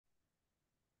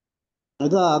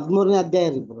ಅದು 13ನೇ ಅಧ್ಯಾಯ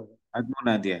ರೀ ಬ್ರದರ್.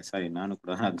 13ನೇ ಅಧ್ಯಾಯ, ಸಾರಿ ನಾನು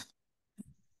ಕೂಡ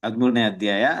 13ನೇ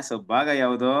ಅಧ್ಯಾಯ. ಸೊ ಭಾಗ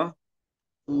ಯಾವುದು?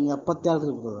 72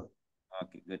 ರೀ brother.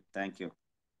 Okay, good, thank you.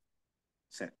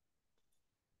 ಸರಿ,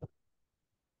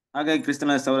 ಹಾಗಾಗಿ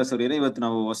ಕ್ರಿಸ್ತನ ಸೌರ ಸೂರ್ಯರೇ, ಇವತ್ತು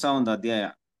ನಾವು ಹೊಸ ಒಂದು ಅಧ್ಯಾಯ,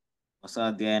 ಹೊಸ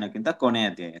ಅಧ್ಯಾಯನಕ್ಕಿಂತ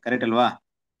ಕೊನೆಯ ಅಧ್ಯಾಯ, ಕರೆಕ್ಟ್ ಅಲ್ವಾ?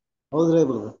 ಹೌದ್ರಿ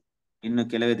ಬ್ರದರ್. ಇನ್ನು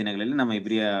ಕೆಲವೇ ದಿನಗಳಲ್ಲಿ ನಮ್ಮ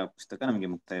ಇಬ್ರಿಯ ಪುಸ್ತಕ ನಮಗೆ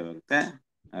ಮುಕ್ತಾಯವಾಗುತ್ತೆ.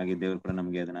 ಹಾಗೆ ದೇವರು ಕೂಡ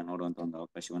ನಮಗೆ ಅದನ್ನ ನೋಡುವಂತ ಒಂದು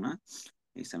ಅವಕಾಶವನ್ನ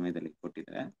ಈ ಸಮಯದಲ್ಲಿ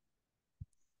ಕೊಟ್ಟಿದ್ದಾರೆ.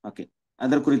 ಓಕೆ,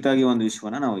 ಅದರ ಕುರಿತಾಗಿ ಒಂದು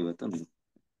ವಿಷಯವನ್ನ ನಾವು ಇವತ್ತು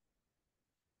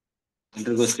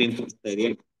ಎಲ್ರಿಗೂ ಸ್ಕ್ರೀನ್ ತೋರಿಸ್ತಾ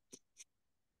ಇದೆಯಾ?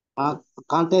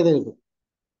 ಕಾಣ್ತಾ ಇದೆ ಇದು.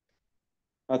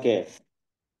 ಓಕೆ,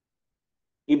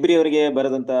 ಇಬ್ರಿಯವರಿಗೆ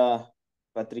ಬರೆದಂತ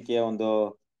ಪತ್ರಿಕೆಯ ಒಂದು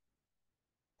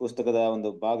ಪುಸ್ತಕದ ಒಂದು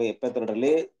ಭಾಗ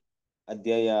 72ರಲ್ಲಿ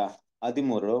ಅಧ್ಯಾಯ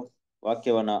 13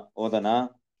 ವಾಕ್ಯವನ್ನ ಓದನ.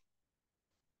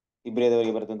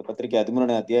 ಇಬ್ರಿಯದವರಿಗೆ ಬರೆದಂತ ಪತ್ರಿಕೆ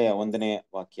 13ನೇ ಅಧ್ಯಾಯ 1ನೇ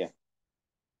ವಾಕ್ಯ.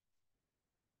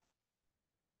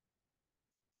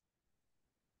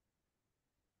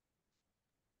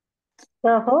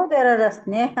 ಸಹೋದರರ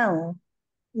ಸ್ನೇಹವು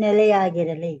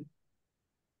ನೆಲೆಯಾಗಿರಲಿ.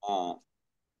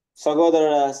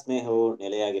 ಸಹೋದರರ ಸ್ನೇಹವು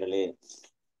ನೆಲೆಯಾಗಿರಲಿ.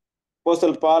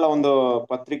 ಅಪೊಸ್ತಲ ಪಾಲ ಒಂದು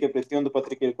ಪತ್ರಿಕೆ, ಪ್ರತಿಯೊಂದು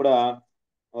ಪತ್ರಿಕೆಯಲ್ಲಿ ಕೂಡ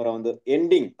ಅವರ ಒಂದು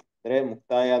ಎಂಡಿಂಗ್ ಅಂದ್ರೆ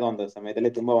ಮುಕ್ತಾಯದ ಒಂದು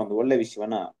ಸಮಯದಲ್ಲಿ ತುಂಬಾ ಒಂದು ಒಳ್ಳೆ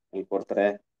ವಿಷಯವನ್ನ ಅಲ್ಲಿ ಕೊಡ್ತಾರೆ.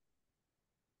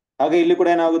 ಹಾಗೆ ಇಲ್ಲಿ ಕೂಡ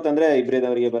ಏನಾಗುತ್ತೆ ಅಂದ್ರೆ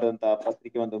ಇಬ್ರಿಯದವರಿಗೆ ಬರೆದಂತಹ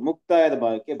ಪತ್ರಿಕೆ ಒಂದು ಮುಕ್ತಾಯದ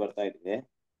ಭಾಗಕ್ಕೆ ಬರ್ತಾ ಇದ್ದೀವಿ.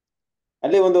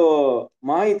 ಅಲ್ಲಿ ಒಂದು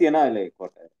ಮಾಹಿತಿಯನ್ನ ಅಲ್ಲಿ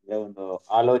ಕೊಡ್ತಾರೆ, ಅಂದ್ರೆ ಒಂದು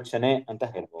ಆಲೋಚನೆ ಅಂತ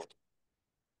ಹೇಳ್ಬೋದು.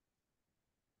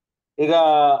 ಈಗ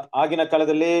ಆಗಿನ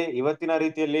ಕಾಲದಲ್ಲಿ ಇವತ್ತಿನ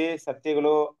ರೀತಿಯಲ್ಲಿ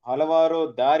ಸತ್ಯಗಳು ಹಲವಾರು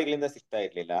ದಾರಿಗಳಿಂದ ಸಿಗ್ತಾ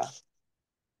ಇರ್ಲಿಲ್ಲ.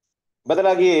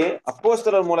 ಬದಲಾಗಿ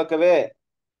ಅಪೊಸ್ತಲರ ಮೂಲಕವೇ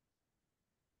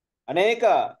ಅನೇಕ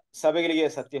ಸಭೆಗಳಿಗೆ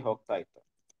ಸತ್ಯ ಹೋಗ್ತಾ ಇತ್ತು.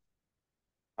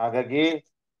 ಹಾಗಾಗಿ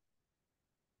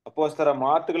ಅಪೊಸ್ತಲರ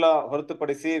ಮಾತುಗಳ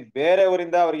ಹೊರತುಪಡಿಸಿ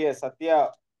ಬೇರೆಯವರಿಂದ ಅವರಿಗೆ ಸತ್ಯ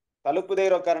ತಲುಪದೇ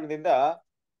ಇರೋ ಕಾರಣದಿಂದ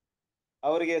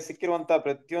ಅವರಿಗೆ ಸಿಕ್ಕಿರುವಂತ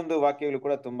ಪ್ರತಿಯೊಂದು ವಾಕ್ಯಗಳು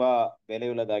ಕೂಡ ತುಂಬಾ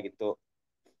ಬೆಲೆಯುಳ್ಳದಾಗಿತ್ತು,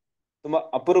 ತುಂಬಾ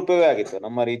ಅಪರೂಪವೇ ಆಗಿತ್ತು.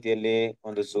 ನಮ್ಮ ರೀತಿಯಲ್ಲಿ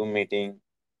ಒಂದು ಝೂಮ್ ಮೀಟಿಂಗ್,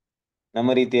 ನಮ್ಮ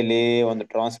ರೀತಿಯಲ್ಲಿ ಒಂದು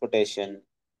ಟ್ರಾನ್ಸ್ಪೋರ್ಟೇಶನ್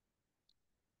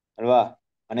ಅಲ್ವಾ,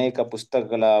 ಅನೇಕ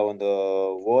ಪುಸ್ತಕಗಳ ಒಂದು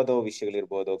ಓದೋ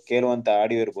ವಿಷಯಗಳಿರ್ಬೋದು, ಕೇಳುವಂತ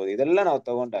ಆಡಿಯೋ ಇರ್ಬೋದು, ಇದೆಲ್ಲ ನಾವು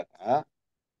ತಗೊಂಡಾಗ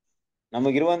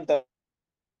ನಮಗಿರುವಂತ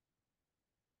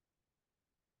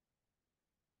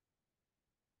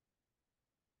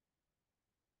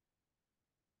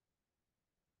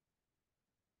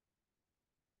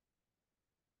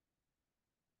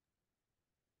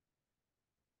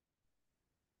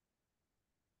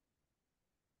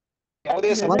ಯಾವುದೇ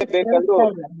ಸತ್ಯ ಬೇಕಾದ್ರೂ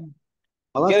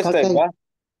ಅವಾಜ್ ಕೇಳಿಸ್ತಾ ಕಟ್ ಆಗಿ ಇಲ್ವಾ?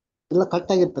 ಇಲ್ಲ,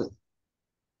 ಕಟ್ ಆಗಿತ್ತು.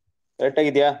 ಕರೆಕ್ಟ್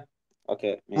ಆಗಿದ್ಯಾ? ಓಕೆ,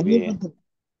 ಮೇ ಬಿ ಅಲ್ಲಿ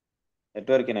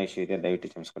ನೆಟ್ವರ್ಕಿನ ಇಶ್ಯೂ ಇದೆ, ದಯವಿಟ್ಟು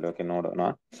ಕ್ಷಮಿಸ್ಕೊಳ್ಳಿ. ಓಕೆ, ನೋಡೋಣ.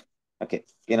 ಓಕೆ,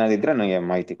 ಏನಾದಿದ್ರೆ ನನಗೆ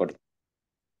ಮಾಹಿತಿ ಕೊಡಿ.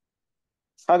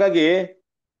 ಹಾಗಾಗಿ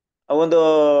ಒಂದು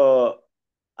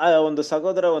ಒಂದು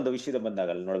ಸಹೋದರ ಒಂದು ವಿಷಯದ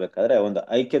ಬಂದಾಗ ನೋಡ್ಬೇಕಾದ್ರೆ ಒಂದು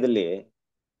ಐಕ್ಯದಲ್ಲಿ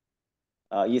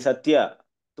ಈ ಸತ್ಯ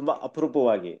ತುಂಬಾ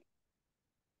ಅಪರೂಪವಾಗಿ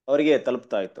ಅವರಿಗೆ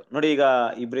ತಲುಪ್ತಾ ಇತ್ತು. ನೋಡಿ, ಈಗ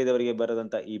ಇಬ್ರಿದವರಿಗೆ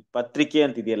ಬರೆದಂತ ಈ ಪತ್ರಿಕೆ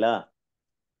ಅಂತ ಇದೆಯಲ್ಲ,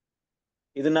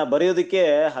 ಇದನ್ನ ಬರೆಯೋದಕ್ಕೆ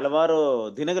ಹಲವಾರು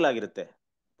ದಿನಗಳಾಗಿರುತ್ತೆ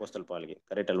ಪೋಸ್ಟಲ್ ಪಾಲ್ಗೆ,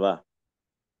 ಕರೆಕ್ಟ್ ಅಲ್ವಾ?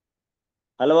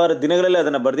 ಹಲವಾರು ದಿನಗಳಲ್ಲಿ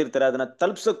ಅದನ್ನ ಬರೆದಿರ್ತಾರೆ, ಅದನ್ನ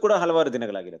ತಲುಪ್ಸೋಕ್ ಕೂಡ ಹಲವಾರು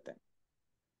ದಿನಗಳಾಗಿರುತ್ತೆ.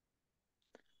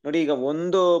 ನೋಡಿ, ಈಗ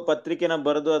ಒಂದು ಪತ್ರಿಕೆನ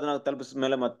ಬರೆದು ಅದನ್ನ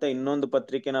ತಲುಪಿಸಿದ್ಮೇಲೆ ಮತ್ತೆ ಇನ್ನೊಂದು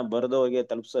ಪತ್ರಿಕೆನ ಬರೆದು ಹೋಗಿ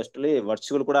ತಲುಪಿಸೋ ಅಷ್ಟರಲ್ಲಿ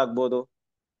ವರ್ಷಗಳು ಕೂಡ ಆಗ್ಬೋದು,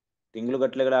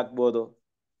 ತಿಂಗಳುಗಟ್ಲೆಗಳು ಆಗ್ಬೋದು.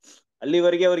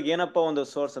 ಅಲ್ಲಿವರೆಗೆ ಅವ್ರಿಗೆ ಏನಪ್ಪ ಒಂದು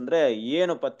ಸೋರ್ಸ್ ಅಂದ್ರೆ,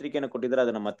 ಏನು ಪತ್ರಿಕೆನ ಕೊಟ್ಟಿದ್ರೆ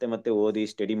ಅದನ್ನ ಮತ್ತೆ ಮತ್ತೆ ಓದಿ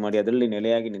ಸ್ಟಡಿ ಮಾಡಿ ಅದರಲ್ಲಿ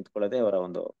ನೆಲೆಯಾಗಿ ನಿಂತ್ಕೊಳ್ಳೋದೇ ಅವರ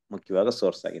ಒಂದು ಮುಖ್ಯವಾದ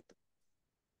ಸೋರ್ಸ್ ಆಗಿತ್ತು.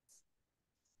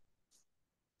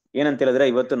 ಏನಂತ ಹೇಳಿದ್ರೆ,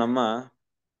 ಇವತ್ತು ನಮ್ಮ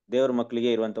ದೇವ್ರ ಮಕ್ಕಳಿಗೆ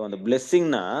ಇರುವಂತ ಒಂದು ಬ್ಲೆಸ್ಸಿಂಗ್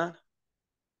ನ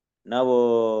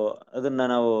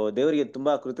ನಾವು ದೇವರಿಗೆ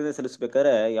ತುಂಬಾ ಕೃತಜ್ಞತೆ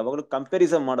ಸಲ್ಲಿಸ್ಬೇಕಾದ್ರೆ ಯಾವಾಗಲೂ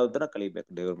ಕಂಪ್ಯಾರಿಸನ್ ಮಾಡೋದನ್ನ ಕಲಿಬೇಕು.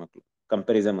 ದೇವ್ರ ಮಕ್ಕಳು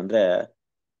ಕಂಪ್ಯಾರಿಸನ್ ಅಂದ್ರೆ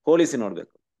ಹೋಲಿಸಿ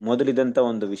ನೋಡ್ಬೇಕು. ಮೊದಲಿದ್ದಂತ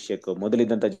ಒಂದು ವಿಷಯಕ್ಕೂ,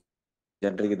 ಮೊದಲಿದ್ದಂತ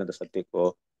ಜನರಿಗಿದ್ದಂತ ಸತ್ಯಕ್ಕೂ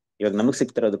ಇವಾಗ ನಮಗ್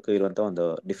ಸಿಗ್ತಿರೋದಕ್ಕೂ ಇರುವಂತ ಒಂದು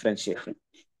ಡಿಫ್ರೆನ್ಶಿಯೇಷನ್.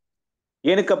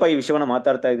 ಏನಕ್ಕಪ್ಪ ಈ ವಿಷಯವನ್ನ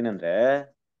ಮಾತಾಡ್ತಾ ಇದೀನಿ ಅಂದ್ರೆ,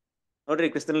 ನೋಡ್ರಿ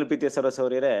ಕ್ರಿಸ್ತನಲ್ಲಿ ಪ್ರೀತಿಯ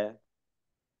ಸಹೋದರರೇ,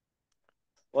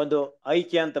 ಒಂದು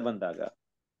ಐಕ್ಯ ಅಂತ ಬಂದಾಗ,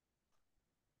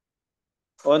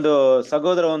 ಒಂದು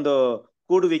ಸಹೋದರ ಒಂದು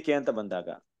ಕೂಡುವಿಕೆ ಅಂತ ಬಂದಾಗ,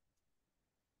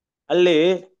 ಅಲ್ಲಿ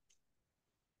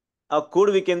ಆ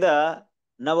ಕೂಡುವಿಕೆಯಿಂದ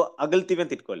ನಾವು ಅಗಲ್ತೀವಿ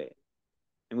ಅಂತ ಇಟ್ಕೊಳ್ಳಿ.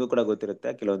 ನಿಮಗೂ ಕೂಡ ಗೊತ್ತಿರುತ್ತೆ,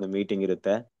 ಕೆಲವೊಂದು ಮೀಟಿಂಗ್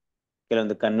ಇರುತ್ತೆ,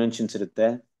 ಕೆಲವೊಂದು ಕನ್ವೆನ್ಷನ್ಸ್ ಇರುತ್ತೆ.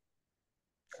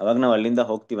 ಅವಾಗ ನಾವು ಅಲ್ಲಿಂದ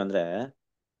ಹೋಗ್ತೀವಂದ್ರೆ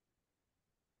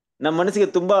ನಮ್ಮ ಮನಸ್ಸಿಗೆ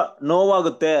ತುಂಬಾ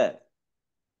ನೋವಾಗುತ್ತೆ,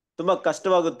 ತುಂಬಾ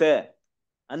ಕಷ್ಟವಾಗುತ್ತೆ.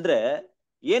 ಅಂದ್ರೆ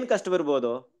ಏನ್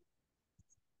ಕಷ್ಟವಿರ್ಬೋದು?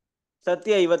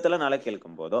 ಸತ್ಯ ಇವತ್ತೆಲ್ಲ ನಾಳೆ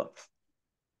ಕೇಳ್ಕೊಬಹುದು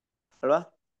ಅಲ್ವಾ?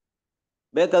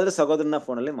 ಬೇಕಾದ್ರೆ ಸಹೋದರನ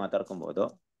ಫೋನಲ್ಲಿ ಮಾತಾಡ್ಕೊಬಹುದು.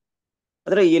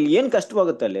 ಆದ್ರೆ ಇಲ್ಲಿ ಏನ್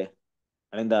ಕಷ್ಟವಾಗುತ್ತೆ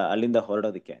ಅಲ್ಲಿಂದ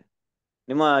ಹೊರಡೋದಕ್ಕೆ?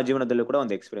 ನಿಮ್ಮ ಜೀವನದಲ್ಲೂ ಕೂಡ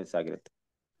ಒಂದು ಎಕ್ಸ್ಪೀರಿಯನ್ಸ್ ಆಗಿರುತ್ತೆ.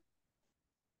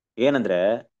 ಏನಂದ್ರೆ,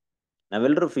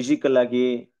 ನಾವೆಲ್ಲರೂ ಫಿಸಿಕಲ್ ಆಗಿ,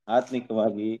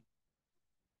 ಆತ್ಮಿಕವಾಗಿ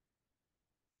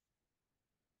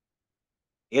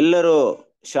ಎಲ್ಲರೂ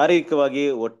ಶಾರೀರಿಕವಾಗಿ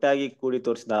ಒಟ್ಟಾಗಿ ಕೂಡಿ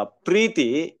ತೋರಿಸಿದ ಪ್ರೀತಿ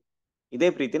ಇದೇ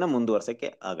ಪ್ರೀತಿನ ಮುಂದುವರ್ಸಕ್ಕೆ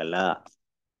ಆಗಲ್ಲ.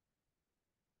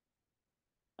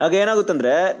 ಆಗ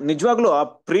ಏನಾಗುತ್ತಂದ್ರೆ ನಿಜವಾಗ್ಲೂ ಆ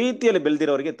ಪ್ರೀತಿಯಲ್ಲಿ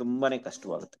ಬೆಳೆದಿರೋರಿಗೆ ತುಂಬಾನೇ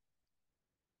ಕಷ್ಟವಾಗುತ್ತೆ.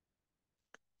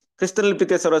 ಕ್ರಿಸ್ತನಲ್ಲಿ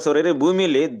ಪ್ರೀತಿಯ ಸಹೋದರರೇ,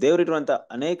 ಭೂಮಿಯಲ್ಲಿ ದೇವರಿರುವಂತ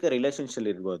ಅನೇಕ ರಿಲೇಶನ್ಶಿಪ್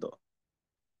ಇರ್ಬೋದು.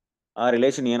 ಆ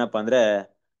ರಿಲೇಶನ್ ಏನಪ್ಪಾ ಅಂದ್ರೆ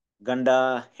ಗಂಡ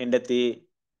ಹೆಂಡತಿ,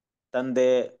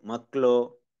 ತಂದೆ ಮಕ್ಕಳು,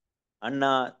 ಅಣ್ಣ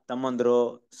ತಮ್ಮಂದ್ರು,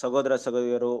 ಸಹೋದರ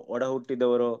ಸಹೋದರಿಯರು, ಒಡ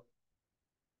ಹುಟ್ಟಿದವರು,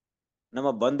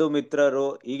 ನಮ್ಮ ಬಂಧು ಮಿತ್ರರು,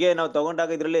 ಹೀಗೆ ನಾವು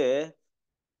ತಗೊಂಡಾಗ ಇದ್ರಲ್ಲಿ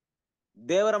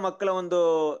ದೇವರ ಮಕ್ಕಳ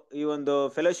ಈ ಒಂದು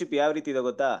ಫೆಲೋಶಿಪ್ ಯಾವ ರೀತಿ ಇದೆ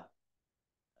ಗೊತ್ತಾ?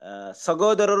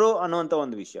 ಸಹೋದರರು ಅನ್ನುವಂತ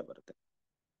ಒಂದು ವಿಷಯ ಬರುತ್ತೆ.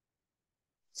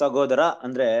 ಸಹೋದರ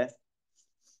ಅಂದ್ರೆ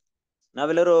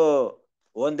ನಾವೆಲ್ಲರೂ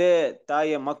ಒಂದೇ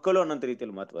ತಾಯಿಯ ಮಕ್ಕಳು ಅನ್ನೋಂಥ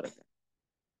ರೀತಿಯಲ್ಲಿ ಮಾತು ಬರುತ್ತೆ.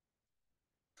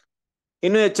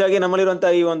 ಇನ್ನು ಹೆಚ್ಚಾಗಿ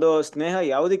ನಮ್ಮಲ್ಲಿರುವಂತಹ ಈ ಒಂದು ಸ್ನೇಹ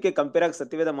ಯಾವುದಕ್ಕೆ ಕಂಪೇರ್ ಆಗಿ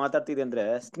ಸತ್ಯವೇದ ಮಾತಾಡ್ತಿದೆ ಅಂದ್ರೆ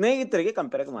ಸ್ನೇಹಿತರಿಗೆ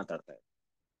ಕಂಪೇರ್ ಆಗಿ ಮಾತಾಡ್ತಾ ಇದೆ.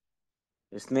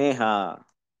 ಸ್ನೇಹ,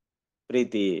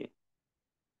 ಪ್ರೀತಿ.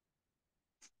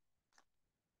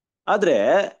 ಆದ್ರೆ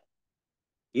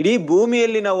ಇಡೀ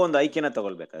ಭೂಮಿಯಲ್ಲಿ ನಾವು ಒಂದು ಐಕ್ಯನ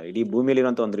ತಗೊಳ್ಬೇಕಾದ್ರೆ, ಇಡೀ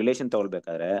ಭೂಮಿಯಲ್ಲಿರುವಂತ ಒಂದು ರಿಲೇಶನ್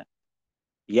ತಗೊಳ್ಬೇಕಾದ್ರೆ,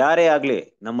 ಯಾರೇ ಆಗ್ಲಿ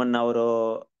ನಮ್ಮನ್ನ ಅವರು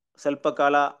ಸ್ವಲ್ಪ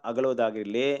ಕಾಲ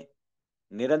ಅಗಲೋದಾಗಿರ್ಲಿ,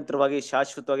 ನಿರಂತರವಾಗಿ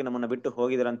ಶಾಶ್ವತವಾಗಿ ನಮ್ಮನ್ನ ಬಿಟ್ಟು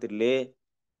ಹೋಗಿದಾರಂತಿರ್ಲಿ,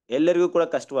 ಎಲ್ಲರಿಗೂ ಕೂಡ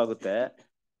ಕಷ್ಟವಾಗುತ್ತೆ.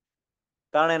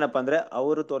 ಕಾರಣ ಏನಪ್ಪಾ ಅಂದ್ರೆ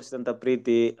ಅವರು ತೋರಿಸಿದಂತ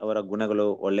ಪ್ರೀತಿ, ಅವರ ಗುಣಗಳು,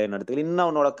 ಒಳ್ಳೆ ನಡತೆಗಳು ಇನ್ನು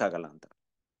ನಾವು ನೋಡಕ್ಕಾಗಲ್ಲ ಅಂತ.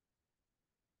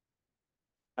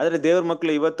 ಆದ್ರೆ ದೇವ್ರ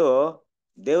ಮಕ್ಕಳು ಇವತ್ತು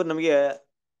ದೇವ್ರು ನಮಗೆ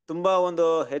ತುಂಬಾ ಒಂದು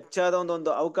ಹೆಚ್ಚಾದ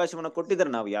ಒಂದು ಅವಕಾಶವನ್ನ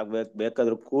ಕೊಟ್ಟಿದ್ದಾರೆ. ನಾವು ಯಾಕೆ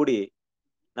ಬೇಕಾದ್ರೂ ಕೂಡಿ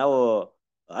ನಾವು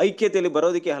ಐಕ್ಯತೆಯಲ್ಲಿ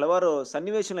ಬರೋದಕ್ಕೆ ಹಲವಾರು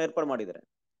ಸನ್ನಿವೇಶನ ಏರ್ಪಾಡು ಮಾಡಿದ್ದಾರೆ.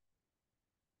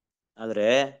 ಆದ್ರೆ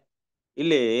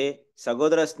ಇಲ್ಲಿ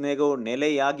ಸಹೋದರ ಸ್ನೇಹವು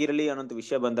ನೆಲೆಯಾಗಿರಲಿ ಅನ್ನೋಂಥ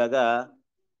ವಿಷಯ ಬಂದಾಗ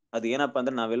ಅದು ಏನಪ್ಪಾ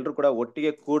ಅಂದ್ರೆ ನಾವೆಲ್ಲರೂ ಕೂಡ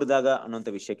ಒಟ್ಟಿಗೆ ಕೂಡಿದಾಗ ಅನ್ನೋಂಥ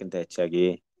ವಿಷಯಕ್ಕಿಂತ ಹೆಚ್ಚಾಗಿ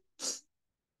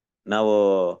ನಾವು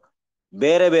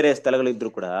ಬೇರೆ ಬೇರೆ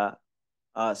ಸ್ಥಳಗಳಿದ್ರು ಕೂಡ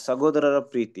ಆ ಸಹೋದರರ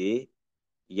ಪ್ರೀತಿ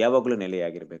ಯಾವಾಗ್ಲೂ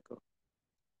ನೆಲೆಯಾಗಿರ್ಬೇಕು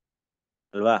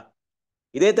ಅಲ್ವಾ?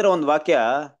 ಇದೇ ತರ ಒಂದು ವಾಕ್ಯ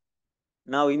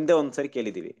ನಾವು ಹಿಂದೆ ಒಂದ್ಸರಿ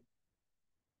ಕೇಳಿದೀವಿ,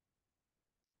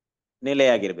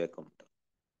 ನೆಲೆಯಾಗಿರ್ಬೇಕು ಅಂತ.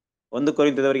 1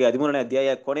 ಕೊರಿಂಥದವರಿಗೆ 13ನೇ ಅಧ್ಯಾಯ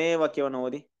ಕೊನೆಯ ವಾಕ್ಯವನ್ನು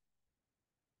ಓದಿ.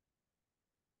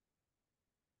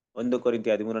 1 ಕೊರಿಂಥಿ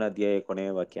 13ನೇ ಅಧ್ಯಾಯ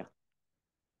ಕೊನೆಯ ವಾಕ್ಯ.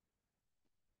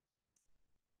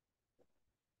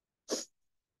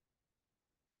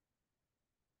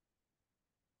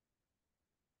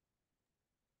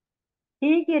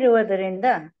 ಹೀಗಿರುವುದರಿಂದ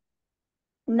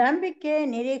ನಂಬಿಕೆ,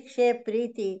 ನಿರೀಕ್ಷೆ,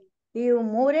 ಪ್ರೀತಿ ಇವು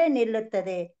ಮೂರೇ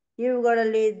ನಿಲ್ಲುತ್ತದೆ.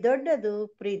 ಇವುಗಳಲ್ಲಿ ದೊಡ್ಡದು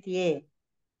ಪ್ರೀತಿಯೇ.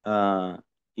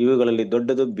 ಇವುಗಳಲ್ಲಿ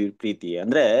ದೊಡ್ಡದು ಪ್ರೀತಿ.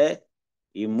 ಅಂದ್ರೆ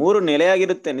ಈ ಮೂರು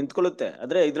ನೆಲೆಯಾಗಿರುತ್ತೆ, ನಿಂತ್ಕೊಳ್ಳುತ್ತೆ.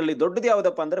 ಆದ್ರೆ ಇದರಲ್ಲಿ ದೊಡ್ಡದು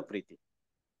ಯಾವ್ದಪ್ಪ ಅಂದ್ರೆ ಪ್ರೀತಿ.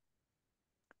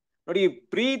 ನೋಡಿ,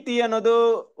 ಪ್ರೀತಿ ಅನ್ನೋದು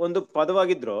ಒಂದು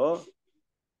ಪದವಾಗಿದ್ರು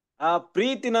ಆ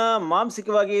ಪ್ರೀತಿನ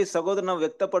ಮಾನಸಿಕವಾಗಿ ಸಹೋದರನ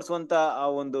ವ್ಯಕ್ತಪಡಿಸುವಂತ ಆ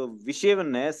ಒಂದು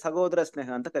ವಿಷಯವನ್ನೇ ಸಹೋದರ ಸ್ನೇಹ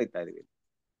ಅಂತ ಕರಿತಾ ಇದೀವಿ.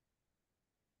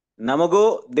 ನಮಗೂ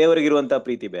ದೇವರಿಗಿರುವಂತ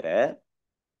ಪ್ರೀತಿ ಬೇರೆ,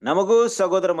 ನಮಗೂ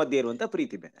ಸಹೋದರ ಮಧ್ಯೆ ಇರುವಂತ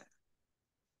ಪ್ರೀತಿ ಬೇರೆ.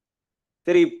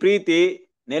 ಸರಿ, ಪ್ರೀತಿ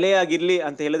ನೆಲೆಯಾಗಿರ್ಲಿ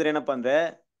ಅಂತ ಹೇಳಿದ್ರೆ ಏನಪ್ಪಾ ಅಂದ್ರೆ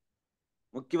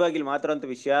ಮುಖ್ಯವಾಗಿ ಇಲ್ಲಿ ಮಾತಾಡುವಂತ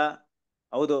ವಿಷಯ,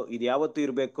 ಹೌದು ಇದು ಯಾವತ್ತೂ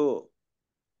ಇರ್ಬೇಕು,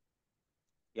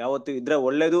 ಯಾವತ್ತು ಇದ್ರೆ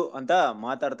ಒಳ್ಳೇದು ಅಂತ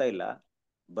ಮಾತಾಡ್ತಾ ಇಲ್ಲ,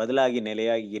 ಬದಲಾಗಿ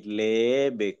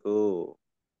ನೆಲೆಯಾಗಿರ್ಲೇಬೇಕು.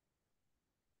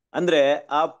 ಅಂದ್ರೆ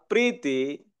ಆ ಪ್ರೀತಿ,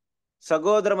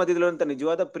 ಸಹೋದರ ಮಧ್ಯದಲ್ಲಿರುವಂತ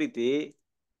ನಿಜವಾದ ಪ್ರೀತಿ,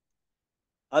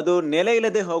 ಅದು ನೆಲೆ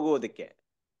ಇಲ್ಲದೆ ಹೋಗುವುದಕ್ಕೆ,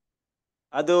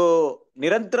 ಅದು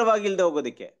ನಿರಂತರವಾಗಿ ಇಲ್ಲದೆ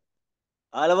ಹೋಗೋದಕ್ಕೆ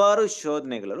ಹಲವಾರು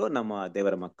ಶೋಧನೆಗಳು ನಮ್ಮ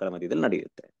ದೇವರ ಮಕ್ಕಳ ಮಧ್ಯದಲ್ಲಿ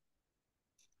ನಡೆಯುತ್ತೆ.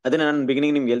 ಅದನ್ನ ನಾನು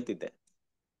ಬಿಗಿನಿಂಗ್ ನಿಮ್ಗೆ ಹೇಳ್ತಿದ್ದೆ.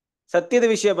 ಸತ್ಯದ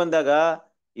ವಿಷಯ ಬಂದಾಗ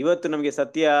ಇವತ್ತು ನಮಗೆ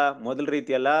ಸತ್ಯ ಮೊದಲ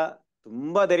ರೀತಿಯಲ್ಲ,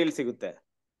 ತುಂಬಾ ಧೈರ್ಯ ಸಿಗುತ್ತೆ.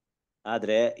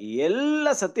 ಆದ್ರೆ ಎಲ್ಲ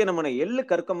ಸತ್ಯ ನಮ್ಮನ್ನ ಎಲ್ಲಿ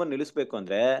ಕರ್ಕೊಂಬಂದು ನಿಲ್ಲಿಸ್ಬೇಕು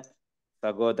ಅಂದ್ರೆ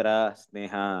ಸಹೋದರ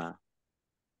ಸ್ನೇಹ.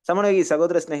 ಸಾಮಾನ್ಯವಾಗಿ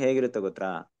ಸಹೋದರ ಸ್ನೇಹ ಹೇಗಿರುತ್ತೆ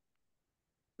ಗೊತ್ತಾ?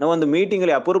 ನಾವೊಂದು ಮೀಟಿಂಗ್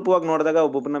ಅಲ್ಲಿ ಅಪರೂಪವಾಗಿ ನೋಡಿದಾಗ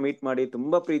ಒಬ್ಬೊಬ್ಬರನ್ನ ಮೀಟ್ ಮಾಡಿ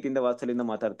ತುಂಬಾ ಪ್ರೀತಿಯಿಂದ ವಾತ್ಸಲ್ಯದಿಂದ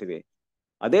ಮಾತಾಡ್ತೀವಿ.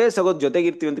 ಅದೇ ಸಹೋದರ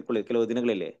ಜೊತೆಗಿರ್ತೀವಿ ಅಂತ ಕೆಲವು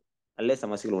ದಿನಗಳಲ್ಲಿ ಅಲ್ಲೇ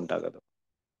ಸಮಸ್ಯೆಗಳು ಉಂಟಾಗೋದು.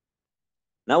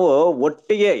 ನಾವು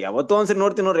ಒಟ್ಟಿಗೆ ಯಾವತ್ತೋ ಒಂದ್ಸರಿ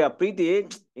ನೋಡ್ತೀವಿ ನೋಡ್ರಿ, ಆ ಪ್ರೀತಿ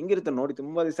ಹೆಂಗಿರುತ್ತೆ ನೋಡಿ,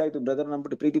 ತುಂಬಾ ದಿವಸ ಆಯ್ತು ಬ್ರದರ್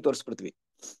ಅಂದ್ಬಿಟ್ಟು ಪ್ರೀತಿ ತೋರಿಸ್ಬಿಡ್ತೀವಿ.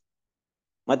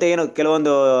 ಮತ್ತೆ ಏನು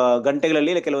ಕೆಲವೊಂದು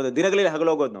ಗಂಟೆಗಳಲ್ಲಿ ಇಲ್ಲ ಕೆಲವೊಂದು ದಿನಗಳಲ್ಲಿ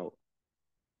ಹಗಲೋಗೋದು ನಾವು.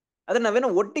 ಅದನ್ನ ನಾವೇನೋ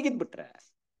ಒಟ್ಟಿಗಿದ್ಬಿಟ್ರೆ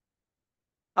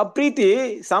ಆ ಪ್ರೀತಿ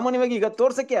ಸಾಮಾನ್ಯವಾಗಿ ಈಗ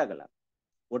ತೋರ್ಸಕ್ಕೆ ಆಗಲ್ಲ.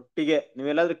 ಒಟ್ಟಿಗೆ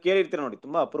ನೀವೆಲ್ಲಾದ್ರೂ ಕೇಳಿರ್ತೀರ ನೋಡಿ,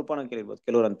 ತುಂಬಾ ಅಪರೂಪನ ಕೇಳಿರ್ಬೋದು.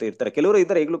 ಕೆಲವರು ಅಂತ ಇರ್ತಾರೆ, ಕೆಲವರು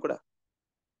ಇದ್ದಾರೆ ಈಗಲೂ ಕೂಡ.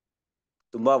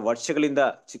 ತುಂಬಾ ವರ್ಷಗಳಿಂದ,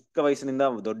 ಚಿಕ್ಕ ವಯಸ್ಸಿನಿಂದ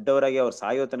ದೊಡ್ಡವರಾಗಿ ಅವ್ರು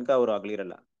ಸಾಯೋ ತನಕ ಅವರು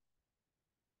ಆಗ್ಲಿರಲ್ಲ.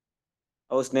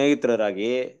 ಅವ್ರು ಸ್ನೇಹಿತರಾಗಿ,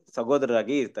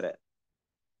 ಸಹೋದರರಾಗಿ ಇರ್ತಾರೆ.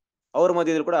 ಅವ್ರ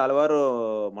ಮಧ್ಯದಲ್ಲಿ ಕೂಡ ಹಲವಾರು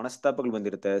ಮನಸ್ತಾಪಗಳು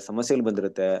ಬಂದಿರುತ್ತೆ, ಸಮಸ್ಯೆಗಳು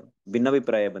ಬಂದಿರುತ್ತೆ,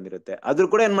 ಭಿನ್ನಾಭಿಪ್ರಾಯ ಬಂದಿರುತ್ತೆ. ಆದ್ರೂ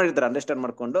ಕೂಡ ಏನ್ ಮಾಡಿರ್ತಾರೆ, ಅಂಡರ್ಸ್ಟ್ಯಾಂಡ್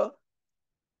ಮಾಡ್ಕೊಂಡು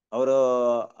ಅವರು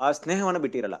ಆ ಸ್ನೇಹವನ್ನ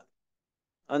ಬಿಟ್ಟಿರಲ್ಲ.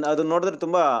 ಅದನ್ನ ನೋಡಿದ್ರೆ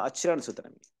ತುಂಬಾ ಆಶ್ಚರ್ಯ ಅನ್ಸುತ್ತೆ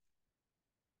ನಮಗೆ.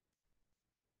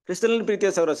 ಕ್ರಿಸ್ತನಲ್ಲಿ ಪ್ರೀತಿಯ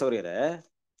ಸಹೋದರ ಸಹೋದರಿಯರೇ,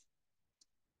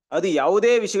 ಅದು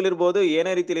ಯಾವುದೇ ವಿಷಯಗಳಿರ್ಬೋದು,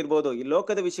 ಏನೇ ರೀತಿಯಲ್ಲಿ ಇರ್ಬೋದು. ಈ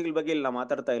ಲೋಕದ ವಿಷಯಗಳ ಬಗ್ಗೆ ಇಲ್ಲಿ ನಾವು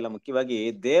ಮಾತಾಡ್ತಾ ಇಲ್ಲ. ಮುಖ್ಯವಾಗಿ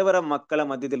ದೇವರ ಮಕ್ಕಳ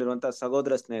ಮಧ್ಯದಲ್ಲಿರುವಂತಹ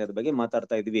ಸಹೋದರ ಸ್ನೇಹದ ಬಗ್ಗೆ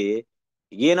ಮಾತಾಡ್ತಾ ಇದ್ವಿ.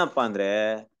 ಏನಪ್ಪಾ ಅಂದ್ರೆ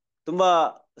ತುಂಬಾ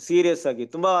ಸೀರಿಯಸ್ ಆಗಿ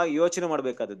ತುಂಬಾ ಯೋಚನೆ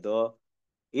ಮಾಡ್ಬೇಕಾದದ್ದು.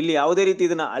 ಇಲ್ಲಿ ಯಾವುದೇ ರೀತಿ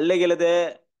ಇದನ್ನ ಅಲ್ಲೆಗೆಲ್ಲದೆ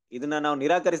ಇದನ್ನ ನಾವು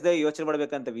ನಿರಾಕರಿಸದೆ ಯೋಚನೆ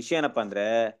ಮಾಡ್ಬೇಕಂತ ವಿಷಯ ಏನಪ್ಪಾ ಅಂದ್ರೆ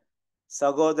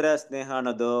ಸಹೋದರ ಸ್ನೇಹ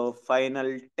ಅನ್ನೋದು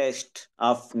final test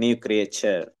of new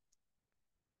creature.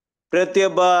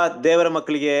 ಪ್ರತಿಯೊಬ್ಬ ದೇವರ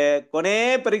ಮಕ್ಕಳಿಗೆ ಕೊನೆ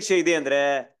ಪರೀಕ್ಷೆ ಇದೆ ಅಂದ್ರೆ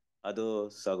ಅದು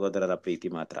ಸಹೋದರರ ಪ್ರೀತಿ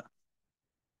ಮಾತ್ರ.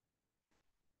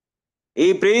 ಈ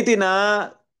ಪ್ರೀತಿನ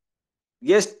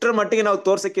ಎಷ್ಟರ ಮಟ್ಟಿಗೆ ನಾವು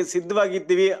ತೋರ್ಸಕ್ಕೆ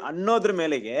ಸಿದ್ಧವಾಗಿದ್ದೀವಿ ಅನ್ನೋದ್ರ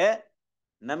ಮೇಲೆಗೆ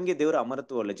ನಮ್ಗೆ ದೇವರು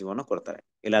ಅಮರತ್ವ ಒಳ್ಳೆ ಜೀವನ ಕೊಡ್ತಾರೆ,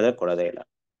 ಇಲ್ಲಾಂದ್ರೆ ಕೊಡೋದೇ ಇಲ್ಲ.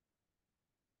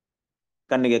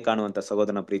 ಕಣ್ಣಿಗೆ ಕಾಣುವಂತ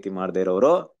ಸಹೋದರನ ಪ್ರೀತಿ ಮಾಡದೇ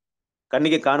ಇರೋರು,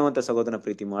 ಕಣ್ಣಿಗೆ ಕಾಣುವಂತ ಸಹೋದರನ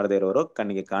ಪ್ರೀತಿ ಮಾಡದೇ ಇರೋರು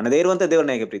ಕಣ್ಣಿಗೆ ಕಾಣದೇ ಇರುವಂತ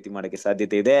ದೇವ್ರನ್ನ ಹೇಗೆ ಪ್ರೀತಿ ಮಾಡಕ್ಕೆ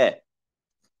ಸಾಧ್ಯತೆ ಇದೆ?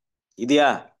 ಇದೆಯಾ?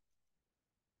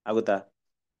 ಆಗುತ್ತಾ?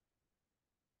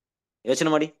 ಯೋಚನೆ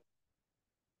ಮಾಡಿ.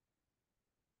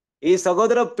 ಈ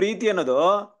ಸಹೋದರ ಪ್ರೀತಿ ಅನ್ನೋದು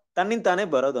ತನ್ನಿಂತಾನೇ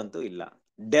ಬರೋದಂತೂ ಇಲ್ಲ.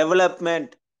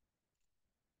 ಡೆವಲಪ್ಮೆಂಟ್.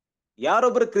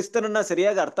 ಯಾರೊಬ್ರು ಕ್ರಿಸ್ತನನ್ನ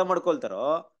ಸರಿಯಾಗಿ ಅರ್ಥ ಮಾಡ್ಕೊಳ್ತಾರೋ,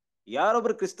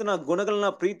 ಯಾರೊಬ್ರು ಕ್ರಿಸ್ತನ ಗುಣಗಳನ್ನ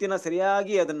ಪ್ರೀತಿನ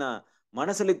ಸರಿಯಾಗಿ ಅದನ್ನ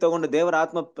ಮನಸ್ಸಲ್ಲಿ ತಗೊಂಡು ದೇವರ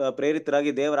ಆತ್ಮ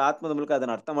ಪ್ರೇರಿತರಾಗಿ ದೇವರ ಆತ್ಮದ ಮೂಲಕ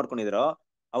ಅದನ್ನ ಅರ್ಥ ಮಾಡ್ಕೊಂಡಿದ್ರೋ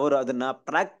ಅವರು ಅದನ್ನ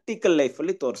ಪ್ರಾಕ್ಟಿಕಲ್ ಲೈಫ್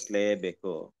ಅಲ್ಲಿ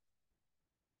ತೋರಿಸ್ಲೇಬೇಕು.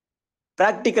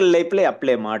 ಪ್ರಾಕ್ಟಿಕಲ್ ಲೈಫ್ಲಿ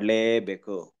ಅಪ್ಲೈ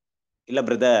ಮಾಡ್ಲೇಬೇಕು. ಇಲ್ಲ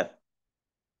ಬ್ರದರ್,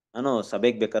 ನಾನು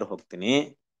ಸಭೆಗೆ ಬೇಕಾದ್ರೆ ಹೋಗ್ತೀನಿ,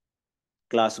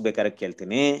 ಕ್ಲಾಸ್ ಬೇಕಾದ್ರೆ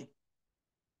ಕೇಳ್ತೀನಿ,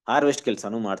 ಹಾರ್ವೆಸ್ಟ್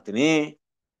ಕೆಲ್ಸನೂ ಮಾಡ್ತೀನಿ,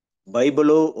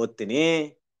 ಬೈಬಲು ಓದ್ತೀನಿ,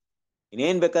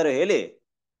 ಇನ್ನೇನ್ ಬೇಕಾದ್ರೆ ಹೇಳಿ,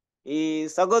 ಈ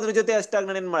ಸಹೋದರ ಜೊತೆ ಅಷ್ಟಾಗಿ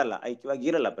ನಾನೇನ್ ಮಾಡಲ್ಲ, ಐಕ್ಯವಾಗಿ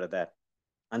ಇರಲ್ಲ ಬ್ರದರ್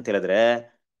ಅಂತ ಹೇಳಿದ್ರೆ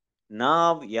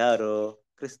ನಾವ್ ಯಾರು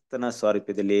ಕ್ರಿಸ್ತನ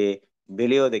ಸ್ವಾರೂಪ್ಯದಲ್ಲಿ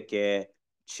ಬೆಳೆಯೋದಕ್ಕೆ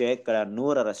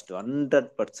 100%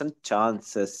 100%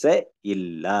 ಚಾನ್ಸಸ್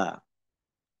ಇಲ್ಲ.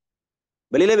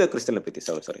 ಬೆಳಿಲೇಬೇಕು ಕ್ರಿಸ್ತನ ಪ್ರೀತಿ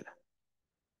ಸಹೋದರ.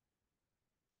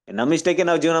 ನಮ್ಮ ಇಷ್ಟಕ್ಕೆ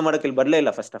ನಾವು ಜೀವನ ಮಾಡಕ್ಕೆ ಇಲ್ಲಿ ಬರ್ಲೇ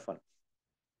ಇಲ್ಲ. ಫಸ್ಟ್ ಆಫ್ ಆಲ್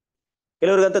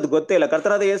ಕೆಲವ್ರಿಗಂತದ್ದು ಗೊತ್ತೇ ಇಲ್ಲ.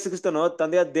 ಕರ್ತನಾದ ಯೇಸು ಕ್ರಿಸ್ತನು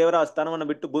ತಂದೆಯ ದೇವರ ಸ್ಥಾನವನ್ನು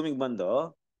ಬಿಟ್ಟು ಭೂಮಿಗೆ ಬಂದು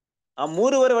ಆ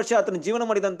 3.5 ವರ್ಷ ಆತನ ಜೀವನ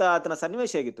ಮಾಡಿದಂತ ಆತನ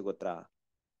ಸನ್ನಿವೇಶ ಹೇಗಿತ್ತು ಗೊತ್ತಾ?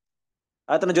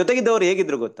 ಆತನ ಜೊತೆಗಿದ್ದವ್ರು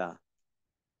ಹೇಗಿದ್ರು ಗೊತ್ತಾ?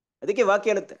 ಅದಕ್ಕೆ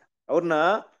ವಾಕ್ಯ ಹೇಳುತ್ತೆ ಅವ್ರನ್ನ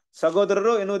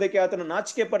ಸಹೋದರರು ಎನ್ನುವುದಕ್ಕೆ ಆತನ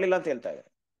ನಾಚಿಕೆ ಪಡಲಿಲ್ಲ ಅಂತ ಹೇಳ್ತಾ ಇದೆ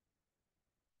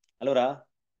ಅಲ್ವರಾ?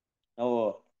 ನಾವು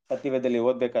ಸತ್ಯವೇದದಲ್ಲಿ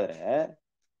ಓದ್ಬೇಕಾದ್ರೆ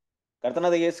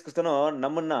ಕರ್ತನಾದ ಯೇಸು ಕ್ರಿಸ್ತನು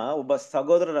ನಮ್ಮನ್ನ ಒಬ್ಬ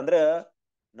ಸಹೋದರರಂದ್ರೆ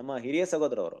ನಮ್ಮ ಹಿರಿಯ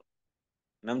ಸಹೋದರವರು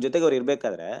ನಮ್ ಜೊತೆಗೆ ಅವ್ರು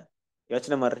ಇರ್ಬೇಕಾದ್ರೆ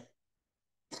ಯೋಚನೆ ಮಾಡ್ರಿ.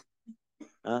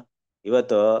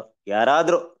 ಇವತ್ತು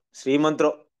ಯಾರಾದ್ರೂ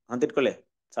ಶ್ರೀಮಂತರು ಅಂತ ಇಟ್ಕೊಳ್ಳಿ,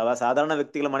 ಸಾಧಾರಣ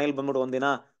ವ್ಯಕ್ತಿಗಳ ಮನೇಲಿ ಬಂದ್ಬಿಟ್ಟು ಒಂದಿನ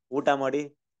ಊಟ ಮಾಡಿ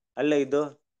ಅಲ್ಲೇ ಇದ್ದು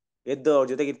ಎದ್ದು ಅವ್ರ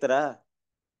ಜೊತೆಗೆ ಇರ್ತಾರ?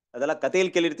 ಅದೆಲ್ಲ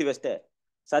ಕಥೆಯಲ್ಲಿ ಕೇಳಿರ್ತೀವಿ ಅಷ್ಟೇ.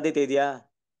 ಸಾಧ್ಯತೆ ಇದೆಯಾ?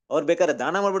 ಅವ್ರು ಬೇಕಾದ್ರೆ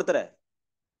ದಾನ ಮಾಡ್ಬಿಡ್ತಾರೆ,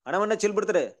 ಹಣವನ್ನ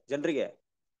ಚೆಲ್ಬಿಡ್ತಾರೆ ಜನರಿಗೆ.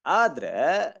 ಆದ್ರೆ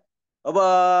ಒಬ್ಬ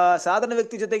ಸಾಧಾರಣ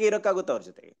ವ್ಯಕ್ತಿ ಜೊತೆಗೆ ಇರೋಕ್ಕಾಗುತ್ತ? ಅವ್ರ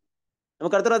ಜೊತೆಗೆ ನಮ್ಮ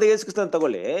ಕರ್ತನಾದ ಯೇಸು ಕ್ರಿಸ್ತನ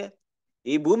ತಗೊಳ್ಳಿ,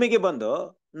 ಈ ಭೂಮಿಗೆ ಬಂದು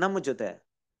ನಮ್ಮ ಜೊತೆ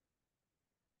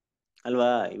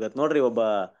ಅಲ್ವಾ? ಇವತ್ ನೋಡ್ರಿ, ಒಬ್ಬ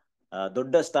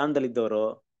ದೊಡ್ಡ ಸ್ಥಾನದಲ್ಲಿದ್ದವರು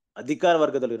ಅಧಿಕಾರ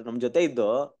ವರ್ಗದಲ್ಲಿ ನಮ್ ಜೊತೆ ಇದ್ದು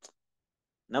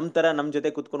ನಮ್ ಜೊತೆ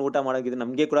ಕುತ್ಕೊಂಡು ಊಟ ಮಾಡೋಗಿದ್ರೆ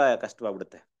ನಮ್ಗೆ ಕೂಡ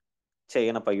ಕಷ್ಟವಾಗ್ಬಿಡುತ್ತೆ.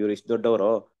 ಏನಪ್ಪ ಇವ್ರು ಇಷ್ಟು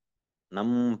ದೊಡ್ಡವರು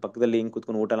ನಮ್ ಪಕ್ಕದಲ್ಲಿ ಹಿಂಗ್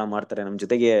ಕುತ್ಕೊಂಡು ಊಟ ಎಲ್ಲ ಮಾಡ್ತಾರೆ, ನಮ್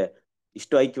ಜೊತೆಗೆ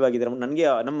ಇಷ್ಟು ಐಕ್ಯವಾಗಿದ್ದಾರೆ. ನನ್ಗೆ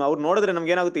ಅವ್ರು ನೋಡಿದ್ರೆ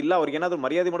ನಮ್ಗೆ ಏನಾಗುತ್ತೆ, ಇಲ್ಲ ಅವ್ರಿಗೆ ಏನಾದ್ರು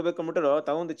ಮರ್ಯಾದೆ ಮಾಡ್ಬೇಕು ಅಂದ್ಬಿಟ್ಟು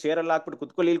ತಗೊಂಡು ಚೇರ್ ಎಲ್ಲ ಹಾಕ್ಬಿಟ್ಟು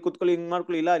ಕುತ್ಕೊಳ್ಳಿ, ಇಲ್ಲಿ ಕುತ್ಕೊಳ್ಳಿ, ಹಿಂಗ್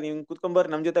ಮಾಡ್ಕೊಳ್ಳಿ, ಇಲ್ಲ ನೀವು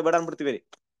ಕುತ್ಕೊಂಬರ್ರಿ ನಮ್ ಜೊತೆ ಬೇಡ ಅನ್ಬಿಡ್ತೀವಿ.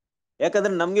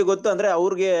 ಯಾಕಂದ್ರೆ ನಮ್ಗೆ ಗೊತ್ತು ಅಂದ್ರೆ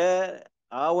ಅವ್ರಿಗೆ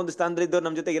ಆ ಒಂದು ಸ್ಥಾನದಲ್ಲಿ ಇದ್ದವ್ರು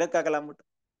ನಮ್ ಜೊತೆ ಇರಕ್ಕಾಗಲ್ಲ ಅಂದ್ಬಿಟ್ಟು.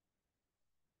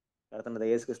 ಕರ್ತನಾದ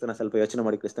ಯೇಸು ಕ್ರಿಸ್ತನ ಸ್ವಲ್ಪ ಯೋಚನೆ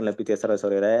ಮಾಡಿ. ಕ್ರಿಸ್ತನ ಪ್ರೀತಿಯ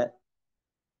ಸಹೋದರರೇ,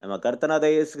 ನಮ್ಮ ಕರ್ತನಾದ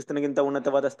ಯೇಸು ಕ್ರಿಸ್ತನಿಗಿಂತ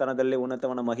ಉನ್ನತವಾದ ಸ್ಥಾನದಲ್ಲಿ,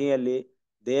 ಉನ್ನತವಾದ ಮಹಿಯಲ್ಲಿ,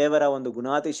 ದೇವರ ಒಂದು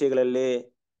ಗುಣಾತಿಶಯಗಳಲ್ಲಿ,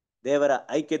 ದೇವರ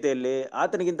ಐಕ್ಯತೆಯಲ್ಲಿ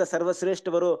ಆತನಿಗಿಂತ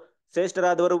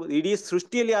ಶ್ರೇಷ್ಠರಾದವರು ಇಡೀ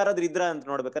ಸೃಷ್ಟಿಯಲ್ಲಿ ಯಾರಾದ್ರೂ ಇದ್ರ ಅಂತ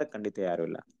ನೋಡ್ಬೇಕಾದ್ರೆ ಖಂಡಿತ ಯಾರು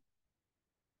ಇಲ್ಲ.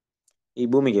 ಈ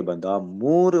ಭೂಮಿಗೆ ಬಂದು ಆ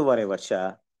 3.5 ವರ್ಷ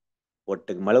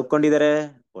ಒಟ್ಟಿಗೆ ಮಲ್ಕೊಂಡಿದ್ದಾರೆ,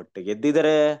 ಒಟ್ಟಿಗೆ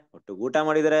ಎದ್ದಿದ್ದಾರೆ, ಒಟ್ಟಿಗೆ ಊಟ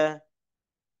ಮಾಡಿದ್ದಾರೆ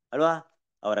ಅಲ್ವಾ?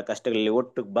 ಅವರ ಕಷ್ಟಗಳಲ್ಲಿ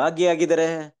ಒಟ್ಟಿಗೆ ಭಾಗಿಯಾಗಿದ್ದಾರೆ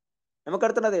ನಮ್ಮ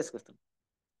ಕರ್ತನಾದ ಯೇಸು ಕ್ರಿಸ್ತನು.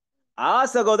 ಆ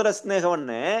ಸಹೋದರ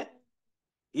ಸ್ನೇಹವನ್ನೇ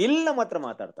ಇಲ್ಲ ಮಾತ್ರ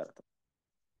ಮಾತಾಡ್ತಾ ಇರ್ತಾರೆ.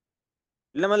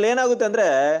 ಇಲ್ಲಿ ನಮ್ಮಲ್ಲಿ ಏನಾಗುತ್ತೆ ಅಂದ್ರೆ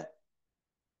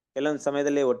ಕೆಲವೊಂದು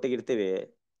ಸಮಯದಲ್ಲಿ ಒಟ್ಟಿಗೆ ಇರ್ತೀವಿ,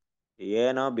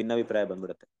 ಏನೋ ಭಿನ್ನಾಭಿಪ್ರಾಯ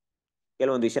ಬಂದ್ಬಿಡುತ್ತೆ.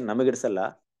 ಕೆಲವೊಂದು ವಿಷಯ ನಮಗಿಡ್ಸಲ್ಲ,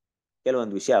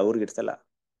 ಕೆಲವೊಂದು ವಿಷಯ ಅವ್ರಿಗಿಡ್ಸಲ್ಲ.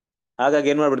 ಹಾಗಾಗಿ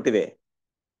ಏನ್ ಮಾಡ್ಬಿಡ್ತೀವಿ,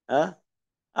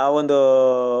 ಆ ಒಂದು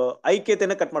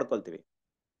ಐಕ್ಯತೆನ ಕಟ್ ಮಾಡ್ಕೊಳ್ತೀವಿ.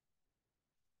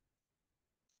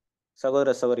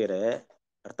 ಸಹೋದರ ಸಹೋದರಿಯರೇ,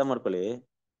 ಅರ್ಥ ಮಾಡ್ಕೊಳ್ಳಿ,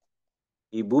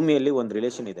 ಈ ಭೂಮಿಯಲ್ಲಿ ಒಂದು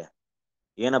ರಿಲೇಷನ್ ಇದೆ.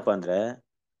 ಏನಪ್ಪಾ ಅಂದ್ರೆ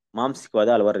ಮಾನಸಿಕವಾದ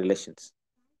ಹಲವಾರು ರಿಲೇಷನ್ಸ್.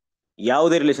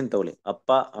 ಯಾವುದೇ ರಿಲೇಷನ್ ತಗೊಳ್ಳಿ,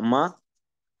 ಅಪ್ಪ ಅಮ್ಮ,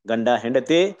 ಗಂಡ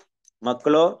ಹೆಂಡತಿ,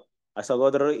 ಮಕ್ಕಳು, ಆ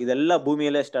ಸಹೋದರರು, ಇದೆಲ್ಲ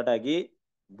ಭೂಮಿಯಲ್ಲೇ ಸ್ಟಾರ್ಟ್ ಆಗಿ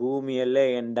ಭೂಮಿಯಲ್ಲೇ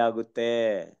ಎಂಡ್ ಆಗುತ್ತೆ.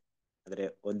 ಆದ್ರೆ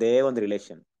ಒಂದೇ ಒಂದು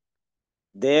ರಿಲೇಷನ್,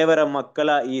 ದೇವರ ಮಕ್ಕಳ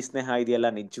ಈ ಸ್ನೇಹ ಇದೆಯಲ್ಲ,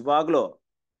 ನಿಜವಾಗ್ಲೂ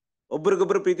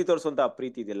ಒಬ್ರಿಗೊಬ್ರು ಪ್ರೀತಿ ತೋರಿಸುವಂತ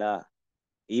ಪ್ರೀತಿ ಇದೆಯಲ್ಲ,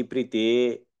 ಈ ಪ್ರೀತಿ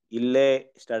ಇಲ್ಲೇ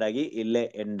ಸ್ಟಾರ್ಟ್ ಆಗಿ ಇಲ್ಲೇ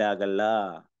ಎಂಡ್ ಆಗಲ್ಲ.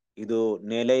 ಇದು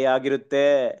ನೆಲೆಯಾಗಿರುತ್ತೆ,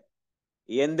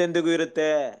 ಎಂದೆಂದಿಗೂ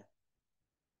ಇರುತ್ತೆ.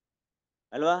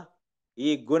 ಅಲ್ವಾ? ಈ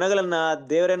ಗುಣಗಳನ್ನ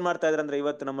ದೇವರೇನ್ ಮಾಡ್ತಾ ಇದಾರೆ ಅಂದ್ರೆ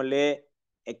ಇವತ್ತು ನಮ್ಮಲ್ಲಿ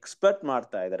ಎಕ್ಸ್ಪೆಕ್ಟ್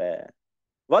ಮಾಡ್ತಾ ಇದಾರೆ.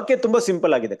 ವಾಕ್ಯ ತುಂಬಾ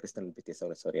ಸಿಂಪಲ್ ಆಗಿದೆ ಕ್ರಿಸ್ತನಲ್ಲಿ ಪ್ರೀತಿ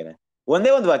ಸೌರಸೌರ್ಯರೇ.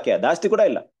 ಒಂದೇ ಒಂದು ವಾಕ್ಯ, ಜಾಸ್ತಿ ಕೂಡ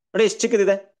ಇಲ್ಲ. ನೋಡಿ ಎಷ್ಟು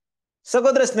ಚಿಕ್ಕದಿದೆ.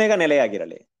 ಸಹೋದರ ಸ್ನೇಹ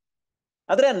ನೆಲೆಯಾಗಿರಲಿ.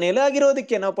 ಆದ್ರೆ ಆ ನೆಲೆ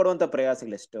ಆಗಿರೋದಕ್ಕೆ ನಾವು ಪಡುವಂತ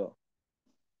ಪ್ರಯಾಸಗಳೆಷ್ಟು.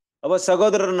 ಅವ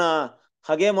ಸಹೋದರರನ್ನ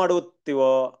ಹಾಗೆ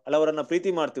ಮಾಡುತ್ತೀವೋ ಅಲ್ಲ ಅವರನ್ನ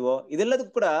ಪ್ರೀತಿ ಮಾಡ್ತೀವೋ,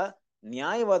 ಇದೆಲ್ಲದಕ್ಕೂ ಕೂಡ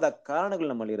ನ್ಯಾಯವಾದ ಕಾರಣಗಳು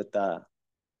ನಮ್ಮಲ್ಲಿ ಇರುತ್ತಾ?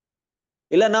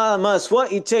 ಇಲ್ಲ ನಮ್ಮ ಸ್ವ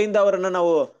ಇಚ್ಛೆಯಿಂದ ಅವರನ್ನ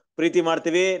ನಾವು ಪ್ರೀತಿ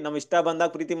ಮಾಡ್ತೀವಿ, ನಮ್ ಇಷ್ಟ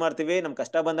ಬಂದಾಗ ಪ್ರೀತಿ ಮಾಡ್ತೀವಿ, ನಮ್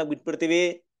ಕಷ್ಟ ಬಂದಾಗ ಬಿಟ್ಬಿಡ್ತೀವಿ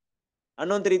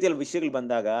ಅನ್ನೋಂಥ ರೀತಿಯಲ್ಲಿ ವಿಷಯಗಳು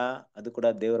ಬಂದಾಗ ಅದು ಕೂಡ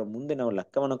ದೇವರ ಮುಂದೆ ನಾವು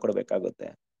ಲೆಕ್ಕವನ್ನು ಕೊಡಬೇಕಾಗುತ್ತೆ.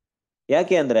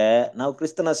 ಯಾಕೆ ಅಂದ್ರೆ ನಾವು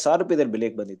ಕ್ರಿಸ್ತನ ಸಾರೂಪ್ಯದಲ್ಲಿ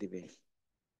ಬೆಲೆಗೆ ಬಂದಿದ್ದೀವಿ.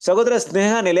 ಸಹೋದರ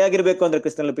ಸ್ನೇಹ ನೆಲೆಯಾಗಿರ್ಬೇಕು ಅಂದ್ರೆ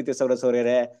ಕ್ರಿಸ್ತನಲ್ಲಿ ಪ್ರೀತಿ ಸಹೋದರ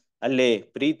ಸಹೋದರಿಯರೇ, ಅಲ್ಲಿ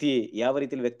ಪ್ರೀತಿ ಯಾವ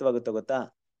ರೀತಿಯಲ್ಲಿ ವ್ಯಕ್ತವಾಗುತ್ತೆ ಗೊತ್ತಾ?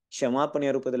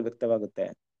 ಕ್ಷಮಾಪಣೆಯ ರೂಪದಲ್ಲಿ ವ್ಯಕ್ತವಾಗುತ್ತೆ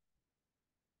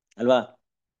ಅಲ್ವಾ?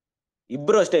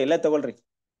 ಇಬ್ರು ಅಷ್ಟೇ, ಎಲ್ಲೇ ತಗೊಳ್ರಿ,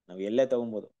 ನಾವ್ ಎಲ್ಲೇ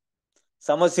ತಗೊಬಹುದು.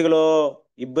 ಸಮಸ್ಯೆಗಳು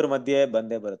ಇಬ್ಬರ ಮಧ್ಯೆ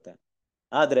ಬಂದೇ ಬರುತ್ತೆ.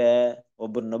 ಆದ್ರೆ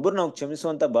ಒಬ್ಬರನ್ನೊಬ್ರು ನಾವು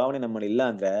ಕ್ಷಮಿಸುವಂತ ಭಾವನೆ ನಮ್ಮಲ್ಲಿ ಇಲ್ಲ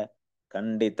ಅಂದ್ರೆ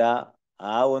ಖಂಡಿತ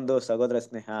ಆ ಒಂದು ಸಹೋದರ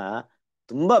ಸ್ನೇಹ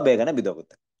ತುಂಬಾ ಬೇಗನೆ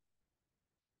ಬಿದ್ದೋಗುತ್ತೆ.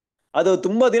 ಅದು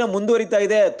ತುಂಬಾ ದಿನ ಮುಂದುವರಿತಾ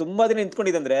ಇದೆ, ತುಂಬಾ ದಿನ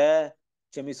ನಿಂತ್ಕೊಂಡಿದೆ ಅಂದ್ರೆ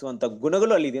ಕ್ಷಮಿಸುವಂತ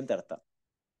ಗುಣಗಳು ಅಲ್ಲಿ ಇದೆ ಅಂತ ಅರ್ಥ.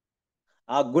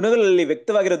 ಆ ಗುಣಗಳಲ್ಲಿ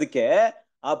ವ್ಯಕ್ತವಾಗಿರೋದಕ್ಕೆ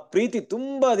ಆ ಪ್ರೀತಿ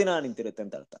ತುಂಬಾ ದಿನ ನಿಂತಿರುತ್ತೆ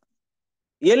ಅಂತ ಅರ್ಥ.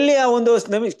 ಎಲ್ಲಿ ಆ ಒಂದು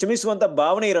ಕ್ಷಮಿಸುವಂತ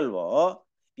ಭಾವನೆ ಇರಲ್ವೋ,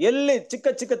 ಎಲ್ಲಿ ಚಿಕ್ಕ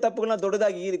ಚಿಕ್ಕ ತಪ್ಪುಗಳನ್ನ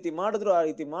ದೊಡ್ಡದಾಗಿ ಈ ರೀತಿ ಮಾಡಿದ್ರು ಆ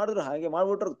ರೀತಿ ಮಾಡಿದ್ರು ಹಾಗೆ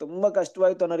ಮಾಡ್ಬಿಟ್ರು ತುಂಬಾ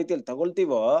ಕಷ್ಟವಾಯ್ತು ಅನ್ನೋ ರೀತಿಯಲ್ಲಿ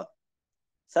ತಗೊಳ್ತೀವೋ,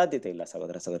 ಸಾಧ್ಯತೆ ಇಲ್ಲ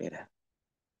ಸಹೋದರ ಸಹೋದರಿಯರೇ.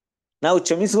 ನಾವು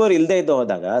ಕ್ಷಮಿಸುವವರು ಇಲ್ಲದೆ ಇದ್ದು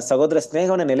ಹೋದಾಗ ಸಹೋದರ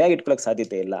ಸ್ನೇಹವನ್ನು ನೆಲೆಯಾಗಿ ಇಟ್ಕೊಳಕ್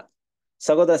ಸಾಧ್ಯತೆ ಇಲ್ಲ.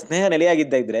 ಸಹೋದರ ಸ್ನೇಹ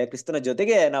ನೆಲೆಯಾಗಿದ್ದ ಇದ್ರೆ ಕ್ರಿಸ್ತನ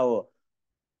ಜೊತೆಗೆ ನಾವು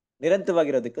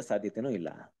ನಿರಂತರವಾಗಿರೋದಕ್ಕೆ ಸಾಧ್ಯತೆನೂ ಇಲ್ಲ.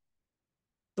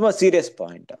 ತುಂಬಾ ಸೀರಿಯಸ್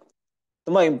ಪಾಯಿಂಟ್,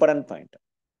 ತುಂಬಾ ಇಂಪಾರ್ಟೆಂಟ್ ಪಾಯಿಂಟ್.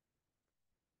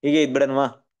 ಹೀಗೆ ಇದ್ಬಿಡನ್ವಾ,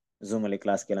 ಝೂಮ್ ಅಲ್ಲಿ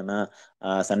ಕ್ಲಾಸ್ ಕೇಳೋಣ,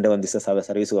 ಸಂಡೇ ಒಂದ್ ದಿವಸ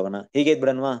ಸರ್ವಿಸ್ ಹೋಗೋಣ, ಹೀಗೆ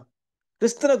ಇದ್ಬಿಡನ್ವಾ?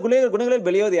 ಕ್ರಿಸ್ತನ ಗುಣಗಳಲ್ಲಿ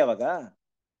ಬೆಳೆಯೋದು ಯಾವಾಗ?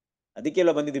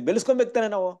 ಅದಕ್ಕೆಲ್ಲ ಬಂದಿದ್ದೀವಿ, ಬೆಳೆಸ್ಕೊಬೇಕು ತಾನೆ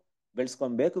ನಾವು.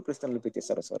 ಬೆಳೆಸ್ಕೊಬೇಕು ಕ್ರಿಸ್ತನಲ್ಲಿ ಪ್ರೀತಿ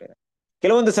ಸರಸೋರೆ.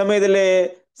 ಕೆಲವೊಂದು ಸಮಯದಲ್ಲಿ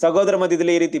ಸಹೋದರ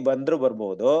ಮಧ್ಯದಲ್ಲಿ ಈ ರೀತಿ ಬಂದ್ರು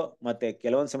ಬರ್ಬಹುದು, ಮತ್ತೆ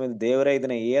ಕೆಲವೊಂದು ಸಮಯದಲ್ಲಿ ದೇವರೇ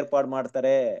ಇದನ್ನ ಏರ್ಪಾಡು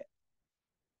ಮಾಡ್ತಾರೆ.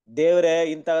 ದೇವರೇ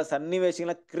ಇಂತಹ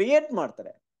ಸನ್ನಿವೇಶಗಳನ್ನ ಕ್ರಿಯೇಟ್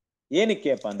ಮಾಡ್ತಾರೆ.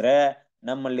 ಏನಕ್ಕೆಪ್ಪ ಅಂದ್ರೆ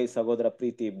ನಮ್ಮಲ್ಲಿ ಸಹೋದರ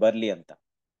ಪ್ರೀತಿ ಬರ್ಲಿ ಅಂತ.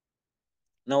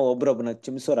 ನಾವು ಒಬ್ರೊಬ್ಬನ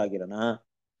ಕ್ಷಮಿಸೋರಾಗಿರೋಣ,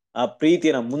 ಆ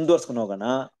ಪ್ರೀತಿಯನ್ನ ಮುಂದುವರ್ಸ್ಕೊಂಡು ಹೋಗೋಣ.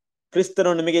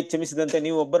 ಕ್ರಿಸ್ತನು ನಿಮಗೆ ಕ್ಷಮಿಸಿದಂತೆ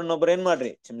ನೀವು ಒಬ್ಬರನ್ನೊಬ್ಬರು ಏನ್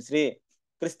ಮಾಡ್ರಿ? ಕ್ಷಮಿಸ್ರಿ.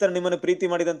 ಕ್ರಿಸ್ತನು ನಿಮ್ಮನ್ನು ಪ್ರೀತಿ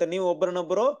ಮಾಡಿದಂತೆ ನೀವು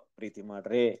ಒಬ್ಬರನ್ನೊಬ್ಬರು ಪ್ರೀತಿ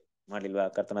ಮಾಡ್ರಿ. ಮಾಡ್ಲಿಲ್ವಾ?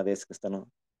 ಕರ್ತನಾದ ಯೇಸು ಕ್ರಿಸ್ತನು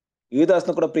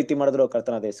ಯೂದಾಸನು ಕೂಡ ಪ್ರೀತಿ ಮಾಡಿದ್ರು,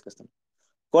 ಕರ್ತನಾದ ಯೇಸು ಕ್ರಿಸ್ತನು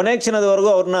ಕೊನೆ ಕ್ಷಣದವರೆಗೂ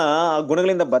ಅವ್ರನ್ನ ಆ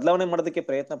ಗುಣಗಳಿಂದ ಬದಲಾವಣೆ ಮಾಡೋದಕ್ಕೆ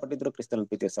ಪ್ರಯತ್ನ ಪಟ್ಟಿದ್ರು ಕ್ರಿಸ್ತನಲ್ಲಿ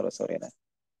ಪ್ರೀತಿ ಸರಸೋರೇನ.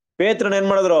 ಪೇತ್ರನ ಏನ್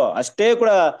ಮಾಡಿದ್ರು ಅಷ್ಟೇ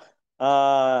ಕೂಡ ಆ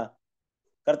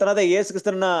ಕರ್ತನಾದ ಯೇಸು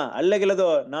ಕ್ರಿಸ್ತನ ಅಲ್ಲೆಗೆಲ್ಲದು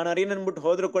ನಾನು ಅರಿಯನ್ ಅನ್ಬಿಟ್ಟು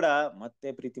ಹೋದ್ರು ಕೂಡ ಮತ್ತೆ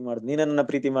ಪ್ರೀತಿ ಮಾಡಿದ್ರು. ನೀ ನನ್ನ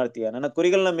ಪ್ರೀತಿ ಮಾಡ್ತೀಯ, ನನ್ನ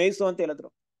ಕುರಿಗಳನ್ನ ಮೇಯಿಸು ಅಂತ ಹೇಳಿದ್ರು.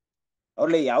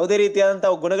 ಅವ್ರಲ್ಲಿ ಯಾವುದೇ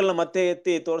ರೀತಿಯಾದಂತಹ ಗುಣಗಳನ್ನ ಮತ್ತೆ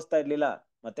ಎತ್ತಿ ತೋರಿಸ್ತಾ ಇರ್ಲಿಲ್ಲ,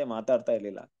 ಮತ್ತೆ ಮಾತಾಡ್ತಾ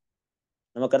ಇರ್ಲಿಲ್ಲ.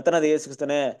 ನಮ್ಮ ಕರ್ತನಾದ ಯೇಸು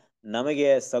ಕ್ರಿಸ್ತನೇ ನಮಗೆ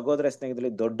ಸಹೋದರ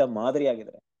ಸ್ನೇಹದಲ್ಲಿ ದೊಡ್ಡ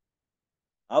ಮಾದರಿಯಾಗಿದ್ದಾರೆ.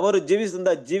 ಅವರು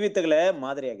ಜೀವಿಸಿದ ಜೀವಿತಗಳೇ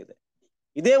ಮಾದರಿಯಾಗಿದೆ.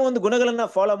 ಇದೇ ಒಂದು ಗುಣಗಳನ್ನ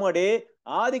ಫಾಲೋ ಮಾಡಿ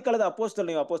ಆದಿ ಕಾಲದ ಅಪೋಸ್ತಲರು,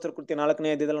 ನೀವು ಅಪೋಸ್ತಲರ ಕೃತ್ಯ 4ನೇ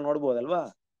ಅಧ್ಯಾಯದಲ್ಲಿ ನೋಡ್ಬೋದಲ್ವಾ?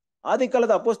 ಆದಿ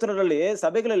ಕಾಲದ ಅಪೋಸ್ತಲರಲ್ಲಿ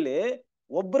ಸಭೆಗಳಲ್ಲಿ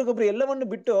ಒಬ್ರಿಗೊಬ್ರು ಎಲ್ಲವನ್ನು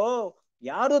ಬಿಟ್ಟು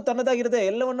ಯಾರು ತನ್ನದಾಗಿರದೆ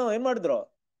ಎಲ್ಲವನ್ನು ಏನ್ ಮಾಡಿದ್ರು,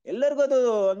 ಎಲ್ಲರಿಗೂ ಅದು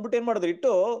ಅಂದ್ಬಿಟ್ಟು ಏನ್ ಮಾಡಿದ್ರು,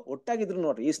 ಇಟ್ಟು ಒಟ್ಟಾಗಿದ್ರು.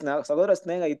 ನೋಡ್ರಿ, ಈ ಸಹೋದರ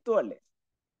ಸ್ನೇಹ ಇತ್ತು ಅಲ್ಲಿ.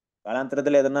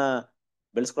 ಕಾಲಾಂತರದಲ್ಲಿ ಅದನ್ನ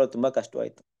ಬೆಳೆಸ್ಕೊಳ್ಳೋದು ತುಂಬಾ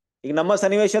ಕಷ್ಟವಾಯ್ತು. ಈಗ ನಮ್ಮ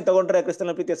ಸನ್ನಿವೇಶ ತಗೊಂಡ್ರೆ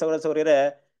ಕ್ರಿಸ್ತನ ಪ್ರೀತಿಯ ಸಹೋದರ ಸಹೋದರಿಯರೇ,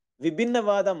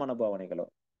 ವಿಭಿನ್ನವಾದ ಮನೋಭಾವನೆಗಳು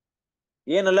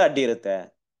ಏನೆಲ್ಲ ಅಡ್ಡಿ ಇರುತ್ತೆ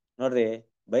ನೋಡ್ರಿ.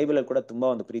 ಬೈಬಲಲ್ಲಿ ಕೂಡ ತುಂಬಾ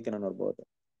ಒಂದು ಪ್ರೀತಿನ ನೋಡ್ಬೋದು.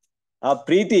 ಆ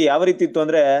ಪ್ರೀತಿ ಯಾವ ರೀತಿ ಇತ್ತು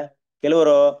ಅಂದ್ರೆ,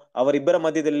 ಕೆಲವರು ಅವರಿಬ್ಬರ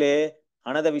ಮಧ್ಯದಲ್ಲಿ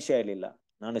ಹಣದ ವಿಷಯ ಇರಲಿಲ್ಲ.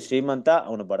 ನಾನು ಶ್ರೀಮಂತ,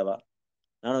 ಅವನು ಬಡವ.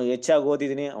 ನಾನು ಹೆಚ್ಚಾಗಿ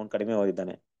ಓದಿದ್ದೀನಿ, ಅವನು ಕಡಿಮೆ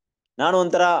ಓದಿದ್ದಾನೆ. ನಾನು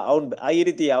ಒಂಥರ ಈ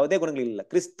ರೀತಿ ಯಾವುದೇ ಗುಣಗಳಿಲ್ಲ.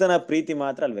 ಕ್ರಿಸ್ತನ ಪ್ರೀತಿ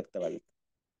ಮಾತ್ರ ಅಲ್ಲಿ ವ್ಯಕ್ತವಾಗಿತ್ತು.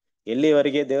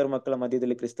 ಎಲ್ಲಿವರೆಗೆ ದೇವರ ಮಕ್ಕಳ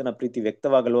ಮಧ್ಯದಲ್ಲಿ ಕ್ರಿಸ್ತನ ಪ್ರೀತಿ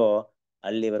ವ್ಯಕ್ತವಾಗಲ್ವೋ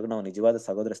ಅಲ್ಲಿವರೆಗೂ ನಾವು ನಿಜವಾದ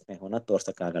ಸಹೋದರ ಸ್ನೇಹವನ್ನ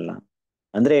ತೋರ್ಸಕ್ಕಾಗಲ್ಲ.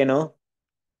 ಅಂದ್ರೆ ಏನು?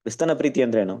 ಕ್ರಿಸ್ತನ ಪ್ರೀತಿ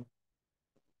ಅಂದ್ರೆ ಏನು?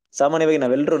 ಸಾಮಾನ್ಯವಾಗಿ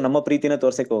ನಾವೆಲ್ಲರೂ ನಮ್ಮ ಪ್ರೀತಿನ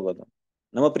ತೋರ್ಸಕ್ಕೆ ಹೋಗೋದು.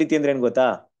 ನಮ್ಮ ಪ್ರೀತಿ ಅಂದ್ರೆ ಏನ್ ಗೊತ್ತಾ?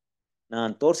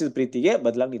 ನಾನ್ ತೋರ್ಸಿದ ಪ್ರೀತಿಗೆ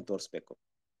ಬದಲಾಗಿ ನೀನ್ ತೋರಿಸ್ಬೇಕು.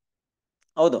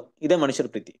 ಹೌದು, ಇದೇ ಮನುಷ್ಯರ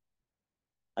ಪ್ರೀತಿ.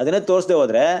 ಅದನ್ನೇ ತೋರಿಸದೆ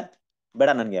ಹೋದ್ರೆ ಬೇಡ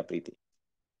ನನ್ಗೆ ಆ ಪ್ರೀತಿ,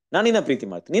 ನಾನು ನಿನ್ನ ಪ್ರೀತಿ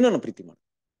ಮಾಡ್ತೀನಿ, ನೀನನ್ನು ಪ್ರೀತಿ ಮಾಡು.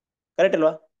 ಕರೆಕ್ಟ್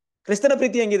ಅಲ್ವಾ? ಕ್ರಿಸ್ತನ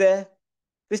ಪ್ರೀತಿ ಹೆಂಗಿದೆ?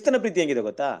 ಕ್ರಿಸ್ತನ ಪ್ರೀತಿ ಹೆಂಗಿದೆ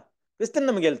ಗೊತ್ತಾ? ಕ್ರಿಸ್ತನ್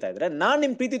ನಮ್ಗೆ ಹೇಳ್ತಾ ಇದ್ರೆ, ನಾನ್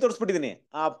ನಿಮ್ ಪ್ರೀತಿ ತೋರಿಸ್ಬಿಟ್ಟಿದೀನಿ,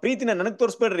 ಆ ಪ್ರೀತಿನ ನನಗ್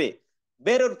ತೋರಿಸ್ಬೇಡ್ರಿ,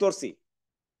 ಬೇರೆಯವ್ರಿಗೆ ತೋರಿಸಿ.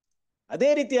 ಅದೇ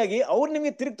ರೀತಿಯಾಗಿ ಅವ್ರು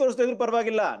ನಿಮ್ಗೆ ತಿರುಗಿ ತೋರಿಸ್ತಾ ಇದ್ರು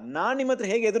ಪರವಾಗಿಲ್ಲ, ನಾನ್ ನಿಮ್ಮ ಹತ್ರ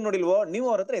ಹೇಗೆ ಎದುರು ನೋಡಿಲ್ವೋ ನೀವು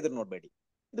ಅವ್ರ ಹತ್ರ ಎದುರು ನೋಡ್ಬೇಡಿ.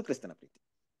 ಇದು ಕ್ರಿಸ್ತನ ಪ್ರೀತಿ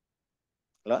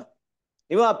ಅಲ್ವಾ?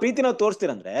 ನೀವು ಆ ಪ್ರೀತಿನ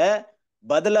ತೋರಿಸ್ತೀರಂದ್ರೆ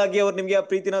ಬದಲಾಗಿ ಅವ್ರು ನಿಮ್ಗೆ ಆ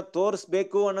ಪ್ರೀತಿನ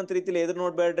ತೋರಿಸ್ಬೇಕು ಅನ್ನೋಂಥ ರೀತಿಯಲ್ಲಿ ಎದುರು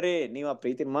ನೋಡ್ಬೇಡ್ರಿ. ನೀವು ಆ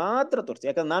ಪ್ರೀತಿ ಮಾತ್ರ ತೋರಿಸಿ.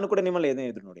 ಯಾಕಂದ್ರೆ ನಾನು ಕೂಡ ನಿಮ್ಮಲ್ಲಿ ಏನೇ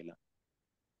ಎದುರು ನೋಡಿಲ್ಲ,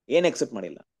 ಏನ್ ಎಕ್ಸೆಪ್ಟ್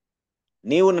ಮಾಡಿಲ್ಲ.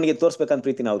 ನೀವು ನನಗೆ ತೋರಿಸ್ಬೇಕಂತ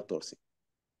ಪ್ರೀತಿನ ಅವ್ರಿಗೆ ತೋರಿಸಿ.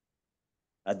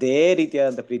 ಅದೇ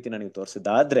ರೀತಿಯಾದಂಥ ಪ್ರೀತಿನ ನೀವು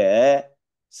ತೋರಿಸಿದಾದ್ರೆ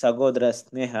ಸಹೋದರ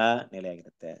ಸ್ನೇಹ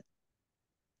ನೆಲೆಯಾಗಿರುತ್ತೆ.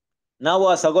 ನಾವು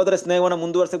ಆ ಸಹೋದರ ಸ್ನೇಹವನ್ನ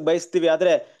ಮುಂದುವರ್ಸಕ್ ಬಯಸ್ತೀವಿ,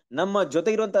 ಆದ್ರೆ ನಮ್ಮ ಜೊತೆ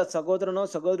ಇರುವಂತಹ ಸಹೋದರನೋ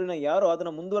ಸಹೋದರಿನ ಯಾರೋ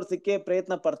ಅದನ್ನ ಮುಂದುವರ್ಸಕ್ಕೆ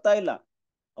ಪ್ರಯತ್ನ ಪಡ್ತಾ ಇಲ್ಲ.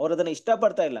 ಅವ್ರು ಅದನ್ನ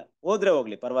ಇಷ್ಟಪಡ್ತಾ ಇಲ್ಲ. ಹೋದ್ರೆ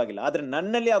ಹೋಗ್ಲಿ ಪರವಾಗಿಲ್ಲ, ಆದ್ರೆ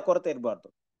ನನ್ನಲ್ಲಿ ಆ ಕೊರತೆ ಇರಬಾರ್ದು.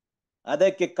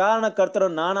 ಅದಕ್ಕೆ ಕಾರಣಕರ್ತರು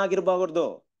ನಾನಾಗಿರ್ಬಾರ್ದು.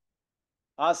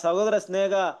 ಆ ಸಹೋದರ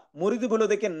ಸ್ನೇಹ ಮುರಿದು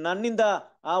ಬೀಳೋದಕ್ಕೆ ನನ್ನಿಂದ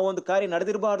ಆ ಒಂದು ಕಾರ್ಯ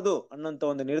ನಡೆದಿರಬಾರ್ದು ಅನ್ನೋಂತ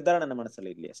ಒಂದು ನಿರ್ಧಾರ ನನ್ನ ಮನಸ್ಸಲ್ಲಿ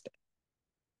ಇರ್ಲಿ ಅಷ್ಟೇ.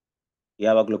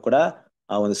 ಯಾವಾಗ್ಲೂ ಕೂಡ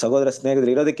ಆ ಒಂದು ಸಹೋದರ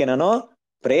ಸ್ನೇಹದಲ್ಲಿ ಇರೋದಕ್ಕೆ ನಾನು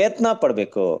ಪ್ರಯತ್ನ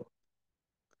ಪಡ್ಬೇಕು,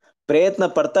 ಪ್ರಯತ್ನ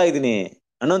ಪಡ್ತಾ ಇದ್ದೀನಿ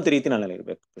ಅನ್ನೋಂತ ರೀತಿ ನನ್ನಲ್ಲಿ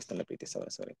ಇರ್ಬೇಕು ಕ್ರಿಸ್ತನ ಪ್ರೀತಿ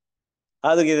ಸಹೋದರ.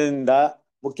 ಇದರಿಂದ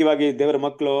ಮುಖ್ಯವಾಗಿ ದೇವರ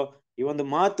ಮಕ್ಕಳು, ಈ ಒಂದು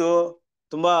ಮಾತು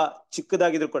ತುಂಬಾ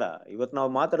ಚಿಕ್ಕದಾಗಿದ್ರು ಕೂಡ ಇವತ್ತು ನಾವು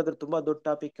ಮಾತಾಡಿದ್ರೆ ತುಂಬಾ ದೊಡ್ಡ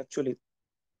ಟಾಪಿಕ್ ಆಕ್ಚುಲಿ.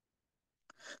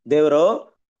 ದೇವರು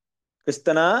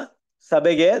ಕ್ರಿಸ್ತನ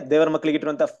ಸಭೆಗೆ, ದೇವರ ಮಕ್ಕಳಿಗೆ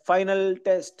ಇಟ್ಟಿರುವಂತ ಫೈನಲ್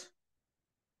ಟೆಸ್ಟ್,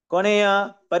 ಕೊನೆಯ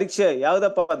ಪರೀಕ್ಷೆ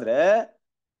ಯಾವ್ದಪ್ಪ ಅಂದ್ರೆ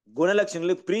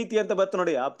ಗುಣಲಕ್ಷಣಗಳಲ್ಲಿ ಪ್ರೀತಿ ಅಂತ ಬತ್ತು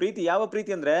ನೋಡಿ. ಆ ಪ್ರೀತಿ ಯಾವ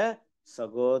ಪ್ರೀತಿ ಅಂದ್ರೆ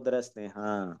ಸಹೋದರ ಸ್ನೇಹ.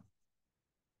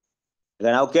 ಈಗ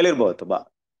ನಾವು ಕೇಳಿರ್ಬೋದು ತುಂಬಾ,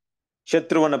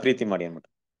 ಶತ್ರುವನ್ನ ಪ್ರೀತಿ ಮಾಡಿ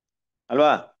ಅನ್ಬಿಟ್ಟು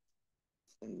ಅಲ್ವಾ.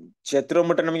 ಶತ್ರು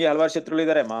ಅಂದ್ಬಿಟ್ಟು ನಮಗೆ ಹಲವಾರು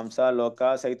ಶತ್ರುಗಳಿದ್ದಾರೆ, ಮಾಂಸ, ಲೋಕ,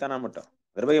 ಸೈತಾನ ಅಂದ್ಬಿಟ್ಟು.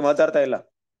 ಅದ್ರ ಬಗ್ಗೆ ಮಾತಾಡ್ತಾ ಇಲ್ಲ.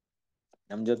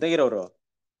 ನಮ್ ಜೊತೆಗಿರೋರು,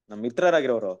 ನಮ್ಮ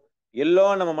ಮಿತ್ರರಾಗಿರೋರು ಎಲ್ಲೋ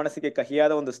ನಮ್ಮ ಮನಸ್ಸಿಗೆ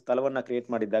ಕಹಿಯಾದ ಒಂದು ಸ್ಥಳವನ್ನ ಕ್ರಿಯೇಟ್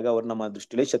ಮಾಡಿದ್ದಾಗ ಅವ್ರು ನಮ್ಮ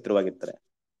ದೃಷ್ಟಿಯಲ್ಲಿ ಶತ್ರುವಾಗಿರ್ತಾರೆ.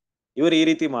 ಇವರು ಈ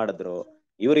ರೀತಿ ಮಾಡಿದ್ರು,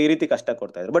 ಇವರು ಈ ರೀತಿ ಕಷ್ಟ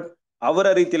ಕೊಡ್ತಾ ಇದ್ರು, ಬಟ್ ಅವರ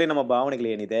ರೀತಿಯಲ್ಲಿ ನಮ್ಮ ಭಾವನೆಗಳು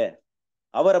ಏನಿದೆ,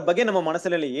 ಅವರ ಬಗ್ಗೆ ನಮ್ಮ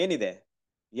ಮನಸ್ಸಿನಲ್ಲಿ ಏನಿದೆ,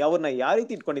 ಅವ್ರನ್ನ ಯಾವ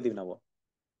ರೀತಿ ಇಟ್ಕೊಂಡಿದೀವಿ ನಾವು?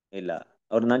 ಇಲ್ಲ,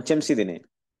 ಅವ್ರನ್ನ ನಾನು ಕ್ಷಮಿಸಿದ್ದೀನಿ,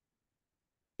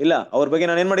 ಇಲ್ಲ ಅವ್ರ ಬಗ್ಗೆ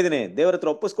ನಾನು ಏನ್ ಮಾಡಿದ್ದೀನಿ, ದೇವರ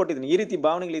ಹತ್ರ ಒಪ್ಪಿಸ್ಕೊಟ್ಟಿದ್ದೀನಿ, ಈ ರೀತಿ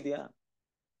ಭಾವನೆಗಳಿದೆಯಾ?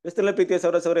 ಕ್ರಿಸ್ತನ ಪ್ರೀತಿಯ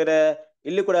ಸಹೋದರರೇ,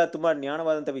 ಇಲ್ಲಿ ಕೂಡ ತುಂಬಾ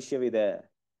ಜ್ಞಾನವಾದಂತ ವಿಷಯವಿದೆ.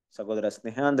 ಸಹೋದರ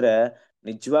ಸ್ನೇಹ ಅಂದ್ರೆ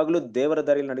ನಿಜವಾಗ್ಲೂ ದೇವರ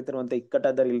ದಾರಿಯಲ್ಲಿ ನಡೀತಿರುವಂತ,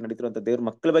 ಇಕ್ಕಟ್ಟಾದ ದಾರಿಯಲ್ಲಿ ನಡೀತಿರುವಂತ ದೇವ್ರ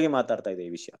ಮಕ್ಕಳ ಬಗ್ಗೆ ಮಾತಾಡ್ತಾ ಇದೆ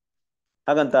ಈ ವಿಷಯ.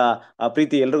 ಹಾಗಂತ ಆ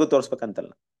ಪ್ರೀತಿ ಎಲ್ರಿಗೂ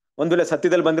ತೋರ್ಸ್ಬೇಕಂತಲ್ಲ. ಒಂದ್ ವೇಳೆ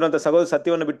ಸತ್ಯದಲ್ಲಿ ಬಂದಿರುವಂತ ಸಹೋದರ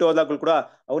ಸತ್ಯವನ್ನು ಬಿಟ್ಟು ಹೋದಾಗ್ಲೂ ಕೂಡ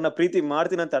ಅವನ್ನ ಪ್ರೀತಿ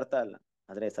ಮಾಡ್ತೀನಿ ಅಂತ ಅರ್ಥ ಅಲ್ಲ.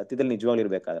 ಆದ್ರೆ ಸತ್ಯದಲ್ಲಿ ನಿಜವಾಗ್ಲೂ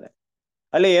ಇರ್ಬೇಕಾದ್ರೆ,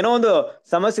 ಅಲ್ಲಿ ಏನೋ ಒಂದು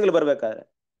ಸಮಸ್ಯೆಗಳು ಬರ್ಬೇಕಾದ್ರೆ,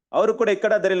 ಅವರು ಕೂಡ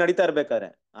ಇಕ್ಕಟ್ಟಾದ ದಾರಿಯಲ್ಲಿ ನಡೀತಾ ಇರ್ಬೇಕಾದ್ರೆ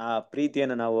ಆ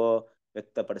ಪ್ರೀತಿಯನ್ನು ನಾವು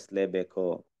ವ್ಯಕ್ತಪಡಿಸಲೇಬೇಕು.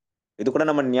 ಇದು ಕೂಡ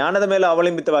ನಮ್ಮ ಜ್ಞಾನದ ಮೇಲೆ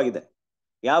ಅವಲಂಬಿತವಾಗಿದೆ.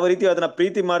 ಯಾವ ರೀತಿ ಅದನ್ನ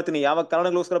ಪ್ರೀತಿ ಮಾಡ್ತೀನಿ, ಯಾವ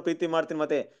ಕಾರಣಗೋಸ್ಕರ ಪ್ರೀತಿ ಮಾಡ್ತೀನಿ,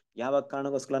 ಮತ್ತೆ ಯಾವ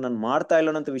ಕಾರಣಗೋಸ್ಕರ ನಾನು ಮಾಡ್ತಾ ಇಲ್ಲ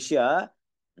ಅನ್ನೋ ವಿಷಯ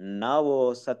ನಾವು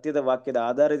ಸತ್ಯದ ವಾಕ್ಯದ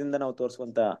ಆಧಾರದಿಂದ ನಾವು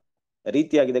ತೋರಿಸುವಂತ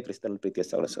ರೀತಿಯಾಗಿದೆ ಕ್ರಿಸ್ತನ ಪ್ರೀತಿಯ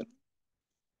ಸಹೋದರ.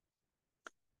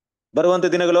 ಬರುವಂತ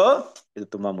ದಿನಗಳು ಇದು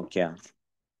ತುಂಬಾ ಮುಖ್ಯ.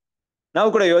 ನಾವು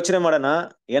ಕೂಡ ಯೋಚನೆ ಮಾಡೋಣ.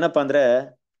 ಏನಪ್ಪಾ ಅಂದ್ರೆ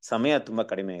ಸಮಯ ತುಂಬಾ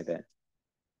ಕಡಿಮೆ ಇದೆ.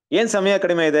 ಏನ್ ಸಮಯ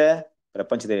ಕಡಿಮೆ ಇದೆ?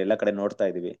 ಪ್ರಪಂಚದಲ್ಲಿ ಎಲ್ಲ ಕಡೆ ನೋಡ್ತಾ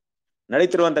ಇದೀವಿ,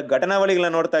 ನಡೀತಿರುವಂತ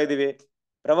ಘಟನಾವಳಿಗಳನ್ನ ನೋಡ್ತಾ ಇದೀವಿ,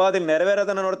 ಪ್ರವಾದಿ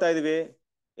ನೆರವೇರೋದನ್ನ ನೋಡ್ತಾ ಇದೀವಿ,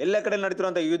 ಎಲ್ಲ ಕಡೆ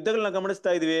ನಡೀತಿರುವಂತ ಯುದ್ಧಗಳನ್ನ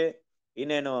ಗಮನಿಸ್ತಾ ಇದೀವಿ.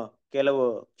 ಇನ್ನೇನು ಕೆಲವು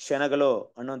ಕ್ಷಣಗಳು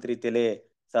ಅನ್ನೋಂತ ರೀತಿಯಲ್ಲಿ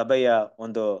ಸಭೆಯ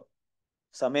ಒಂದು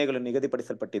ಸಮಯಗಳು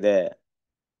ನಿಗದಿಪಡಿಸಲ್ಪಟ್ಟಿದೆ.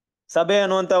 ಸಭೆ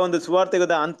ಅನ್ನುವಂತ ಒಂದು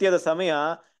ಸುವಾರ್ತೆಗದ ಅಂತ್ಯದ ಸಮಯ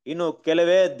ಇನ್ನು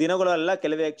ಕೆಲವೇ ದಿನಗಳು ಅಲ್ಲ,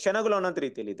 ಕೆಲವೇ ಕ್ಷಣಗಳು ಅನ್ನೋಂತ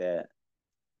ರೀತಿಯಲ್ಲಿ ಇದೆ.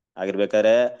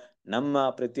 ಆಗಿರ್ಬೇಕಾದ್ರೆ ನಮ್ಮ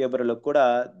ಪ್ರತಿಯೊಬ್ಬರಲ್ಲೂ ಕೂಡ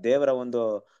ದೇವರ ಒಂದು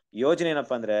ಯೋಜನೆ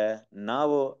ಏನಪ್ಪಾ ಅಂದ್ರೆ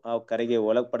ನಾವು ಆ ಕರೆಗೆ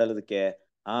ಒಳಪಡೋದಕ್ಕೆ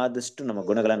ಆದಷ್ಟು ನಮ್ಮ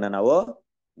ಗುಣಗಳನ್ನ ನಾವು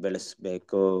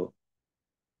ಬೆಳೆಸ್ಬೇಕು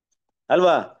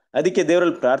ಅಲ್ವಾ. ಅದಕ್ಕೆ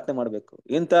ದೇವರಲ್ಲಿ ಪ್ರಾರ್ಥನೆ ಮಾಡ್ಬೇಕು.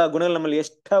 ಇಂಥ ಗುಣಗಳು ನಮ್ಮಲ್ಲಿ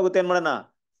ಎಷ್ಟಾಗುತ್ತೆ ಏನ್ ಮಾಡೋಣ,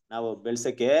 ನಾವು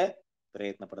ಬೆಳ್ಸಕ್ಕೆ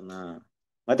ಪ್ರಯತ್ನ ಪಡೋಣ.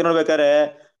 ಮತ್ತೆ ನೋಡ್ಬೇಕಾದ್ರೆ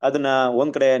ಅದನ್ನ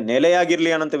ಒಂದ್ ಕಡೆ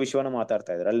ನೆಲೆಯಾಗಿರ್ಲಿ ಅನ್ನೋಂಥ ವಿಷಯವನ್ನ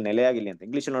ಮಾತಾಡ್ತಾ ಇದ್ದಾರೆ. ಅಲ್ಲಿ ನೆಲೆಯಾಗಿರ್ಲಿ ಅಂತ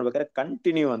ಇಂಗ್ಲಿಷ್ ನೋಡ್ಬೇಕಾದ್ರೆ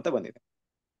ಕಂಟಿನ್ಯೂ ಅಂತ ಬಂದಿದೆ.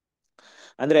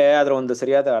 ಅಂದ್ರೆ ಅದರ ಒಂದು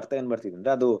ಸರಿಯಾದ ಅರ್ಥ ಏನ್ ಬರ್ತಿದೆ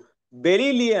ಅಂದ್ರೆ ಅದು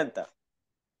ಬೆಳೀಲಿ ಅಂತ.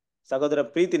 ಸಹೋದರ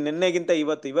ಪ್ರೀತಿ ನಿನ್ನೆಗಿಂತ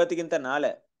ಇವತ್ತು, ಇವತ್ತಿಗಿಂತ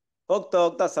ನಾಳೆ, ಹೋಗ್ತಾ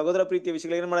ಹೋಗ್ತಾ ಸಹೋದರ ಪ್ರೀತಿಯ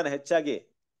ವಿಷಯಗಳು ಏನ್ ಮಾಡೋಣ, ಹೆಚ್ಚಾಗಿ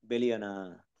ಬೆಳೆಯೋಣ.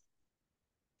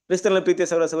 ಕ್ರಿಸ್ತನ ಪ್ರೀತಿಯ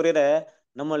ಸಹೋದರರೇ,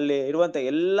 ನಮ್ಮಲ್ಲಿ ಇರುವಂತ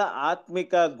ಎಲ್ಲ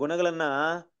ಆತ್ಮಿಕ ಗುಣಗಳನ್ನ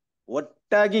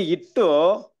ಒಟ್ಟಾಗಿ ಇಟ್ಟು,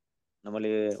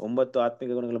 ನಮ್ಮಲ್ಲಿ 9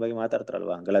 ಆತ್ಮಿಕ ಗುಣಗಳ ಬಗ್ಗೆ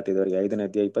ಮಾತಾಡ್ತಾರಲ್ವಾ ಗಲಾತ್ಯದವರಿಗೆ 5ನೇ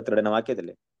ಅಧ್ಯಾಯ 22ನೇ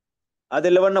ವಾಕ್ಯದಲ್ಲಿ,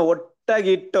 ಅದೆಲ್ಲವನ್ನ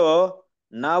ಒಟ್ಟಾಗಿ ಇಟ್ಟು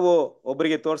ನಾವು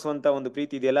ಒಬ್ಬರಿಗೆ ತೋರಿಸುವಂತ ಒಂದು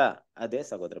ಪ್ರೀತಿ ಇದೆಯಲ್ಲ, ಅದೇ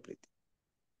ಸಹೋದರ ಪ್ರೀತಿ.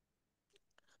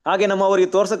 ಹಾಗೆ ನಮ್ಮ ಅವರಿಗೆ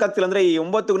ತೋರ್ಸಕ್ಕಾಗ್ತಿಲ್ಲ ಅಂದ್ರೆ ಈ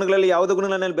 9 ಗುಣಗಳಲ್ಲಿ ಯಾವ್ದು ಗುಣ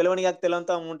ನನ್ನ ಬೆಳವಣಿಗೆ ಆಗ್ತಿಲ್ಲ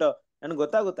ಅಂತ ಉಂಟು ನನ್ಗೆ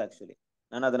ಗೊತ್ತಾಗುತ್ತೆ. ಆಕ್ಚುಲಿ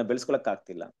ನಾನು ಅದನ್ನ ಬೆಳೆಸ್ಕೊಳಕ್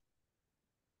ಆಗ್ತಿಲ್ಲ.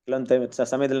 ಕೆಲವೊಂದು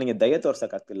ಸಮಯದಲ್ಲಿ ನನಗೆ ದಯೆ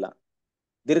ತೋರ್ಸಕ್ ಆಗ್ತಿಲ್ಲ,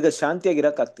 ದೀರ್ಘ ಶಾಂತಿಯಾಗಿ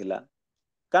ಇರಕ್ ಆಗ್ತಿಲ್ಲ.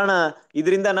 ಕಾರಣ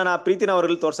ಇದರಿಂದ ನಾನು ಆ ಪ್ರೀತಿನ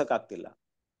ಅವರಲ್ಲಿ ತೋರ್ಸಕ್ ಆಗ್ತಿಲ್ಲ.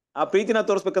 ಆ ಪ್ರೀತಿನ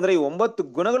ತೋರ್ಸ್ಬೇಕಂದ್ರೆ ಈ 9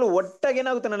 ಗುಣಗಳು ಒಟ್ಟಾಗಿ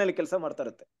ಏನಾಗುತ್ತೆ, ನನ್ನಲ್ಲಿ ಕೆಲಸ ಮಾಡ್ತಾ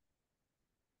ಇರುತ್ತೆ.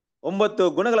 9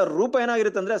 ಗುಣಗಳ ರೂಪ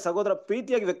ಏನಾಗಿರುತ್ತೆ ಅಂದ್ರೆ ಸಹೋದರ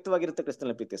ಪ್ರೀತಿಯಾಗಿ ವ್ಯಕ್ತವಾಗಿರುತ್ತೆ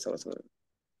ಕ್ರಿಸ್ತನ ಪ್ರೀತಿಯ ಸಹೋದರ.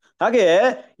 ಹಾಗೆ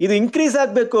ಇದು ಇನ್ಕ್ರೀಸ್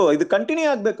ಆಗ್ಬೇಕು, ಇದು ಕಂಟಿನ್ಯೂ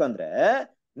ಆಗ್ಬೇಕು ಅಂದ್ರೆ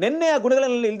ನಿನ್ನೆ ಆ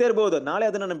ಗುಣಗಳಲ್ಲಿ ಇಲ್ದೇ ಇರಬಹುದು, ನಾಳೆ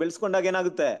ಅದನ್ನ ಬೆಳೆಸ್ಕೊಂಡಾಗ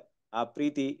ಏನಾಗುತ್ತೆ, ಆ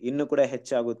ಪ್ರೀತಿ ಇನ್ನೂ ಕೂಡ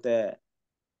ಹೆಚ್ಚಾಗುತ್ತೆ.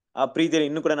 ಆ ಪ್ರೀತಿಯಲ್ಲಿ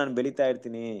ಇನ್ನೂ ಕೂಡ ನಾನು ಬೆಳೀತಾ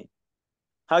ಇರ್ತೀನಿ.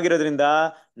 ಹಾಗಿರೋದ್ರಿಂದ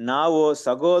ನಾವು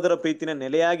ಸಹೋದರ ಪ್ರೀತಿನ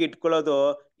ನೆಲೆಯಾಗಿ ಇಟ್ಕೊಳ್ಳೋದು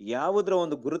ಯಾವುದ್ರ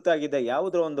ಒಂದು ಗುರುತಾಗಿದೆ,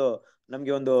 ಯಾವುದ್ರ ಒಂದು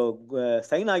ನಮ್ಗೆ ಒಂದು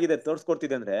ಸೈನ್ ಆಗಿದೆ,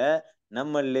 ತೋರ್ಸ್ಕೊಡ್ತಿದೆ ಅಂದ್ರೆ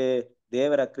ನಮ್ಮಲ್ಲಿ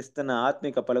ದೇವರ ಕ್ರಿಸ್ತನ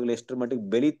ಆತ್ಮಿಕ ಫಲಗಳು ಎಷ್ಟರ ಮಟ್ಟಿಗೆ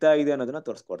ಬೆಳೀತಾ ಇದೆ ಅನ್ನೋದನ್ನ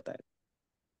ತೋರ್ಸ್ಕೊಡ್ತಾ ಇದೆ.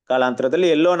 ಕಾಲಾಂತರದಲ್ಲಿ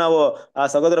ಎಲ್ಲೋ ನಾವು ಆ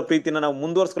ಸಹೋದರ ಪ್ರೀತಿನ ನಾವು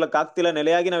ಮುಂದುವರ್ಸ್ಕೊಳಕ್ ಆಗ್ತಿಲ್ಲ,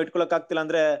 ನೆಲೆಯಾಗಿ ನಾವು ಇಟ್ಕೊಳಕ್ ಆಗ್ತಿಲ್ಲ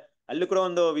ಅಂದ್ರೆ ಅಲ್ಲಿ ಕೂಡ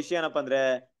ಒಂದು ವಿಷಯ ಏನಪ್ಪಾ ಅಂದ್ರೆ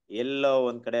ಎಲ್ಲೋ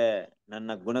ಒಂದ್ ಕಡೆ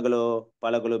ನನ್ನ ಗುಣಗಳು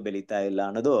ಫಲಗಳು ಬೆಳೀತಾ ಇಲ್ಲ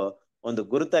ಅನ್ನೋದು ಒಂದು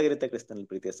ಗುರುತಾಗಿರುತ್ತೆ ಕ್ರಿಸ್ತನ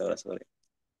ಪ್ರೀತಿಯ ಸಹೋದರ.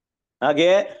 ಹಾಗೆ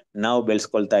ನಾವು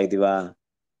ಬೆಳೆಸ್ಕೊಳ್ತಾ ಇದೀವ.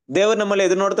 ದೇವ್ರು ನಮ್ಮಲ್ಲಿ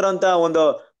ಎದುರು ನೋಡ್ತಾರಂತ ಒಂದು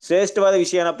ಶ್ರೇಷ್ಠವಾದ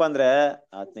ವಿಷಯ ಏನಪ್ಪಾ ಅಂದ್ರೆ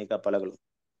ಆತ್ಮಿಕ ಫಲಗಳು.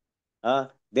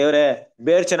 ದೇವರೇ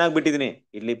ಬೇರ್ ಚೆನ್ನಾಗಿ ಬಿಟ್ಟಿದೀನಿ,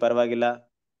 ಇಲ್ಲಿ ಪರವಾಗಿಲ್ಲ.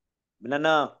 ನನ್ನ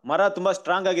ಮರ ತುಂಬಾ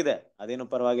ಸ್ಟ್ರಾಂಗ್ ಆಗಿದೆ, ಅದೇನು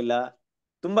ಪರವಾಗಿಲ್ಲ.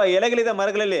 ತುಂಬಾ ಎಲೆಗಳಿದೆ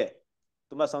ಮರಗಳಲ್ಲಿ,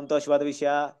 ತುಂಬಾ ಸಂತೋಷವಾದ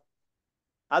ವಿಷಯ.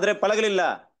 ಆದ್ರೆ ಫಲಗಳಿಲ್ಲ,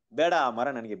 ಬೇಡ, ಆ ಮರ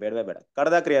ನನಗೆ ಬೇಡವೇ ಬೇಡ,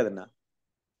 ಕಡ್ದಾಕ್ರಿ ಅದನ್ನ.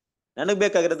 ನನಗ್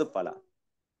ಬೇಕಾಗಿರೋದು ಫಲ.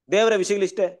 ದೇವರ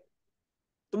ವಿಷಯಗಳಿಷ್ಟೇ.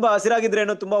 ತುಂಬಾ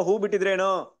ಹಸಿರಾಗಿದ್ರೇನು, ತುಂಬಾ ಹೂ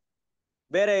ಬಿಟ್ಟಿದ್ರೇನು,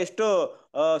 ಬೇರೆ ಎಷ್ಟು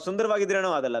ಸುಂದರವಾಗಿದ್ರೇನೋ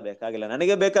ಅದೆಲ್ಲ ಬೇಕಾಗಿಲ್ಲ.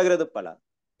 ನನಗೆ ಬೇಕಾಗಿರೋದು ಫಲ.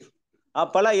 ಆ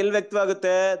ಫಲ ಎಲ್ಲಿ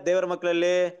ವ್ಯಕ್ತವಾಗುತ್ತೆ? ದೇವರ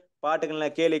ಮಕ್ಕಳಲ್ಲಿ ಪಾಠಗಳನ್ನ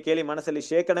ಕೇಳಿ ಕೇಳಿ ಮನಸ್ಸಲ್ಲಿ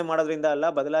ಶೇಖರಣೆ ಮಾಡೋದ್ರಿಂದ ಅಲ್ಲ,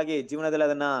 ಬದಲಾಗಿ ಜೀವನದಲ್ಲಿ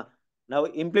ಅದನ್ನ ನಾವು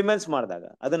ಇಂಪ್ಲಿಮೆಂಟ್ಸ್ ಮಾಡಿದಾಗ,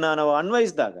 ಅದನ್ನ ನಾವು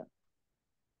ಅನ್ವಯಿಸಿದಾಗ,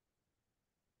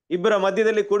 ಇಬ್ಬರ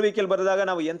ಮಧ್ಯದಲ್ಲಿ ಕೂಡುವಿಕೆಯಲ್ಲಿ ಬರೆದಾಗ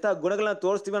ನಾವು ಎಂತ ಗುಣಗಳನ್ನ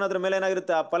ತೋರಿಸ್ತೀವಿ ಅನ್ನೋದ್ರ ಮೇಲೆ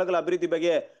ಏನಾಗಿರುತ್ತೆ, ಆ ಫಲಗಳ ಅಭಿವೃದ್ಧಿ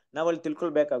ಬಗ್ಗೆ ನಾವಲ್ಲಿ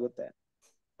ತಿಳ್ಕೊಳ್ಬೇಕಾಗುತ್ತೆ.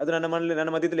 ಅದು ನನ್ನ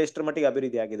ಮಧ್ಯದಲ್ಲಿ ಎಷ್ಟರ ಮಟ್ಟಿಗೆ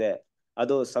ಅಭಿವೃದ್ಧಿ ಆಗಿದೆ.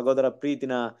 ಅದು ಸಹೋದರ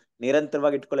ಪ್ರೀತಿನ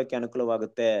ನಿರಂತರವಾಗಿ ಇಟ್ಕೊಳ್ಳಕ್ಕೆ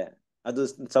ಅನುಕೂಲವಾಗುತ್ತೆ. ಅದು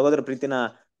ಸಹೋದರ ಪ್ರೀತಿನ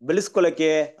ಬೆಳೆಸ್ಕೊಳ್ಳಕ್ಕೆ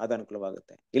ಅದು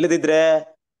ಅನುಕೂಲವಾಗುತ್ತೆ. ಇಲ್ಲದಿದ್ರೆ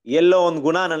ಎಲ್ಲೋ ಒಂದು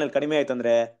ಗುಣ ನನ್ನಲ್ಲಿ ಕಡಿಮೆ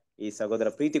ಆಯ್ತಂದ್ರೆ ಈ ಸಹೋದರ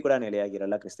ಪ್ರೀತಿ ಕೂಡ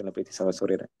ನೆಲೆಯಾಗಿರಲ್ಲ, ಕ್ರಿಸ್ತನ ಪ್ರೀತಿ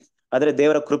ಸಹೋದರರೇ. ಆದ್ರೆ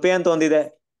ದೇವರ ಕೃಪೆ ಅಂತ ಒಂದಿದೆ.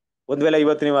 ಒಂದ್ ವೇಳೆ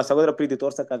ಇವತ್ತು ನೀವು ಆ ಸಹೋದರ ಪ್ರೀತಿ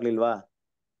ತೋರ್ಸಕ್ಕಾಗ್ಲಿಲ್ವಾ,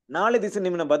 ನಾಳೆ ದಿವಸ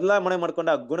ನಿಮ್ಮನ್ನ ಬದಲಾವಣೆ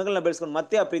ಮಾಡ್ಕೊಂಡು ಆ ಗುಣಗಳನ್ನ ಬೆಳೆಸ್ಕೊಂಡು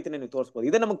ಮತ್ತೆ ಆ ಪ್ರೀತಿನ ನೀವು ತೋರಿಸ್ಬೋದು.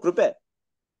 ಇದೇ ನಮಗೆ ಕೃಪೆ.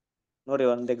 ನೋಡಿ,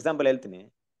 ಒಂದು ಎಕ್ಸಾಂಪಲ್ ಹೇಳ್ತೀನಿ.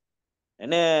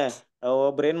 ನೆನ್ನೆ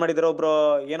ಒಬ್ರು ಏನ್ ಮಾಡಿದಾರೆ, ಒಬ್ರು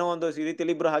ಏನೋ ಒಂದು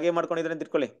ರೀತಿಯಲ್ಲಿ ಇಬ್ರು ಹಾಗೆ ಮಾಡ್ಕೊಂಡಿದ್ರೆ ಅಂತ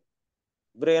ಇಟ್ಕೊಳ್ಳಿ.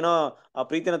 ಇಬ್ರು ಏನೋ ಆ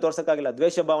ಪ್ರೀತಿನ ತೋರ್ಸಕ್ಕಾಗಿಲ್ಲ,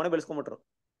 ದ್ವೇಷ ಭಾವನೆ ಬೆಳೆಸ್ಕೊಂಡ್ಬಿಟ್ರು.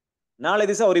 ನಾಳೆ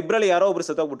ದಿವಸ ಅವ್ರಿಬ್ರಲ್ಲಿ ಯಾರೋ ಒಬ್ರು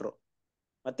ಸತ್ತೋಗ್ಬಿಟ್ರು.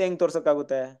 ಮತ್ತೆ ಹೆಂಗ್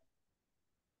ತೋರ್ಸಕ್ಕಾಗುತ್ತೆ?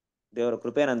 ದೇವರ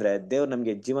ಕೃಪೆ ಏನಂದ್ರೆ ದೇವ್ರು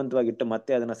ನಮ್ಗೆ ಜೀವಂತವಾಗಿಟ್ಟು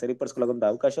ಮತ್ತೆ ಅದನ್ನ ಸರಿಪಡಿಸ್ಕೊಳ್ಳೋಕೆ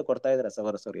ಅವಕಾಶ ಕೊಡ್ತಾ ಇದಾರೆ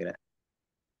ಸಹೋದರ ಸಹೋದರಿಯರೇ.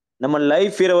 ನಮ್ಮ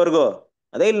ಲೈಫ್ ಇರೋವರೆಗೂ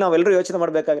ಅದೇ ಇಲ್ಲಿ ನಾವೆಲ್ಲರೂ ಯೋಚನೆ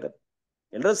ಮಾಡ್ಬೇಕಾಗಿರೋದು.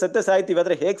 ಎಲ್ಲರೂ ಸತ್ಯ ಸಾಯ್ತೀವಿ,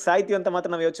 ಆದ್ರೆ ಹೇಗ್ ಸಾಯ್ತೀವಿ ಅಂತ ಮಾತ್ರ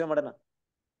ನಾವು ಯೋಚನೆ ಮಾಡೋಣ.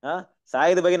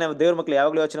 ಸಾಯದ ಬಗ್ಗೆ ನಾವು ದೇವ್ರ ಮಕ್ಳು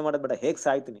ಯಾವಾಗ್ಲೂ ಯೋಚನೆ ಮಾಡೋದು ಬೇಡ. ಹೇಗ್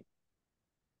ಸಾಯ್ತೀನಿ,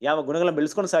 ಯಾವ ಗುಣಗಳನ್ನ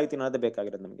ಬೆಳೆಸ್ಕೊಂಡು ಸಾಯ್ತೀನಿ ಅನ್ನೋದೇ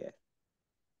ಬೇಕಾಗಿರೋದು ನಮ್ಗೆ.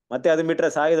 ಮತ್ತೆ ಅದನ್ನ ಬಿಟ್ರೆ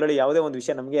ಸಾಯೋದ್ರಲ್ಲಿ ಯಾವುದೇ ಒಂದು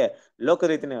ವಿಷಯ ನಮ್ಗೆ ಲೋಕದ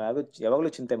ರೀತಿ ನಾವು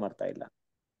ಯಾವಾಗ್ಲೂ ಚಿಂತೆ ಮಾಡ್ತಾ ಇಲ್ಲ.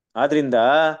 ಆದ್ರಿಂದ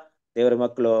ದೇವರ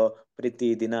ಮಕ್ಕಳು ಪ್ರತಿ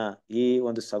ದಿನ ಈ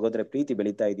ಒಂದು ಸಹೋದರ ಪ್ರೀತಿ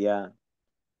ಬೆಳೀತಾ ಇದೆಯಾ?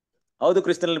 ಹೌದು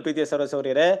ಕ್ರಿಸ್ತನಲ್ಲಿ ಪ್ರೀತಿಯ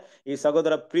ಸಹೋದರರೇ, ಈ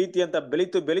ಸಹೋದರ ಪ್ರೀತಿ ಅಂತ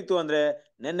ಬೆಳೀತು ಅಂದ್ರೆ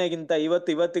ನೆನ್ನೆಗಿಂತ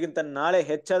ಇವತ್ತಿಗಿಂತ ನಾಳೆ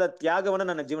ಹೆಚ್ಚಾದ ತ್ಯಾಗವನ್ನ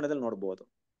ನನ್ನ ಜೀವನದಲ್ಲಿ ನೋಡ್ಬೋದು.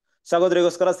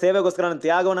 ಸಹೋದರಿಗೋಸ್ಕರ, ಸೇವೆಗೋಸ್ಕರ ನನ್ನ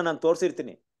ತ್ಯಾಗವನ್ನ ನಾನು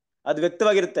ತೋರಿಸಿರ್ತೀನಿ. ಅದು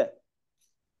ವ್ಯಕ್ತವಾಗಿರುತ್ತೆ.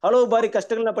 ಹಲವು ಬಾರಿ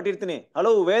ಕಷ್ಟಗಳನ್ನ ಪಟ್ಟಿರ್ತೀನಿ,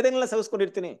 ಹಲವು ವೇದನೆಗಳನ್ನ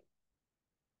ಸಹಿಸ್ಕೊಂಡಿರ್ತೀನಿ,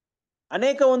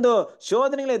 ಅನೇಕ ಒಂದು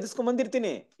ಶೋಧನೆಗಳನ್ನ ಎದುರಿಸ್ಕೊಂಡ್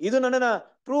ಬಂದಿರ್ತೀನಿ. ಇದು ನನ್ನನ್ನ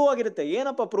ಪ್ರೂವ್ ಆಗಿರುತ್ತೆ.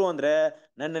 ಏನಪ್ಪ ಪ್ರೂವ್ ಅಂದ್ರೆ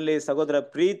ನನ್ನಲ್ಲಿ ಸಹೋದರ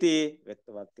ಪ್ರೀತಿ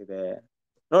ವ್ಯಕ್ತವಾಗ್ತಿದೆ.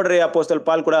 ನೋಡ್ರಿ, ಅಪೊಸ್ತಲ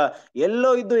ಪಾಲ್ ಕೂಡ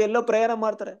ಎಲ್ಲೋ ಇದ್ದು ಎಲ್ಲೋ ಪ್ರಯಾಣ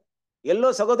ಮಾಡ್ತಾರೆ, ಎಲ್ಲೋ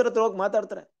ಸಹೋದರ ಹತ್ರ ಹೋಗಿ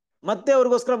ಮಾತಾಡ್ತಾರೆ, ಮತ್ತೆ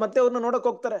ಅವ್ರಿಗೋಸ್ಕರ ಮತ್ತೆ ಅವ್ರನ್ನ ನೋಡಕ್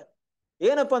ಹೋಗ್ತಾರೆ.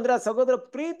 ಏನಪ್ಪಾ ಅಂದ್ರೆ ಆ ಸಹೋದರ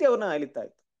ಪ್ರೀತಿ ಅವ್ರನ್ನ ಅಳಿತಾ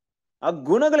ಇತ್ತು. ಆ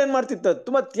ಗುಣಗಳೇನ್ ಮಾಡ್ತಿತ್ತು,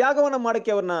 ತುಂಬಾ ತ್ಯಾಗವನ್ನ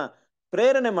ಮಾಡಕ್ಕೆ ಅವ್ರನ್ನ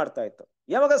ಪ್ರೇರಣೆ ಮಾಡ್ತಾ ಇತ್ತು.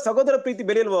 ಯಾವಾಗ ಸಹೋದರ ಪ್ರೀತಿ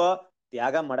ಬೆಳೆಯಲ್ವೋ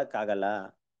ತ್ಯಾಗ ಮಾಡಕ್ ಆಗಲ್ಲ.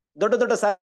 ದೊಡ್ಡ ದೊಡ್ಡ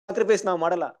ಸ್ಯಾಕ್ರಿಫೈಸ್ ನಾವು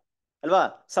ಮಾಡಲ್ಲ ಅಲ್ವಾ?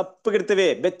 ಸಪ್ಪಗಿರ್ತೀವಿ,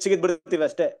 ಬೆಚ್ಚಗಿದ್ ಬಿಡ್ತೀವಿ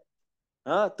ಅಷ್ಟೇ.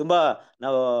 ತುಂಬಾ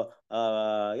ನಾವು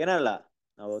ಏನಲ್ಲ,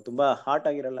 ನಾವು ತುಂಬಾ ಹಾಟ್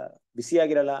ಆಗಿರಲ್ಲ, ಬಿಸಿ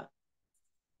ಆಗಿರಲ್ಲ,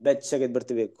 ಬೆಚ್ಚಗಿದ್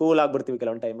ಬಿಡ್ತೀವಿ, ಕೂಲ್ ಆಗ್ಬಿಡ್ತೀವಿ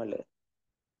ಕೆಲವೊಂದು ಟೈಮಲ್ಲಿ.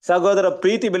 ಸಹೋದರ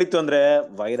ಪ್ರೀತಿ ಬೆಳೀತು ಅಂದ್ರೆ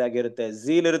ವೈರಾಗ್ಯ ಇರುತ್ತೆ,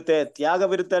 ಝೀಲ್ ಇರುತ್ತೆ,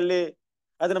 ತ್ಯಾಗವಿರುತ್ತೆ ಅಲ್ಲಿ.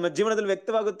 ಅದು ನಮ್ಮ ಜೀವನದಲ್ಲಿ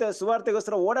ವ್ಯಕ್ತವಾಗುತ್ತೆ.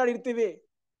 ಸುವಾರ್ತೆಗೋಸ್ಕರ ಓಡಾಡಿರ್ತೀವಿ,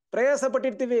 ಪ್ರಯಾಸ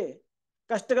ಪಟ್ಟಿರ್ತೀವಿ,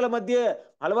 ಕಷ್ಟಗಳ ಮಧ್ಯೆ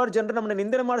ಹಲವಾರು ಜನರು ನಮ್ಮನ್ನ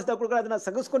ನಿಂದನೆ ಮಾಡಿಸಿದಾಗ ಕೂಡ ಅದನ್ನ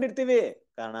ಸಗಿಸ್ಕೊಂಡಿರ್ತೀವಿ.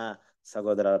 ಕಾರಣ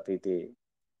ಸಹೋದರ ಪ್ರೀತಿ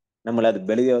ನಮ್ಮಲ್ಲಿ ಅದು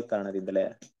ಬೆಳೆಯೋ ಕಾರಣದಿಂದಲೇ.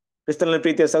 ಕ್ರಿಸ್ತನಲ್ಲಿ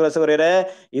ಪ್ರೀತಿಯ ಸಹೋದರರೇ,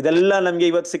 ಇದೆಲ್ಲ ನಮ್ಗೆ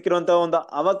ಇವತ್ತು ಸಿಕ್ಕಿರುವಂತಹ ಒಂದು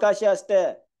ಅವಕಾಶ ಅಷ್ಟೇ.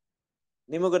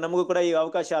 ನಮಗೂ ಕೂಡ ಈ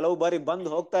ಅವಕಾಶ ಹಲವು ಬಾರಿ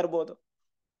ಬಂದು ಹೋಗ್ತಾ ಇರ್ಬೋದು.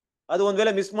 ಅದು ಒಂದ್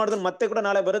ವೇಳೆ ಮಿಸ್ ಮಾಡಿದ್ರೆ ಮತ್ತೆ ಕೂಡ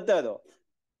ನಾಳೆ ಬರುತ್ತೆ ಅದು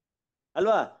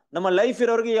ಅಲ್ವಾ? ನಮ್ಮ ಲೈಫ್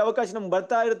ಇರೋರಿಗೆ ಈ ಅವಕಾಶ ನಮ್ಗೆ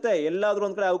ಬರ್ತಾ ಇರುತ್ತೆ. ಎಲ್ಲಾದ್ರೂ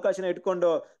ಒಂದ್ ಕಡೆ ಅವಕಾಶನ ಇಟ್ಕೊಂಡು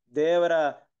ದೇವರ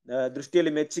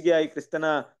ದೃಷ್ಟಿಯಲ್ಲಿ ಮೆಚ್ಚುಗೆಯಾಗಿ ಕ್ರಿಸ್ತನ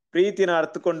ಪ್ರೀತಿನ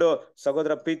ಅರ್ಥಕೊಂಡು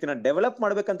ಸಹೋದರ ಪ್ರೀತಿನ ಡೆವಲಪ್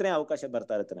ಮಾಡ್ಬೇಕಂತಾನೆ ಅವಕಾಶ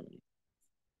ಬರ್ತಾ ಇರುತ್ತೆ ನಮಗೆ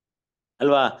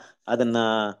ಅಲ್ವಾ? ಅದನ್ನ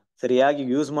ಸರಿಯಾಗಿ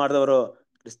ಯೂಸ್ ಮಾಡಿದವರು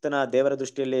ಕ್ರಿಸ್ತನ ದೇವರ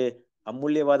ದೃಷ್ಟಿಯಲ್ಲಿ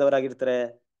ಅಮೂಲ್ಯವಾದವರಾಗಿರ್ತಾರೆ.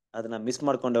 ಅದನ್ನ ಮಿಸ್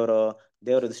ಮಾಡ್ಕೊಂಡವರು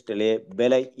ದೇವರ ದೃಷ್ಟಿಯಲ್ಲಿ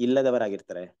ಬೆಲೆ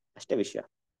ಇಲ್ಲದವರಾಗಿರ್ತಾರೆ. ಅಷ್ಟೇ ವಿಷಯ.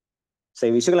 ಸೊ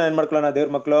ಈ ವಿಷಯಗಳನ್ನ ಏನ್ ಮಾಡ್ಕೊಳ್ಳೋಣ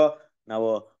ದೇವ್ರ ಮಕ್ಕಳು, ನಾವು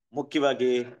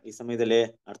ಮುಖ್ಯವಾಗಿ ಈ ಸಮಯದಲ್ಲಿ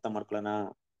ಅರ್ಥ ಮಾಡ್ಕೊಳ್ಳೋಣ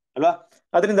ಅಲ್ವಾ?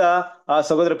 ಅದರಿಂದ ಆ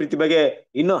ಸಹೋದರ ಪ್ರೀತಿ ಬಗ್ಗೆ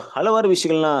ಇನ್ನು ಹಲವಾರು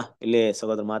ವಿಷಯಗಳನ್ನ ಇಲ್ಲಿ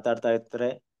ಸಹೋದರ ಮಾತಾಡ್ತಾ ಇರ್ತಾರೆ.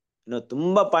 ಇನ್ನು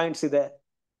ತುಂಬಾ ಪಾಯಿಂಟ್ಸ್ ಇದೆ.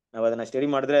 ನಾವು ಅದನ್ನ ಸ್ಟಡಿ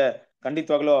ಮಾಡಿದ್ರೆ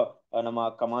ಖಂಡಿತವಾಗ್ಲೂ ನಮ್ಮ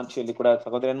ಕಮಾಂಶಿಯಲ್ಲಿ ಕೂಡ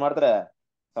ಸಹೋದರ ಏನ್ ಮಾಡ್ತಾರೆ,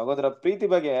 ಸಹೋದರ ಪ್ರೀತಿ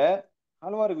ಬಗ್ಗೆ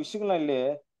ಹಲವಾರು ವಿಷಯಗಳನ್ನ ಇಲ್ಲಿ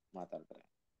ಮಾತಾಡ್ತಾರೆ.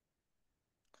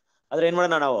 ಆದ್ರೆ ಏನ್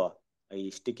ಮಾಡೋಣ, ನಾವು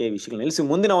ಇಷ್ಟಕ್ಕೆ ವಿಷಯಗಳನ್ನ ನಿಲ್ಲಿಸಿ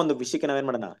ಮುಂದಿನ ಒಂದು ವಿಷಯಕ್ಕೆ ನಾವೇನ್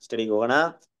ಮಾಡೋಣ, ಸ್ಟಡಿಗೆ ಹೋಗೋಣ.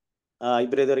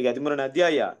 ಇಬ್ರಿಯದವರಿಗೆ 13ನೇ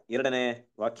ಅಧ್ಯಾಯ 2ನೇ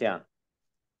ವಾಕ್ಯ.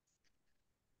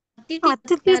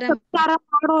 ಅತಿಥಿ ಸತ್ಕಾರ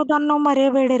ಮಾಡುವುದನ್ನು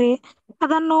ಮರೆಯಬೇಡಿರಿ.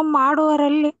 ಅದನ್ನು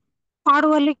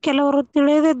ಮಾಡುವಲ್ಲಿ ಕೆಲವರು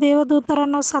ತಿಳಿಯದೆ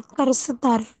ದೇವದೂತರನ್ನು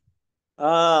ಸತ್ಕರಿಸಿದ್ದಾರೆ.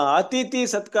 ಅತಿಥಿ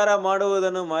ಸತ್ಕಾರ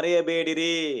ಮಾಡುವುದನ್ನು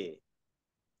ಮರೆಯಬೇಡಿರಿ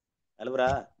ಅಲ್ವರಾ?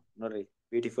 ನೋಡ್ರಿ,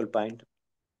 ಬ್ಯೂಟಿಫುಲ್ ಪಾಯಿಂಟ್.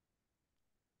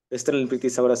 ಕ್ರಿಸ್ತನಲ್ಲಿ ಪ್ರೀತಿ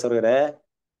ಸಹೋದರರೇ,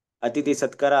 ಅತಿಥಿ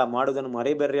ಸತ್ಕಾರ ಮಾಡುವುದನ್ನು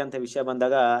ಮರೆಯಬೇಡ್ರಿ ಅಂತ ವಿಷಯ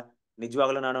ಬಂದಾಗ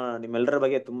ನಿಜವಾಗ್ಲೂ ನಾನು ನಿಮ್ಮೆಲ್ಲರ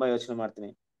ಬಗ್ಗೆ ತುಂಬಾ ಯೋಚನೆ ಮಾಡ್ತೀನಿ.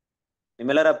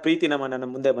 ನಿಮ್ಮೆಲ್ಲರ ಪ್ರೀತಿ ನನ್ನ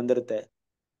ಮುಂದೆ ಬಂದಿರುತ್ತೆ.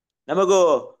 ನಮಗೂ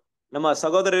ನಮ್ಮ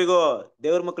ಸಹೋದರರಿಗೂ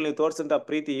ದೇವ್ರ ಮಕ್ಕಳು ನೀವು ತೋರಿಸಿದಂತ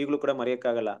ಪ್ರೀತಿ ಈಗಲೂ ಕೂಡ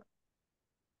ಮರೆಯಕ್ಕಾಗಲ್ಲ.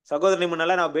 ಸಹೋದರ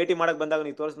ನಿಮ್ಮನ್ನೆಲ್ಲ ನಾವು ಭೇಟಿ ಮಾಡಕ್ ಬಂದಾಗ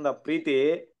ನೀವು ತೋರಿಸಿದಂತ ಪ್ರೀತಿ,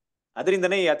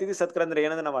 ಅದರಿಂದನೇ ಈ ಅತಿಥಿ ಸತ್ಕಾರ ಅಂದ್ರೆ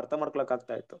ಏನಂದ್ರೆ ನಾವು ಅರ್ಥ ಮಾಡ್ಕೊಳಕ್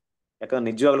ಆಗ್ತಾ ಇತ್ತು. ಯಾಕಂದ್ರೆ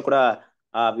ನಿಜವಾಗ್ಲೂ ಕೂಡ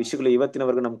ಆ ವಿಷಯಗಳು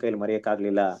ಇವತ್ತಿನವರೆಗೂ ನಮ್ಮ ಕೈಯಲ್ಲಿ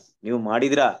ಮರೆಯಕ್ಕಾಗ್ಲಿಲ್ಲ. ನೀವು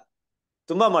ಮಾಡಿದಿರಾ,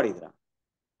 ತುಂಬಾ ಮಾಡಿದಿರಾ,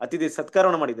 ಅತಿಥಿ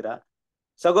ಸತ್ಕಾರವನ್ನು ಮಾಡಿದಿರಾ.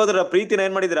 ಸಹೋದರರ ಪ್ರೀತಿನ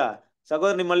ಏನ್ ಮಾಡಿದಿರಾ?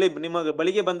 ಸಹೋದರ ನಿಮ್ಮ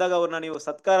ಬಳಿಗೆ ಬಂದಾಗ ಅವ್ರನ್ನ ನೀವು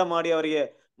ಸತ್ಕಾರ ಮಾಡಿ ಅವರಿಗೆ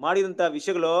ಮಾಡಿದಂತ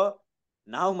ವಿಷಯಗಳು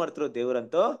ನಾವು ಮರೆತರು,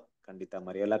 ದೇವರಂತೂ ಖಂಡಿತ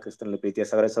ಮರೆಯಲ್ಲ. ಕ್ರಿಸ್ತನಲ್ಲಿ ಪ್ರೀತಿಯ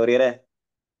ಸಹೋದರ ಸಹೋದರಿಯರೇ,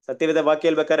 ಸತ್ಯವೇದ ವಾಕ್ಯ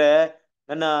ಹೇಳ್ಬೇಕಾರೆ,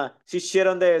 ನನ್ನ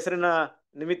ಶಿಷ್ಯರೊಂದ ಹೆಸರಿನ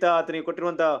ನಿಮಿತ್ತ ಆತನಿಗೆ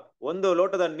ಕೊಟ್ಟಿರುವಂತ ಒಂದು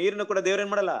ಲೋಟದ ನೀರನ್ನು ಕೂಡ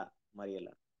ದೇವ್ರೇನ್ ಮಾಡಲ್ಲ, ಮರೆಯಲ್ಲ.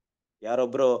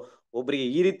 ಒಬ್ರಿಗೆ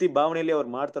ಈ ರೀತಿ ಭಾವನೆಯಲ್ಲಿ ಅವ್ರು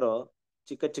ಮಾಡ್ತಾರೋ,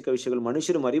 ಚಿಕ್ಕ ಚಿಕ್ಕ ವಿಷಯಗಳು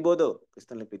ಮನುಷ್ಯರು ಮರಿಬಹುದು,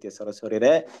 ಕ್ರಿಸ್ತನಲ್ಲಿ ಪ್ರೀತಿಯ ಸಹೋದರ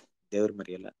ಸಹೋದರಿಯರೇ ದೇವ್ರು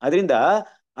ಮರೆಯಲ್ಲ. ಅದರಿಂದ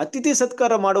ಅತಿಥಿ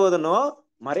ಸತ್ಕಾರ ಮಾಡುವುದನ್ನು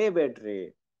ಮರೆಯಬೇಡ್ರಿ.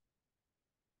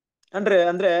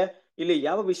 ಅಂದ್ರೆ ಇಲ್ಲಿ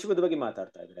ಯಾವ ವಿಷಯದ ಬಗ್ಗೆ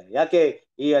ಮಾತಾಡ್ತಾ ಇದ್ರೆ, ಯಾಕೆ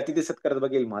ಈ ಅತಿಥಿ ಸತ್ಕಾರದ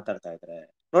ಬಗ್ಗೆ ಇಲ್ಲಿ ಮಾತಾಡ್ತಾ ಇದ್ರೆ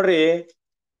ನೋಡ್ರಿ.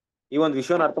 ಈ ಒಂದು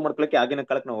ವಿಷಯವನ್ನು ಅರ್ಥ ಮಾಡ್ಕೊಳಕ್ಕೆ ಆಗಿನ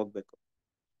ಕಾಲಕ್ಕೆ ನಾವು ಹೋಗ್ಬೇಕು.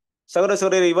 ಸಹೋದರ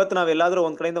ಸಹೋದರಿ, ಇವತ್ತು ನಾವೆಲ್ಲಾದ್ರೂ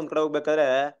ಒಂದ್ ಕಡೆಯಿಂದ ಒಂದ್ ಕಡೆ ಹೋಗ್ಬೇಕಾದ್ರೆ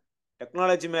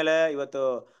ಟೆಕ್ನಾಲಜಿ ಮೇಲೆ ಇವತ್ತು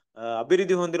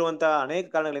ಅಭಿವೃದ್ಧಿ ಹೊಂದಿರುವಂತ ಅನೇಕ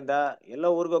ಕಾರಣಗಳಿಂದ ಎಲ್ಲೋ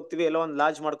ಊರಿಗೆ ಹೋಗ್ತಿವಿ, ಎಲ್ಲೋ ಒಂದು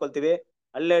ಲಾಡ್ಜ್ ಮಾಡ್ಕೊಳ್ತೀವಿ,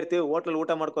 ಅಲ್ಲೇ ಇರ್ತೀವಿ, ಹೋಟೆಲ್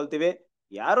ಊಟ ಮಾಡ್ಕೊಳ್ತೀವಿ.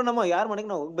 ಯಾರ ಮನೆಗೆ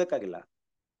ನಾವು ಹೋಗ್ಬೇಕಾಗಿಲ್ಲ,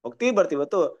 ಹೋಗ್ತೀವಿ ಬರ್ತೀವಿ.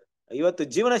 ಇವತ್ತು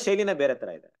ಜೀವನ ಶೈಲಿನೇ ಬೇರೆ ತರ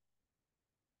ಇದೆ.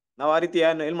 ನಾವು ಆ ರೀತಿ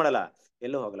ಏನ್ ಮಾಡಲ್ಲ,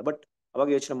 ಎಲ್ಲೂ ಹೋಗಲ್ಲ. ಬಟ್ ಅವಾಗ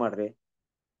ಯೋಚನೆ ಮಾಡ್ರಿ,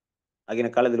 ಆಗಿನ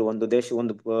ಕಾಲದಲ್ಲಿ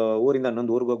ಒಂದು ಊರಿಂದ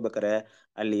ಇನ್ನೊಂದು ಊರಿಗೆ ಹೋಗ್ಬೇಕಾರೆ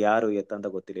ಅಲ್ಲಿ ಯಾರು ಎತ್ತ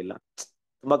ಗೊತ್ತಿರ್ಲಿಲ್ಲ,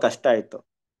 ತುಂಬಾ ಕಷ್ಟ ಆಯ್ತು.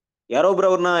 ಯಾರೊಬ್ರು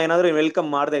ಅವ್ರನ್ನ ಏನಾದ್ರು ವೆಲ್ಕಮ್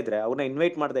ಮಾಡದೇ ಇದ್ರೆ, ಅವ್ರನ್ನ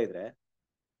ಇನ್ವೈಟ್ ಮಾಡದೇ ಇದ್ರೆ,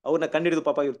 ಅವ್ರನ್ನ ಕಂಡಿಡಿದು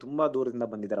ಪಾಪ ಇವ್ರು ತುಂಬಾ ದೂರದಿಂದ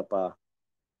ಬಂದಿದಾರಪ್ಪ,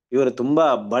 ಇವರು ತುಂಬಾ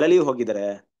ಬಳಲಿ ಹೋಗಿದ್ದಾರೆ,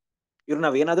 ಇವ್ರು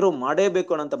ನಾವೇನಾದ್ರೂ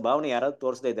ಮಾಡೇಬೇಕು ಅನ್ನೋಂತ ಭಾವನೆ ಯಾರಾದ್ರೂ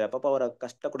ತೋರಿಸದೇ ಇದ್ರೆ ಪಾಪ ಅವರ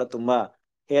ಕಷ್ಟ ಕೂಡ ತುಂಬಾ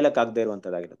ಹೇಳಕ್ಕಾಗದೇ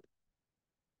ಇರುವಂತದ್ದಾಗಿರುತ್ತೆ.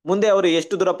 ಮುಂದೆ ಅವರು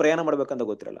ಎಷ್ಟು ದೂರ ಪ್ರಯಾಣ ಮಾಡ್ಬೇಕಂತ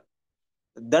ಗೊತ್ತಿರಲ್ಲ,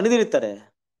 ದಣಿದಿರ್ತಾರೆ,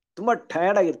 ತುಂಬಾ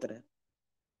ಟಯರ್ಡ್ ಆಗಿರ್ತಾರೆ.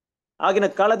 ಆಗಿನ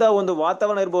ಕಾಲದ ಒಂದು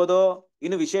ವಾತಾವರಣ ಇರ್ಬೋದು,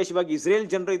 ಇನ್ನು ವಿಶೇಷವಾಗಿ ಇಸ್ರೇಲ್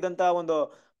ಜನರು ಇದ್ದಂತ ಒಂದು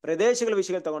ಪ್ರದೇಶಗಳ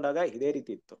ವಿಷಯಗಳು ತಗೊಂಡಾಗ ಇದೇ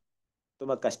ರೀತಿ ಇತ್ತು,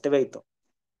 ತುಂಬಾ ಕಷ್ಟವೇ ಇತ್ತು.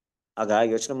 ಆಗ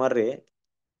ಯೋಚನೆ ಮಾಡ್ರಿ,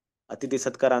 ಅತಿಥಿ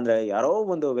ಸತ್ಕಾರ ಅಂದ್ರೆ ಯಾರೋ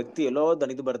ಒಂದು ವ್ಯಕ್ತಿ ಎಲ್ಲೋ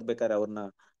ದಣಿದು ಬರ್ಬೇಕಾದ್ರೆ ಅವ್ರನ್ನ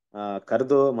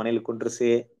ಕರೆದು ಮನೇಲಿ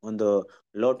ಕುಂಡ್ರಿಸಿ ಒಂದು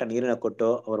ಲೋಟ ನೀರನ್ನ ಕೊಟ್ಟು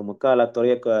ಅವ್ರ ಮುಖ ಎಲ್ಲ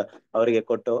ತೊಳೆಯಕ್ ಅವರಿಗೆ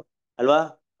ಕೊಟ್ಟು ಅಲ್ವಾ,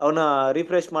 ಅವ್ರನ್ನ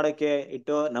ರಿಫ್ರೆಶ್ ಮಾಡಕ್ಕೆ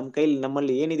ಇಟ್ಟು,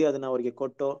 ನಮ್ಮಲ್ಲಿ ಏನಿದೆಯೋ ಅದನ್ನ ಅವ್ರಿಗೆ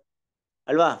ಕೊಟ್ಟು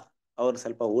ಅಲ್ವಾ, ಅವ್ರು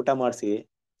ಸ್ವಲ್ಪ ಊಟ ಮಾಡಿಸಿ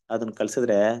ಅದನ್ನ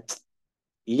ಕಳ್ಸಿದ್ರೆ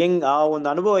ಆ ಒಂದು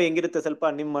ಅನುಭವ ಹೆಂಗಿರುತ್ತೆ. ಸ್ವಲ್ಪ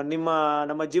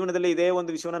ನಮ್ಮ ಜೀವನದಲ್ಲಿ ಇದೇ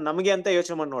ಒಂದು ವಿಷಯವನ್ನ ನಮಗೆ ಅಂತ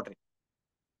ಯೋಚನೆ ಮಾಡಿ ನೋಡ್ರಿ.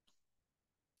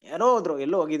 ಯಾರೋ ಹೋದ್ರು,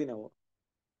 ಎಲ್ಲೋ ಹೋಗಿದೀವಿ ನಾವು,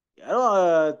 ಯಾರೋ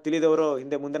ತಿಳಿದವರು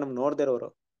ಹಿಂದೆ ಮುಂದೆ ನಮ್ ನೋಡ್ದೇ ಇರೋರು,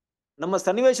 ನಮ್ಮ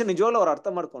ಸನ್ನಿವೇಶ ನಿಜವಾಗ್ಲೂ ಅವ್ರು ಅರ್ಥ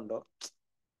ಮಾಡ್ಕೊಂಡು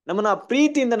ನಮ್ಮನ್ನ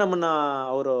ಪ್ರೀತಿಯಿಂದ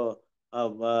ಅವರು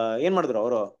ಏನ್ ಮಾಡಿದ್ರು,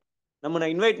 ಅವರು ನಮ್ಮನ್ನ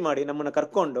ಇನ್ವೈಟ್ ಮಾಡಿ ನಮ್ಮನ್ನ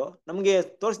ಕರ್ಕೊಂಡು ನಮ್ಗೆ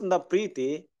ತೋರಿಸಿದ ಪ್ರೀತಿ,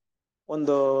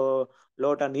 ಒಂದು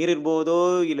ಲೋಟ ನೀರಿರ್ಬೋದು,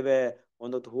 ಇಲ್ವೇ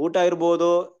ಒಂದು ಊಟ ಇರ್ಬೋದು,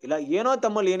 ಇಲ್ಲ ಏನೋ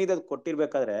ತಮ್ಮಲ್ಲಿ ಏನಿದೆ ಅದು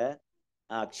ಕೊಟ್ಟಿರ್ಬೇಕಾದ್ರೆ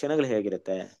ಆ ಕ್ಷಣಗಳು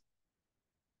ಹೇಗಿರುತ್ತೆ,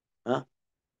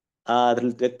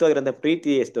 ಅದ್ರಲ್ಲಿ ವ್ಯಕ್ತವಾಗಿರೋ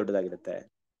ಪ್ರೀತಿ ಎಷ್ಟು ದೊಡ್ಡದಾಗಿರುತ್ತೆ.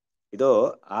 ಇದು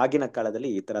ಆಗಿನ ಕಾಲದಲ್ಲಿ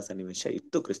ಈ ತರ ಸನ್ನಿವೇಶ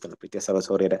ಇತ್ತು. ಕ್ರಿಸ್ತನ ಪ್ರೀತಿಯ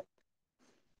ಸಹೋದರರೇ,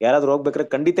 ಯಾರಾದ್ರೂ ಹೋಗ್ಬೇಕಾದ್ರೆ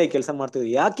ಖಂಡಿತ ಈ ಕೆಲಸ ಮಾಡ್ತಿದ್ರು.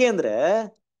 ಯಾಕೆ ಅಂದ್ರೆ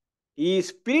ಈ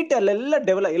ಸ್ಪಿರಿಟ್ ಅಲ್ಲೆಲ್ಲ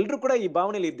ಎಲ್ರು ಕೂಡ ಈ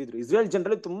ಭಾವನೆಯಲ್ಲಿ ಇದ್ದಿದ್ರು. ಇಸ್ರೇಲ್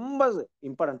ಜನರಲ್ಲಿ ತುಂಬಾ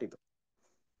ಇಂಪಾರ್ಟೆಂಟ್ ಇದು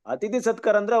ಅತಿಥಿ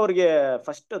ಸತ್ಕಾರ ಅಂದ್ರೆ, ಅವ್ರಿಗೆ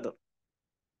ಫಸ್ಟ್ ಅದು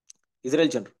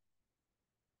ಇಸ್ರೇಲ್ ಜನರು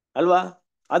ಅಲ್ವಾ.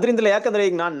 ಅದ್ರಿಂದಲೇ, ಯಾಕಂದ್ರೆ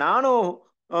ಈಗ ನಾನು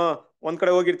ಒಂದ್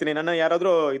ಕಡೆ ಹೋಗಿರ್ತೀನಿ, ನನ್ನ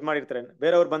ಯಾರಾದ್ರೂ ಇದ್ ಮಾಡಿರ್ತಾರೆ,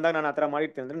 ಬೇರೆಯವ್ರು ಬಂದಾಗ ನಾನು ಆತರ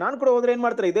ಮಾಡಿರ್ತೀನಿ ಅಂದ್ರೆ ನಾನು ಕೂಡ ಹೋದ್ರೆ ಏನ್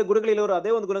ಮಾಡ್ತಾರೆ, ಇದೇ ಗುರುಗಳಿರೋರು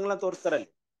ಅದೇ ಒಂದು ಗುಣಗಳನ್ನ ತೋರಿಸ್ತಾರೆ ಅಲ್ಲಿ.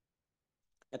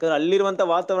 ಯಾಕಂದ್ರೆ ಅಲ್ಲಿರುವಂತ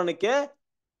ವಾತಾವರಣಕ್ಕೆ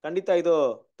ಖಂಡಿತ ಇದು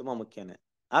ತುಂಬಾ ಮುಖ್ಯನೇ.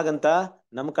 ಹಾಗಂತ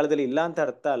ನಮ್ಮ ಕಾಲದಲ್ಲಿ ಇಲ್ಲ ಅಂತ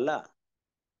ಅರ್ಥ ಅಲ್ಲ.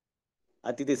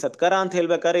 ಅತಿಥಿ ಸತ್ಕಾರ ಅಂತ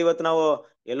ಹೇಳ್ಬೇಕಾದ್ರೆ ಇವತ್ತು ನಾವು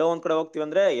ಎಲ್ಲೋ ಒಂದ್ ಕಡೆ ಹೋಗ್ತೀವಿ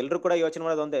ಅಂದ್ರೆ ಎಲ್ರು ಕೂಡ ಯೋಚನೆ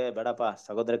ಮಾಡೋದು ಒಂದೇ, ಬೇಡಪ್ಪ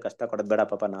ಸಹೋದರ ಕಷ್ಟ ಕೊಡೋದು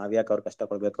ಬೇಡಪ್ಪ, ನಾವ್ಯಾಕೆ ಅವ್ರ ಕಷ್ಟ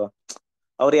ಕೊಡ್ಬೇಕು,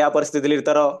 ಅವ್ರು ಯಾವ ಪರಿಸ್ಥಿತಿಲಿ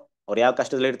ಇರ್ತಾರೋ, ಅವ್ರು ಯಾವ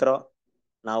ಕಷ್ಟದಲ್ಲಿ ಇರ್ತಾರೋ,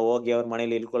 ನಾವು ಹೋಗಿ ಅವ್ರ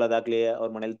ಮನೇಲಿ ಇಳ್ಕೊಳ್ಳೋದಾಗ್ಲಿ ಅವ್ರ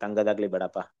ಮನೇಲಿ ತಂಗೋದಾಗ್ಲಿ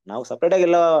ಬೇಡಪ್ಪ, ನಾವು ಸಪ್ರೇಟ್ ಆಗಿ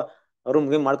ಎಲ್ಲ ರೂಮ್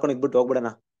ಮಾಡ್ಕೊಂಡು ಇದ್ಬಿಟ್ಟು ಹೋಗ್ಬಿಡೋಣ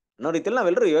ಅನ್ನೋ ರೀತಿಯಲ್ಲಿ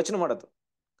ನಾವೆಲ್ಲರೂ ಯೋಚನೆ ಮಾಡೋದು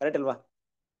ಕರೆಕ್ಟ್ ಅಲ್ವಾ.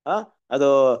 ಅದು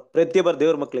ಪ್ರತಿಯೊಬ್ಬರ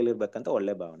ದೇವ್ರ ಮಕ್ಳಲ್ಲಿ ಇರ್ಬೇಕಂತ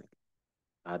ಒಳ್ಳೆ ಭಾವನೆ.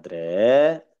 ಆದ್ರೆ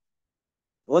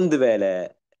ಒಂದು ವೇಳೆ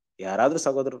ಯಾರಾದ್ರೂ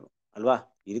ಸಹೋದರರು ಅಲ್ವಾ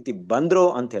ಈ ರೀತಿ ಬಂದ್ರು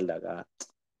ಅಂತ ಹೇಳಿದಾಗ,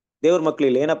 ದೇವ್ರ ಮಕ್ಳು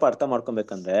ಇಲ್ಲಿ ಏನಪ್ಪಾ ಅರ್ಥ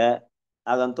ಮಾಡ್ಕೊಬೇಕಂದ್ರೆ,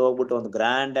 ಹಾಗಂತ ಹೋಗ್ಬಿಟ್ಟು ಒಂದು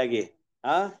ಗ್ರ್ಯಾಂಡ್ ಆಗಿ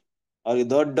ಅವ್ರಿಗೆ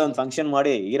ದೊಡ್ಡ ಒಂದು ಫಂಕ್ಷನ್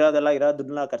ಮಾಡಿ ಇರೋ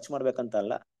ದುಡ್ಡನ್ನ ಖರ್ಚು ಮಾಡ್ಬೇಕಂತ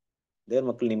ಅಲ್ಲ. ದೇವ್ರ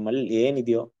ಮಕ್ಳು ನಿಮ್ಮಲ್ಲಿ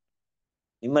ಏನಿದೆಯೋ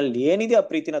ಆ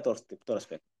ಪ್ರೀತಿನ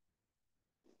ತೋರಿಸ್ಬೇಕು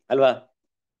ಅಲ್ವಾ.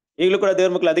 ಈಗಲೂ ಕೂಡ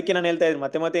ದೇವ್ರ ಮಕ್ಳು, ಅದಕ್ಕೆ ನಾನು ಹೇಳ್ತಾ ಇದ್ದೀನಿ,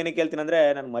 ಮತ್ತೆ ಏನಕ್ಕೆ ಹೇಳ್ತೀನಿ ಅಂದ್ರೆ,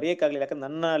 ನಾನು ಮರೆಯಕ್ಕಾಗ್ಲಿಲ್ಲ. ಯಾಕಂದ್ರೆ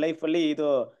ನನ್ನ ಲೈಫಲ್ಲಿ ಇದು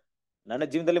ನನ್ನ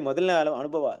ಜೀವನದಲ್ಲಿ ಮೊದಲನೇ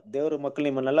ಅನುಭವ. ದೇವ್ರ ಮಕ್ಳು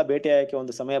ನಿಮ್ಮನ್ನೆಲ್ಲ ಭೇಟಿ ಆಗೋಕೆ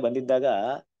ಒಂದು ಸಮಯ ಬಂದಿದ್ದಾಗ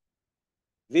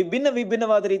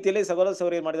ವಿಭಿನ್ನವಾದ ರೀತಿಯಲ್ಲಿ ಸಹೋದರ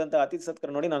ಸಹೋದರಿ ಮಾಡಿದಂತ ಅತಿಥಿ ಸತ್ಕಾರ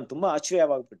ನೋಡಿ ನಾನು ತುಂಬಾ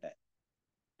ಆಶ್ಚರ್ಯವಾಗ್ಬಿಟ್ಟೆ.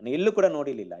 ನಾನು ಎಲ್ಲೂ ಕೂಡ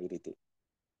ನೋಡಿರ್ಲಿಲ್ಲ ಈ ರೀತಿ,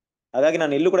 ಹಾಗಾಗಿ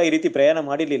ನಾನು ಎಲ್ಲೂ ಕೂಡ ಈ ರೀತಿ ಪ್ರಯಾಣ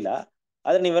ಮಾಡಿರ್ಲಿಲ್ಲ.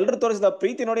 ಆದ್ರೆ ನೀವೆಲ್ಲರೂ ತೋರಿಸಿದ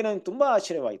ಪ್ರೀತಿ ನೋಡಿ ನನಗೆ ತುಂಬಾ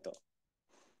ಆಶ್ಚರ್ಯವಾಯ್ತು.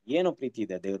 ಏನು ಪ್ರೀತಿ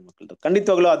ಇದೆ ದೇವ್ರ ಮಕ್ಕಳದು,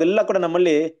 ಖಂಡಿತವಾಗ್ಲೂ ಅದೆಲ್ಲ ಕೂಡ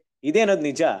ನಮ್ಮಲ್ಲಿ ಇದೆ ಅನ್ನೋದು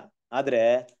ನಿಜ. ಆದ್ರೆ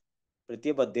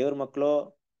ಪ್ರತಿಯೊಬ್ಬ ದೇವ್ರ ಮಕ್ಕಳು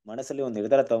ಮನಸ್ಸಲ್ಲಿ ಒಂದು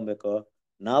ನಿರ್ಧಾರ ತಗೊಬೇಕು,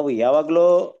 ನಾವು ಯಾವಾಗ್ಲೂ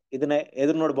ಇದನ್ನ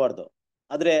ಎದುರು ನೋಡ್ಬಾರ್ದು.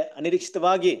 ಆದ್ರೆ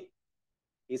ಅನಿರೀಕ್ಷಿತವಾಗಿ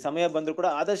ಈ ಸಮಯ ಬಂದ್ರು ಕೂಡ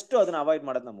ಆದಷ್ಟು ಅದನ್ನ ಅವಾಯ್ಡ್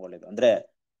ಮಾಡೋದು ನಮ್ಗೆ ಒಳ್ಳೇದು. ಅಂದ್ರೆ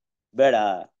ಬೇಡ,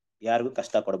 ಯಾರಿಗೂ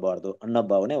ಕಷ್ಟ ಕೊಡಬಾರ್ದು ಅನ್ನೋ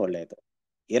ಭಾವನೆ ಒಳ್ಳೆಯದು.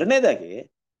 ಎರಡನೇದಾಗಿ,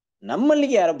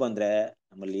 ನಮ್ಮಲ್ಲಿಗೆ ಯಾರು ಬಂದ್ರೆ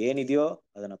ನಮ್ಮಲ್ಲಿ ಏನಿದೆಯೋ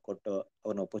ಅದನ್ನ ಕೊಟ್ಟು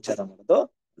ಅವ್ರನ್ನ ಉಪಚಾರ ಮಾಡೋದು.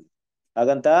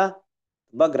 ಹಾಗಂತ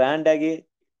ತುಂಬಾ ಗ್ರ್ಯಾಂಡ್ ಆಗಿ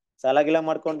ಸಾಲಾಗಿಲ್ಲ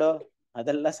ಮಾಡ್ಕೊಂಡು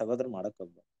ಅದೆಲ್ಲ ಸಹೋದರ ಮಾಡಕ್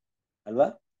ಹೋಗ್ಬೋದು ಅಲ್ವಾ.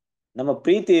 ನಮ್ಮ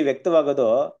ಪ್ರೀತಿ ವ್ಯಕ್ತವಾಗೋದು,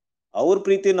 ಅವ್ರ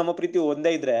ಪ್ರೀತಿ ನಮ್ಮ ಪ್ರೀತಿ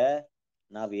ಒಂದೇ ಇದ್ರೆ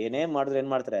ನಾವ್ ಏನೇ ಮಾಡಿದ್ರೆ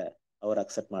ಏನ್ ಮಾಡ್ತಾರೆ, ಅವ್ರು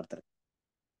ಅಕ್ಸೆಪ್ಟ್ ಮಾಡ್ತಾರೆ.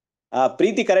 ಆ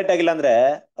ಪ್ರೀತಿ ಕರೆಕ್ಟ್ ಆಗಿಲ್ಲ ಅಂದ್ರೆ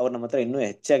ಅವ್ರು ನಮ್ಮ ಹತ್ರ ಇನ್ನೂ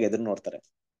ಹೆಚ್ಚಾಗಿ ಎದುರು ನೋಡ್ತಾರೆ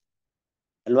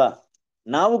ಅಲ್ವಾ.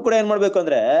 ನಾವು ಕೂಡ ಏನ್ ಮಾಡ್ಬೇಕು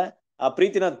ಅಂದ್ರೆ ಆ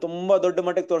ಪ್ರೀತಿನ ತುಂಬಾ ದೊಡ್ಡ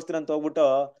ಮಟ್ಟಕ್ಕೆ ತೋರಿಸ್ತೀನಿ ಅಂತ ಹೋಗ್ಬಿಟ್ಟು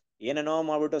ಏನೇನೋ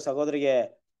ಮಾಡ್ಬಿಟ್ಟು ಸಹೋದರಿಗೆ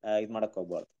ಇದ್ ಮಾಡಕ್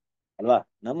ಹೋಗ್ಬಾರ್ದು ಅಲ್ವಾ.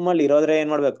 ನಮ್ಮಲ್ಲಿ ಇರೋದ್ರೆ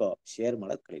ಏನ್ ಮಾಡ್ಬೇಕು, ಶೇರ್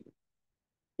ಮಾಡಕ್ ಕಲಿಬೇಕು.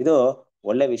 ಇದು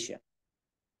ಒಳ್ಳೆ ವಿಷಯ.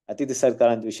 ಅತಿಥಿ ಸತ್ಕಾರ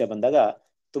ಅಂತ ವಿಷಯ ಬಂದಾಗ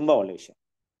ತುಂಬಾ ಒಳ್ಳೆ ವಿಷಯ.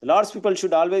 Lord's people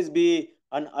should always be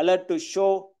an alert to show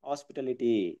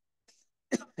hospitality.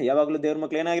 ಯಾವಾಗ್ಲೂ ದೇವ್ರ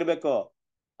ಮಕ್ಳು ಏನಾಗಿರ್ಬೇಕು,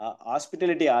 ಆ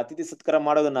ಹಾಸ್ಪಿಟಾಲಿಟಿ, ಅತಿಥಿ ಸತ್ಕಾರ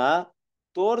ಮಾಡೋದನ್ನ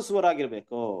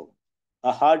ತೋರಿಸುವರಾಗಿರ್ಬೇಕು.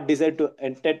 A heart desire to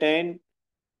entertain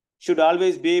should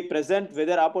always be present,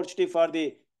 whether opportunity for the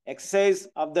exercise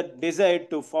of that desire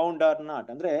to found or not.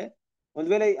 ಅಂದ್ರೆ ಒಂದ್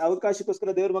ವೇಳೆ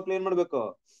ಅವಕಾಶಕ್ಕೋಸ್ಕರ ದೇವ್ರ ಮಕ್ಳು ಏನ್ ಮಾಡ್ಬೇಕು,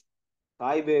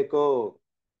 ಕಾಯ್ಬೇಕು,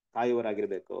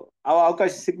 ಕಾಯುವರಾಗಿರ್ಬೇಕು. ಆ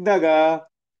ಅವಕಾಶ ಸಿಕ್ಕಿದಾಗ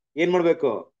ಏನ್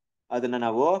ಮಾಡ್ಬೇಕು, ಅದನ್ನ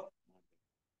ನಾವು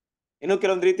ಇನ್ನು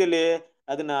ಕೆಲವೊಂದು ರೀತಿಯಲ್ಲಿ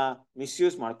ಅದನ್ನ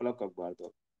ಮಿಸ್ಯೂಸ್ ಮಾಡ್ಕೊಳಕ್ ಹೋಗ್ಬಾರ್ದು.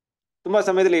 ತುಂಬಾ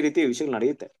ಸಮಯದಲ್ಲಿ ಈ ರೀತಿ ವಿಷಯಗಳು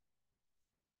ನಡೆಯುತ್ತೆ.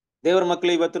 ದೇವ್ರ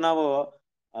ಮಕ್ಳು ಇವತ್ತು ನಾವು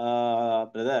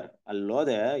ಬ್ರದರ್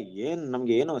ಅಲ್ಲೋದೆ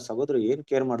ನಮ್ಗೆ ಏನು ಸಹೋದರ ಏನ್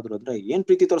ಕೇರ್ ಮಾಡಿದ್ರು ಅಂದ್ರೆ ಏನ್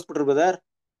ಪ್ರೀತಿ ತೋರಿಸ್ಬಿಟ್ರು ಬ್ರದರ್.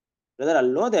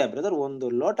 ಅಲ್ಲೋದೆ ಬ್ರದರ್, ಒಂದು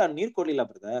ಲೋಟ ನೀರ್ ಕೊಡ್ಲಿಲ್ಲ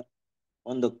ಬ್ರದರ್,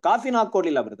 ಒಂದು ಕಾಫಿನ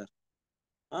ಹಾಕೊಡ್ಲಿಲ್ಲ ಬ್ರದರ್.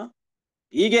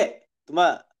 ಹೀಗೆ ತುಂಬಾ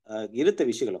ಇರುತ್ತೆ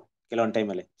ವಿಷಯಗಳು ಕೆಲವೊಂದು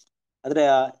ಟೈಮಲ್ಲಿ. ಆದ್ರೆ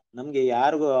ನಮ್ಗೆ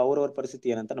ಯಾರಿಗೂ ಅವ್ರವ್ರ ಪರಿಸ್ಥಿತಿ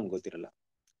ಏನಂತ ನಮ್ಗೆ ಗೊತ್ತಿರಲ್ಲ.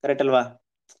 ಕರೆಕ್ಟ್ ಅಲ್ವಾ.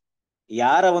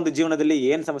 ಯಾರ ಒಂದು ಜೀವನದಲ್ಲಿ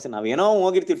ಏನ್ ಸಮಸ್ಯೆ, ನಾವೇನೋ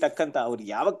ಹೋಗಿರ್ತೀವಿ ಟಕ್ ಅಂತ, ಅವ್ರು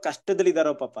ಯಾವ ಕಷ್ಟದಲ್ಲಿ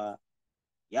ಇದಾರೋ ಪಾಪ,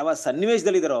 ಯಾವ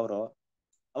ಸನ್ನಿವೇಶದಲ್ಲಿ ಇದಾರೋ ಅವರು,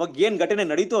 ಅವಾಗ ಏನ್ ಘಟನೆ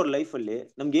ನಡೀತು ಅವ್ರ ಲೈಫಲ್ಲಿ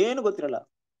ನಮ್ಗೇನು ಗೊತ್ತಿರಲ್ಲ.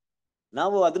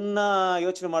 ನಾವು ಅದನ್ನ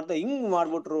ಯೋಚನೆ ಮಾಡ್ತಾ ಹಿಂಗ್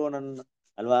ಮಾಡ್ಬಿಟ್ರು ನನ್ನ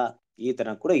ಅಲ್ವಾ. ಈ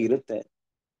ತರ ಕೂಡ ಇರುತ್ತೆ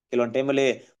ಕೆಲವೊಂದು ಟೈಮಲ್ಲಿ.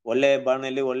 ಒಳ್ಳೆ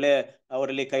ಬಾಣಲ್ಲಿ ಒಳ್ಳೆ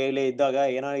ಅವರಲ್ಲಿ ಕೈಯಲ್ಲಿ ಇದ್ದಾಗ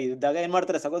ಏನೋ ಇದ್ದಾಗ ಏನ್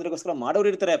ಮಾಡ್ತಾರೆ, ಸಹೋದರಿಗೋಸ್ಕರ ಮಾಡೋರು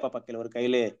ಇರ್ತಾರೆ ಪಾಪ. ಕೆಲವ್ರ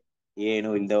ಕೈಲಿ ಏನು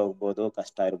ಇಲ್ದೆ ಹೋಗ್ಬೋದು,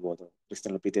 ಕಷ್ಟ ಇರ್ಬೋದು.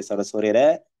 ಕ್ರಿಸ್ತನ ಪ್ರೀತಿ ಸರಸ್ವರಿಯರೇ,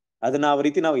 ಅದನ್ನ ಆ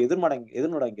ರೀತಿ ನಾವು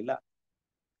ಎದುರು ನೋಡಂಗಿಲ್ಲ.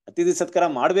 ಅತಿಥಿ ಸತ್ಕಾರ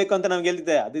ಮಾಡ್ಬೇಕು ಅಂತ ನಮ್ಗೆ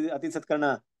ಹೇಳ್ತಿದ್ದೆ. ಅತಿಥಿ ಸತ್ಕಾರನ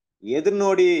ಎದುರು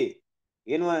ನೋಡಿ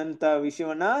ಏನು ಅಂತ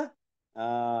ವಿಷಯವನ್ನ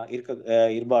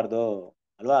ಇರ್ಬಾರ್ದು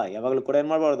ಅಲ್ವಾ. ಯಾವಾಗ್ಲೂ ಕೂಡ ಏನ್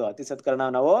ಮಾಡ್ಬಾರ್ದು, ಅತಿ ಸತ್ಕಾರನ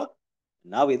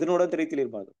ನಾವು ಎದುರು ನೋಡೋಂತ ರೀತಿಲಿ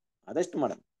ಇರ್ಬಾರ್ದು. ಆದಷ್ಟು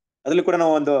ಮಾಡೋಣ. ಅದ್ರಲ್ಲಿ ಕೂಡ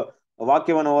ನಾವು ಒಂದು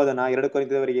ವಾಕ್ಯವನ್ನು ಓದೋಣ. 2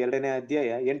 ಕೊರಿಂಥದವರಿಗೆ 2ನೇ ಅಧ್ಯಾಯ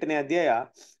 8ನೇ ಅಧ್ಯಾಯ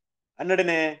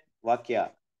 12ನೇ ವಾಕ್ಯ.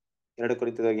 2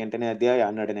 ಕೊರಿಂಥದವರಿಗೆ 8ನೇ ಅಧ್ಯಾಯ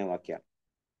 12ನೇ ವಾಕ್ಯ.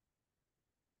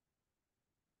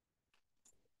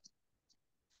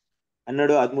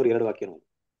 ಹನ್ನೆರಡು 13 2 ವಾಕ್ಯ ನೋಡಿ.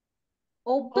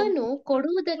 ಒಬ್ಬನು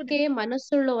ಕೊಡುವುದಕ್ಕೆ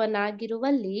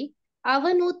ಮನಸ್ಸುಳ್ಳವನಾಗಿರುವಲ್ಲಿ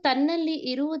ಅವನು ತನ್ನಲ್ಲಿ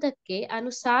ಇರುವುದಕ್ಕೆ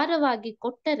ಅನುಸಾರವಾಗಿ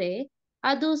ಕೊಟ್ಟರೆ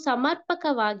ಅದು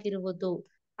ಸಮರ್ಪಕವಾಗಿರುವುದು.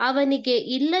 ಅವನಿಗೆ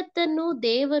ಇಲ್ಲದ್ದನ್ನು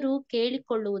ದೇವರು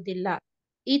ಕೇಳಿಕೊಳ್ಳುವುದಿಲ್ಲ.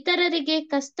 ಇತರರಿಗೆ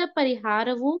ಕಷ್ಟ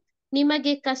ಪರಿಹಾರವೂ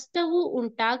ನಿಮಗೆ ಕಷ್ಟವೂ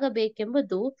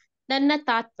ಉಂಟಾಗಬೇಕೆಂಬುದು ನನ್ನ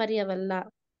ತಾತ್ಪರ್ಯವಲ್ಲ.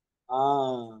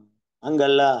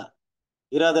 ಹಂಗಲ್ಲ,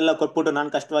 ಇರೋದೆಲ್ಲ ಕೊಟ್ಬಿಟ್ಟು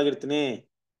ನಾನು ಕಷ್ಟವಾಗಿರ್ತೀನಿ,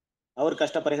 ಅವ್ರ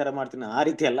ಕಷ್ಟ ಪರಿಹಾರ ಮಾಡ್ತೀನಿ, ಆ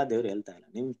ರೀತಿ ಎಲ್ಲ ದೇವ್ರು ಹೇಳ್ತಾ ಇಲ್ಲ.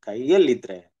 ನಿಮ್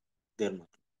ಕೈಯಲ್ಲಿದ್ರೆ ದೇವ್ರ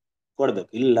ಮಕ್ಳು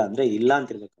ಕೊಡ್ಬೇಕು, ಇಲ್ಲ ಅಂದ್ರೆ ಇಲ್ಲ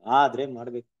ಅಂತಿರ್ಬೇಕು, ಆದ್ರೆ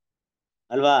ಮಾಡ್ಬೇಕು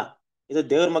ಅಲ್ವಾ. ಇದು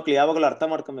ದೇವ್ರ ಮಕ್ಳು ಯಾವಾಗಲೂ ಅರ್ಥ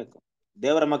ಮಾಡ್ಕೊಬೇಕು.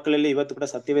 ದೇವರ ಮಕ್ಕಳಲ್ಲಿ ಇವತ್ತು ಕೂಡ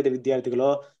ಸತ್ಯವೇದ ವಿದ್ಯಾರ್ಥಿಗಳು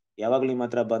ಯಾವಾಗ್ಲೂ ನಿಮ್ಮ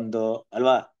ಹತ್ರ ಬಂದು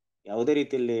ಅಲ್ವಾ, ಯಾವುದೇ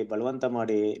ರೀತಿಯಲ್ಲಿ ಬಲವಂತ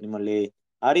ಮಾಡಿ ನಿಮ್ಮಲ್ಲಿ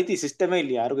ಆ ರೀತಿ ಸಿಸ್ಟಮೇ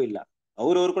ಇಲ್ಲಿ ಯಾರಿಗೂ ಇಲ್ಲ.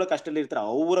 ಅವ್ರವ್ರು ಕೂಡ ಕಷ್ಟದಲ್ಲಿ ಇರ್ತಾರೆ.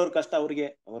 ಅವ್ರವ್ರ ಕಷ್ಟ ಅವ್ರಿಗೆ,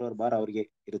 ಅವ್ರವ್ರ ಭಾರ ಅವ್ರಿಗೆ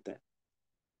ಇರುತ್ತೆ.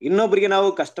 ಇನ್ನೊಬ್ರಿಗೆ ನಾವು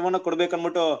ಕಷ್ಟವನ್ನ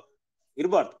ಕೊಡ್ಬೇಕನ್ಬಿಟ್ಟು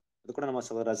ಇರ್ಬಾರ್ದು. ಅದು ಕೂಡ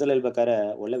ನಮ್ಮ ರಜಲ್ ಹೇಳ್ಬೇಕಾದ್ರೆ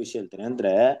ಒಳ್ಳೆ ವಿಷಯ ಹೇಳ್ತೇನೆ.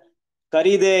 ಅಂದ್ರೆ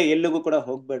ಕರೀದೆ ಎಲ್ಲಿಗೂ ಕೂಡ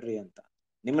ಹೋಗ್ಬೇಡ್ರಿ ಅಂತ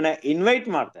ನಿಮ್ಮನ್ನ ಇನ್ವೈಟ್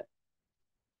ಮಾಡ್ತಾರೆ.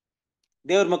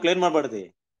 ದೇವ್ರ ಮಕ್ಳು ಏನ್ ಮಾಡ್ಬಾರ್ದಿ,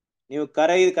 ನೀವು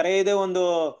ಕರೆಯದೆ ಒಂದು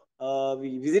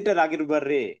ವಿಸಿಟರ್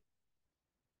ಆಗಿರ್ಬಾರ್ರಿ,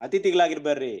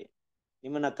 ಅತಿಥಿಗಳಾಗಿರ್ಬಾರ್ರಿ.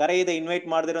 ನಿಮ್ಮನ್ನ ಕರೆಯದೆ ಇನ್ವೈಟ್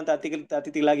ಮಾಡದಿರೋಂತ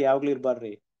ಅತಿಥಿಗಳಾಗಿ ಯಾವಾಗ್ಲೂ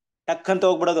ಇರ್ಬಾರ್ರಿ. ಟಕ್ ಅಂತ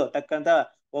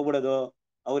ಹೋಗ್ಬಿಡೋದು.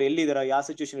 ಅವ್ರು ಎಲ್ಲಿದಾರೋ, ಯಾವ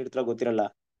ಸಿಚುವೇಶನ್ ಇರ್ತಾರೋ ಗೊತ್ತಿರಲ್ಲ,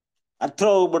 ಹತ್ರ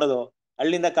ಹೋಗ್ಬಿಡೋದು.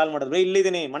 ಹಳ್ಳಿಯಿಂದ ಕಾಲ್ ಮಾಡೋದು,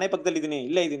 ಇಲ್ಲಿದ್ದೀನಿ, ಮನೆ ಪಕ್ಕದಲ್ಲಿ ಇದೀನಿ,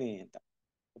 ಇಲ್ಲೇ ಇದೀನಿ ಅಂತ.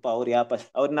 ಪಾಪ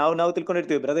ಅವ್ರು ನಾವು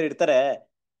ತಿಳ್ಕೊಂಡಿರ್ತೀವಿ ಬ್ರದರ್ ಇರ್ತಾರೆ,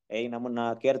 ನಮ್ಮನ್ನ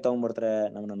ಕೇರ್ ತಗೊಂಡ್ಬಿಡ್ತಾರೆ,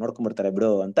 ನಮ್ಮನ್ನ ನೋಡ್ಕೊಂಡ್ಬಿಡ್ತಾರೆ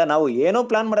ಬಿಡು ಅಂತ ನಾವು ಏನೋ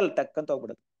ಪ್ಲಾನ್ ಮಾಡಲ್ಲ, ಟಕ್ ಅಂತ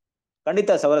ಹೋಗ್ಬಿಡೋದು.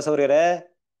 ಖಂಡಿತ ಸೌರ್ಯರೇ,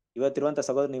 ಇವತ್ತಿರುವಂತ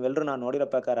ಸಹೋದರ ನೀವೆಲ್ಲರೂ ನಾನು ನೋಡಿರೋ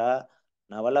ಪ್ರಕಾರ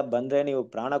ನಾವೆಲ್ಲ ಬಂದ್ರೆ ನೀವು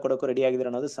ಪ್ರಾಣ ಕೊಡೋಕ್ಕೂ ರೆಡಿ ಆಗಿದ್ದೀರ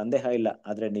ಅನ್ನೋದು ಸಂದೇಹ ಇಲ್ಲ.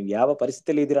 ಆದ್ರೆ ನೀವು ಯಾವ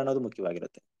ಪರಿಸ್ಥಿತಿಯಲ್ಲಿ ಇದ್ದೀರಾ ಅನ್ನೋದು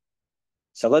ಮುಖ್ಯವಾಗಿರುತ್ತೆ.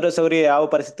 ಸಹೋದರಿ ಯಾವ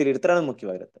ಪರಿಸ್ಥಿತಿಯಲ್ಲಿ ಇರ್ತಾರ ಅನ್ನೋದು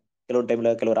ಮುಖ್ಯವಾಗಿರುತ್ತೆ. ಕೆಲವೊಂದು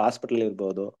ಟೈಮಲ್ಲಿ ಕೆಲವರು ಹಾಸ್ಪಿಟಲ್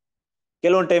ಇರ್ಬೋದು,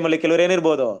 ಕೆಲವೊಂದು ಟೈಮಲ್ಲಿ ಕೆಲವ್ರು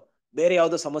ಏನಿರ್ಬೋದು, ಬೇರೆ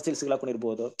ಯಾವ್ದೋ ಸಮಸ್ಯೆ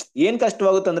ಸಿಗ್ಲಾಕೊಂಡಿರ್ಬೋದು. ಏನ್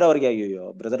ಕಷ್ಟವಾಗುತ್ತೆ ಅಂದ್ರೆ ಅವ್ರಿಗೆ, ಅಯ್ಯೋ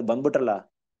ಬ್ರದರ್ ಬಂದ್ಬಿಟ್ರಲ್ಲ,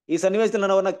 ಈ ಸನ್ನಿವೇಶದಲ್ಲಿ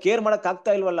ನಾನು ಅವ್ರನ್ನ ಕೇರ್ ಮಾಡಕ್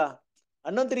ಆಗ್ತಾ ಇಲ್ವಲ್ಲ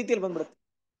ಅನ್ನೋಂತ ರೀತಿಯಲ್ಲಿ ಬಂದ್ಬಿಡುತ್ತೆ.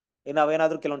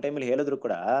 ನಾವೇನಾದ್ರೂ ಕೆಲವೊಂದು ಟೈಮಲ್ಲಿ ಹೇಳಿದ್ರು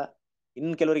ಕೂಡ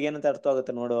ಇನ್ ಕೆಲವ್ರಿಗೆ ಏನಂತ ಅರ್ಥ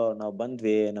ಆಗುತ್ತೆ ನೋಡು, ನಾವು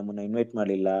ಬಂದ್ವಿ, ನಮ್ಮನ್ನ ಇನ್ವೈಟ್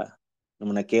ಮಾಡ್ಲಿಲ್ಲ,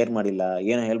 ನಮ್ಮನ್ನ ಕೇರ್ ಮಾಡಿಲ್ಲ,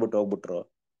 ಏನೋ ಹೇಳ್ಬಿಟ್ಟು ಹೋಗ್ಬಿಟ್ರು.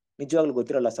 ನಿಜವಾಗ್ಲೂ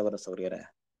ಗೊತ್ತಿರಲ್ಲ ಸೌರ್ಯರೇ.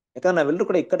 ಯಾಕಂದ್ರೆ ನಾವೆಲ್ಲರೂ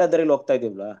ಕೂಡ ಇಕ್ಕಟ್ಟಾದಾರಿಲಿ ಹೋಗ್ತಾ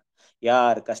ಇದೀವಲ್ಲ,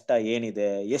 ಯಾರ ಕಷ್ಟ ಏನಿದೆ,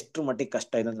 ಎಷ್ಟು ಮಟ್ಟಿಗೆ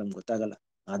ಕಷ್ಟ ಇದೆ ಅಂತ ನಮ್ಗೆ ಗೊತ್ತಾಗಲ್ಲ.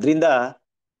 ಆದ್ರಿಂದ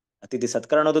ಅತಿಥಿ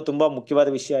ಸತ್ಕಾರ ಅನ್ನೋದು ತುಂಬಾ ಮುಖ್ಯವಾದ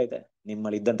ವಿಷಯ ಇದೆ.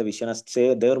 ನಿಮ್ಮಲ್ಲಿ ಇದ್ದಂತ ವಿಷಯನ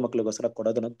ದೇವ್ರ ಮಕ್ಳಿಗೋಸ್ಕರ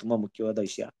ಕೊಡೋದನ್ನೋದು ತುಂಬಾ ಮುಖ್ಯವಾದ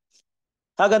ವಿಷಯ.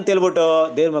 ಹಾಗಂತ ಹೇಳ್ಬಿಟ್ಟು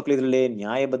ದೇವ್ರ ಮಕ್ಳು ಇದ್ರಲ್ಲಿ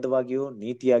ನ್ಯಾಯಬದ್ಧವಾಗಿಯೂ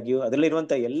ನೀತಿಯಾಗಿಯೂ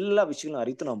ಅದರಲ್ಲಿರುವಂತ ಎಲ್ಲಾ ವಿಷಯಗಳನ್ನ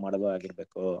ಅರಿತು ನಾವು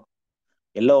ಮಾಡಬೇಕಾಗಿರ್ಬೇಕು.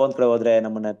 ಎಲ್ಲೋ ಒಂದ್ ಕಡೆ ಹೋದ್ರೆ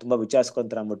ನಮ್ಮನ್ನ ತುಂಬಾ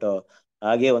ವಿಚಾರಿಸ್ಕೊಂತಾರ ಅಂದ್ಬಿಟ್ಟು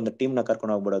ಹಾಗೆ ಒಂದು ಟೀಮ್ ನ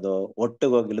ಕರ್ಕೊಂಡು ಹೋಗ್ಬಿಡೋದು,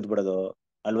 ಒಟ್ಟಿಗೆ ಹೋಗಿ ಇಳಿದ್ ಬಿಡೋದು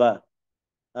ಅಲ್ವಾ.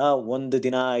 ಒಂದು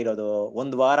ದಿನ ಇರೋದು,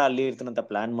 ಒಂದ್ ವಾರ ಅಲ್ಲಿ ಇರ್ತಾನಂತ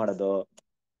ಪ್ಲಾನ್ ಮಾಡೋದು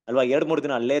ಅಲ್ವಾ, 2-3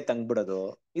 ದಿನ ಅಲ್ಲೇ ತಂಗ್ಬಿಡೋದು,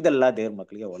 ಇದೆಲ್ಲ ದೇವ್ರ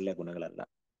ಮಕ್ಳಿಗೆ ಒಳ್ಳೆ ಗುಣಗಳಲ್ಲ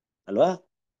ಅಲ್ವಾ.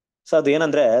 ಸೊ ಅದು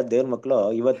ಏನಂದ್ರೆ ದೇವ್ರ ಮಕ್ಳು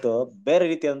ಇವತ್ತು ಬೇರೆ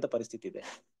ರೀತಿಯಾದಂತ ಪರಿಸ್ಥಿತಿ ಇದೆ.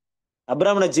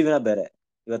 ಅಬ್ರಾಹ್ಮಣ ಜೀವನ ಬೇರೆ,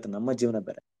 ಇವತ್ತು ನಮ್ಮ ಜೀವನ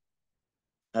ಬೇರೆ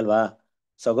ಅಲ್ವಾ.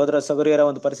 ಸಹೋದರಿಯರ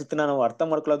ಒಂದು ಪರಿಸ್ಥಿತಿನ ನಾವು ಅರ್ಥ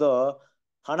ಮಾಡ್ಕೊಳ್ಳೋದು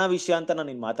ಹಣ ವಿಷಯ ಅಂತ ನಾನು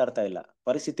ಇನ್ ಮಾತಾಡ್ತಾ ಇಲ್ಲ.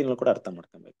 ಪರಿಸ್ಥಿತಿಗಳು ಕೂಡ ಅರ್ಥ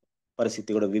ಮಾಡ್ಕೊಬೇಕು.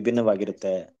 ಪರಿಸ್ಥಿತಿಗಳು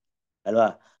ವಿಭಿನ್ನವಾಗಿರುತ್ತೆ ಅಲ್ವಾ.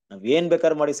 ನಾವ್ ಏನ್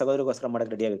ಬೇಕಾದ್ರೂ ಮಾಡಿ ಸಹೋದರಿಗೋಸ್ಕರ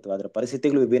ಮಾಡಕ್ ರೆಡಿ ಆಗಿರ್ತೀವಿ, ಆದ್ರೆ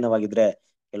ಪರಿಸ್ಥಿತಿಗಳು ವಿಭಿನ್ನವಾಗಿದ್ರೆ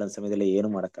ಕೆಲವೊಂದ್ ಸಮಯದಲ್ಲಿ ಏನು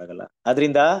ಮಾಡಕ್ಕಾಗಲ್ಲ.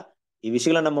 ಆದ್ರಿಂದ ಈ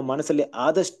ವಿಷಯಗಳನ್ನ ನಮ್ಮ ಮನಸ್ಸಲ್ಲಿ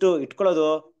ಆದಷ್ಟು ಇಟ್ಕೊಳ್ಳೋದು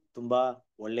ತುಂಬಾ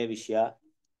ಒಳ್ಳೆ ವಿಷಯ.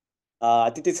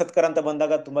 ಅತಿಥಿ ಸತ್ಕಾರ ಅಂತ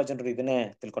ಬಂದಾಗ ತುಂಬಾ ಜನರು ಇದನ್ನೇ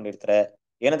ತಿಳ್ಕೊಂಡಿರ್ತಾರೆ.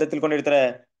 ಏನಂತ ತಿಳ್ಕೊಂಡಿರ್ತಾರೆ,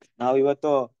 ನಾವ್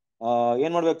ಇವತ್ತು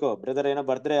ಏನ್ ಮಾಡ್ಬೇಕು, ಬ್ರದರ್ ಏನೋ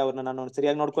ಬರ್ದ್ರೆ ಅವ್ರನ್ನ ನಾನು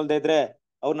ಸರಿಯಾಗಿ ನೋಡ್ಕೊಳ್ತಾ ಇದ್ರೆ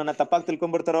ಅವ್ರು ನನ್ನ ತಪ್ಪಾಗಿ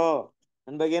ತಿಳ್ಕೊಂಡ್ಬಿಡ್ತಾರೋ,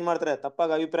 ನನ್ ಬಗ್ಗೆ ಏನ್ ಮಾಡ್ತಾರೆ,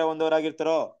 ತಪ್ಪಾಗಿ ಅಭಿಪ್ರಾಯ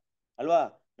ಹೊಂದೋರಾಗಿರ್ತಾರೋ ಅಲ್ವಾ.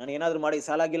 ನಾನು ಏನಾದ್ರು ಮಾಡಿ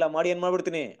ಸಾಲಾಗಿಲ್ಲ ಮಾಡಿ ಏನ್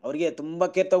ಮಾಡ್ಬಿಡ್ತೀನಿ, ಅವ್ರಿಗೆ ತುಂಬಾ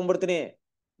ಕೇರ್ ತಗೊಂಡ್ಬಿಡ್ತೀನಿ.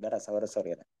 ಬೇಡ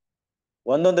ಸೌರ್ಯರೇ,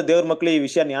 ಒಂದೊಂದು ದೇವ್ರ ಮಕ್ಳು ಈ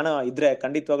ವಿಷಯ ಜ್ಞಾನ ಇದ್ರೆ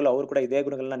ಖಂಡಿತವಾಗ್ಲೂ ಅವ್ರು ಕೂಡ ಇದೇ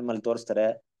ಗುಣಗಳನ್ನ ನಿಮ್ಮಲ್ಲಿ ತೋರಿಸ್ತಾರೆ.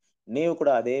 ನೀವು ಕೂಡ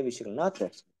ಅದೇ ವಿಷಯಗಳನ್ನ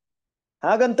ತೋರಿಸ್ತೀವಿ.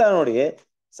 ಹಾಗಂತ ನೋಡಿ,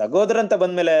 ಸಹೋದರ ಅಂತ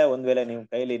ಬಂದ್ಮೇಲೆ ಒಂದ್ ವೇಳೆ ನಿಮ್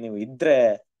ಕೈಲಿ ನೀವು ಇದ್ರೆ,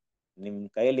 ನಿಮ್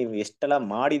ಕೈಯಲ್ಲಿ ನೀವು ಎಷ್ಟೆಲ್ಲ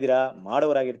ಮಾಡಿದಿರಾ,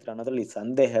 ಮಾಡೋರಾಗಿರ್ತೀರ ಅನ್ನೋದ್ರಲ್ಲಿ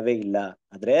ಸಂದೇಹವೇ ಇಲ್ಲ.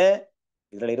 ಆದ್ರೆ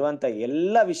ಇದ್ರಲ್ಲಿ ಇರುವಂತ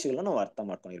ಎಲ್ಲಾ ವಿಷಯಗಳನ್ನ ನಾವು ಅರ್ಥ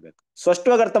ಮಾಡ್ಕೊಂಡಿರ್ಬೇಕು,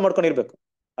 ಸ್ಪಷ್ಟವಾಗಿ ಅರ್ಥ ಮಾಡ್ಕೊಂಡಿರ್ಬೇಕು.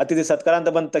 ಅತಿಥಿ ಸತ್ಕಾರ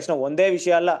ಅಂತ ಬಂದ ತಕ್ಷಣ ಒಂದೇ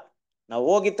ವಿಷಯ ಅಲ್ಲ, ನಾವು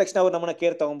ಹೋಗಿದ ತಕ್ಷಣ ಅವ್ರು ನಮ್ಮನ್ನ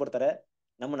ಕೇರ್ ತಗೊಂಡ್ಬಿಡ್ತಾರೆ,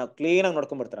 ನಮ್ಮನ್ನ ಕ್ಲೀನ್ ಆಗಿ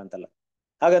ನೋಡ್ಕೊಂಡ್ಬಿಡ್ತಾರೆ ಅಂತಲ್ಲ.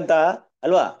 ಹಾಗಂತ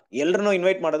ಅಲ್ವಾ ಎಲ್ರನ್ನೂ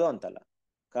ಇನ್ವೈಟ್ ಮಾಡೋದು ಅಂತಲ್ಲ.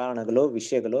 ಕಾರಣಗಳು,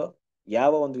 ವಿಷಯಗಳು,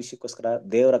 ಯಾವ ಒಂದು ವಿಷಯಕ್ಕೋಸ್ಕರ,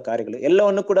 ದೇವರ ಕಾರ್ಯಗಳು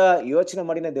ಎಲ್ಲವನ್ನು ಕೂಡ ಯೋಚನೆ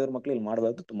ಮಾಡಿನೇ ದೇವ್ರ ಮಕ್ಳು ಇಲ್ಲಿ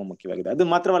ಮಾಡಬಹುದು ತುಂಬಾ ಮುಖ್ಯವಾಗಿದೆ. ಅದು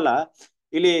ಮಾತ್ರವಲ್ಲ,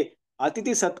 ಇಲ್ಲಿ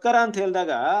ಅತಿಥಿ ಸತ್ಕಾರ ಅಂತ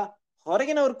ಹೇಳಿದಾಗ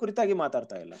ಹೊರಗಿನವ್ರ ಕುರಿತಾಗಿ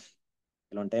ಮಾತಾಡ್ತಾ ಇಲ್ಲ.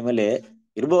 ಕೆಲವೊಂದ್ ಟೈಮಲ್ಲಿ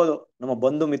ಇರ್ಬೋದು ನಮ್ಮ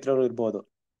ಬಂಧು ಮಿತ್ರರು ಇರ್ಬೋದು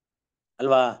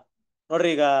ಅಲ್ವಾ. ನೋಡ್ರಿ,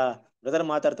 ಈಗ ಬ್ರದರ್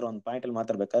ಮಾತಾಡ್ತಾರ ಒಂದ್ ಪಾಯಿಂಟ್ ಅಲ್ಲಿ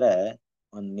ಮಾತಾಡ್ಬೇಕಾದ್ರೆ,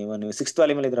 ನೀವು 6th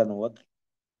ವಾಲ್ಯೂಮ್ ಇದ್ರ ಅದನ್ನ ಓದ್ರಿ.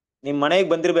 ನಿಮ್ ಮನೆಗ್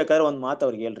ಬಂದಿರ್ಬೇಕಾದ್ರೆ ಒಂದ್ ಮಾತು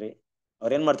ಅವ್ರಿಗೆ ಹೇಳ್ರಿ.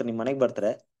 ಅವ್ರ ಏನ್ ಮಾಡ್ತಾರೆ, ನಿಮ್ ಮನೆಗ್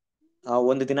ಬರ್ತಾರೆ,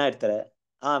 1 ದಿನ ಇರ್ತಾರೆ,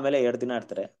 ಆಮೇಲೆ 2 ದಿನ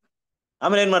ಇರ್ತಾರೆ,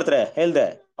 ಆಮೇಲೆ ಏನ್ ಮಾಡ್ತಾರೆ ಹೇಳ್ದೆ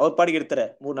ಅವ್ರ ಪಾಡಿಗೆ ಇರ್ತಾರೆ,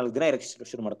 3-4 ದಿನ ಇರಕ್ಕೆ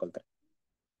ಶುರು ಮಾಡ್ಕೊಳ್ತಾರೆ.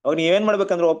 ಅವಾಗ ನೀವೇನ್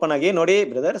ಮಾಡ್ಬೇಕಂದ್ರೆ ಓಪನ್ ಆಗಿ ನೋಡಿ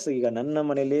ಬ್ರದರ್ಸ್, ಈಗ ನನ್ನ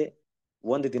ಮನೇಲಿ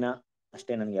 1 ದಿನ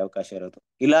ಅಷ್ಟೇ ನನ್ಗೆ ಅವಕಾಶ ಇರೋದು,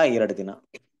 ಇಲ್ಲ 2 ದಿನ,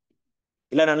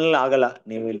 ಇಲ್ಲ ನನ್ನಲ್ಲಿ ಆಗಲ್ಲ,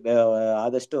 ನೀವು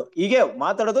ಆದಷ್ಟು ಹೀಗೆ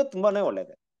ಮಾತಾಡೋದು ತುಂಬಾನೇ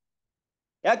ಒಳ್ಳೇದು.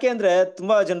 ಯಾಕೆ ಅಂದ್ರೆ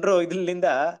ತುಂಬಾ ಜನರು ಇದ್ರಿಂದ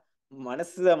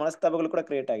ಮನಸ್ತಾಪಗಳು ಕೂಡ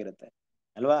ಕ್ರಿಯೇಟ್ ಆಗಿರುತ್ತೆ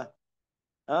ಅಲ್ವಾ.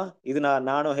 ಇದನ್ನ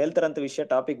ನಾನು ಹೇಳ್ತಾರಂತ ವಿಷಯ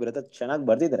ಟಾಪಿಕ್ ಬರುತ್ತೆ, ಚೆನ್ನಾಗಿ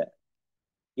ಬರ್ದಿದ್ದಾರೆ.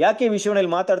 ಯಾಕೆ ಈ ವಿಷಯವನ್ನು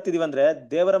ಇಲ್ಲಿ ಮಾತಾಡ್ತಿದೀವಿ ಅಂದ್ರೆ,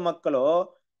 ದೇವರ ಮಕ್ಕಳು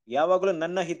ಯಾವಾಗಲೂ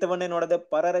ನನ್ನ ಹಿತವನ್ನೇ ನೋಡದೆ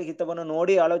ಪರರ ಹಿತವನ್ನು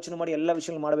ನೋಡಿ ಆಲೋಚನೆ ಮಾಡಿ ಎಲ್ಲ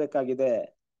ವಿಷಯಗಳು ಮಾಡ್ಬೇಕಾಗಿದೆ.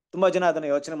 ತುಂಬಾ ಜನ ಅದನ್ನ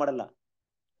ಯೋಚನೆ ಮಾಡಲ್ಲ.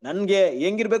 ನನ್ಗೆ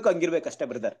ಹೆಂಗಿರ್ಬೇಕು ಹಂಗಿರ್ಬೇಕು ಅಷ್ಟೇ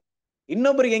ಬ್ರದರ್,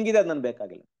 ಇನ್ನೊಬ್ಬರಿಗೆ ಹೆಂಗಿದೆ ಅದ್ ನನ್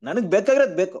ಬೇಕಾಗಿಲ್ಲ, ನನಗ್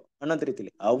ಬೇಕಾಗಿರೋದ್ ಬೇಕು ಅನ್ನೋಂತ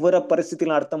ರೀತಿಲಿ ಅವರ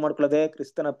ಪರಿಸ್ಥಿತಿನ ಅರ್ಥ ಮಾಡ್ಕೊಳ್ಳೋದೇ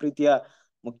ಕ್ರಿಸ್ತನ ಪ್ರೀತಿಯ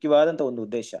ಮುಖ್ಯವಾದಂತ ಒಂದು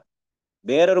ಉದ್ದೇಶ.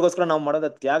 ಬೇರೆಯವ್ರಿಗೋಸ್ಕರ ನಾವು ಮಾಡೋದ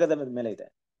ತ್ಯಾಗದ ಮೇಲೆ ಇದೆ.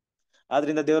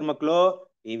 ಆದ್ರಿಂದ ದೇವ್ರ ಮಕ್ಕಳು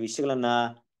ಈ ವಿಷಯಗಳನ್ನ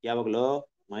ಯಾವಾಗಲೂ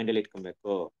ಮೈಂಡ್ ಅಲ್ಲಿ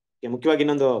ಇಟ್ಕೊಬೇಕು. ಮುಖ್ಯವಾಗಿ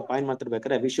ಇನ್ನೊಂದು ಪಾಯಿಂಟ್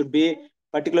ಮಾತಾಡ್ಬೇಕಾದ್ರೆ, we should be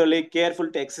particularly careful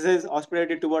to exercise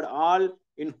hospitality toward all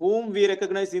in whom we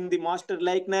recognize in the master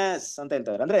likeness ಅಂತ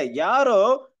ಹೇಳ್ತಾರೆ. ಅಂದ್ರೆ ಯಾರು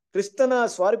ಕ್ರಿಸ್ತನ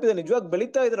ಸ್ವಾರೂಪ್ಯದ ನಿಜವಾಗಿ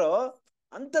ಬೆಳೀತಾ ಇದ್ರೋ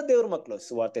ಅಂತ ದೇವ್ರ ಮಕ್ಕಳು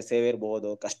ಸುವಾರ್ತೆ ಸೇವೆ ಇರ್ಬೋದು,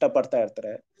 ಕಷ್ಟ ಪಡ್ತಾ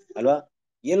ಇರ್ತಾರೆ ಅಲ್ವಾ.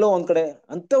 ಎಲ್ಲೋ ಒಂದ್ ಕಡೆ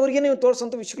ಅಂತವ್ರಿಗೆ ನೀವು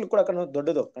ತೋರ್ಸಂತ ವಿಷಯಗಳು ಕೂಡ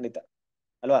ದೊಡ್ಡದು ಖಂಡಿತ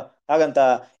ಅಲ್ವಾ. ಹಾಗಂತ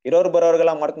ಇರೋರು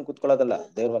ಬರೋರ್ಗೆಲ್ಲ ಮಾಡ್ಕೊಂಡು ಕುತ್ಕೊಳ್ಳೋದಲ್ಲ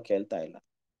ದೇವ್ರ ವಾಕ್ಯ ಹೇಳ್ತಾ ಇಲ್ಲ.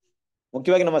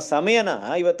 ಮುಖ್ಯವಾಗಿ ನಮ್ಮ ಸಮಯನ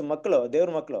ಇವತ್ತು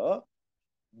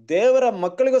ದೇವರ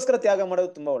ಮಕ್ಕಳಿಗೋಸ್ಕರ ತ್ಯಾಗ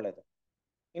ಮಾಡೋದು ತುಂಬಾ ಒಳ್ಳೇದು.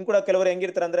 ಇನ್ ಕೂಡ ಕೆಲವರು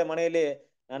ಹೆಂಗಿರ್ತಾರೆ ಅಂದ್ರೆ, ಮನೆಯಲ್ಲಿ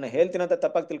ನಾನು ಹೇಳ್ತೀನಿ ಅಂತ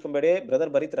ತಪ್ಪಾಗಿ ತಿಳ್ಕೊಂಬೇಡಿ,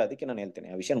 ಬ್ರದರ್ ಬರೀತಾರೆ ಅದಕ್ಕೆ ನಾನು ಹೇಳ್ತೀನಿ,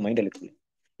 ಆ ವಿಷಯ ಮೈಂಡ್ ಅಲ್ಲಿ ಇಟ್ಕೊಳ್ಳಿ.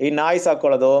 ಈ ನಾಯಿ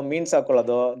ಸಾಕೊಳ್ಳೋದು, ಮೀನ್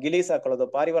ಸಾಕೊಳ್ಳೋದು, ಗಿಲಿ ಸಾಕೊಳ್ಳೋದು,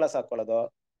 ಪಾರಿವಾಳ ಸಾಕೊಳ್ಳೋದು,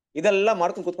 ಇದೆಲ್ಲ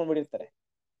ಮಾಡ್ಕೊಂಡು ಕುತ್ಕೊಂಡ್ಬಿಟ್ಟಿರ್ತಾರೆ.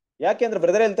 ಯಾಕೆ ಅಂದ್ರೆ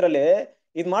ಬ್ರದರ್ ಹೇಳ್ತಾರಲ್ಲಿ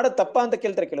ಇದ್ ಮಾಡೋದು ತಪ್ಪ ಅಂತ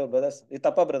ಕೇಳ್ತಾರೆ ಕೆಲವರು ಬ್ರದರ್ಸ್, ಇದು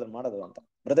ತಪ್ಪ ಬ್ರದರ್ ಮಾಡೋದು ಅಂತ.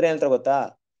 ಬ್ರದರ್ ಹೇಳ್ತಾರೆ ಗೊತ್ತಾ,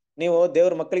 ನೀವು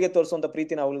ದೇವ್ರ ಮಕ್ಕಳಿಗೆ ತೋರಿಸುವಂತ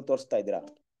ಪ್ರೀತಿನ ಅವ್ಳಿಗೆ ತೋರಿಸ್ತಾ ಇದ್ದೀರಾ,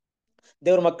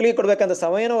 ದೇವ್ರ ಮಕ್ಕಳಿಗೆ ಕೊಡ್ಬೇಕಂತ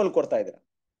ಸಮಯನೂ ಅವ್ಳು ಕೊಡ್ತಾ ಇದ್ದೀರಾ,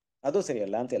 ಅದು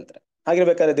ಸರಿಯಲ್ಲ ಅಂತ ಹೇಳ್ತಾರೆ.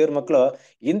 ಹಾಗಿರ್ಬೇಕಾದ್ರೆ ದೇವ್ರ ಮಕ್ಕಳು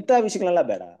ಇಂಥ ವಿಷಯಗಳೆಲ್ಲ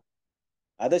ಬೇಡ,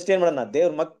 ಆದಷ್ಟು ಏನ್ ಮಾಡೋಣ,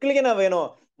 ದೇವ್ರ ಮಕ್ಕಳಿಗೆ ನಾವೇನೋ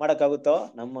ಮಾಡಕ್ಕಾಗುತ್ತೋ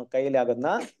ನಮ್ಮ ಕೈಯಲ್ಲಿ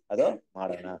ಆಗೋದನ್ನ ಅದು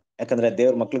ಮಾಡೋಣ. ಯಾಕಂದ್ರೆ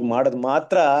ದೇವ್ರ ಮಕ್ಳಿಗೆ ಮಾಡೋದು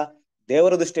ಮಾತ್ರ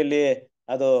ದೇವರ ದೃಷ್ಟಿಯಲ್ಲಿ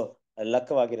ಅದು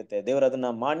ಲಕ್ಕವಾಗಿರುತ್ತೆ, ದೇವರು ಅದನ್ನ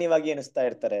ಮಾನ್ಯವಾಗಿ ಎನಿಸ್ತಾ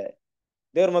ಇರ್ತಾರೆ.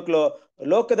 ದೇವ್ರ ಮಕ್ಕಳು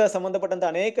ಲೋಕದ ಸಂಬಂಧಪಟ್ಟಂತ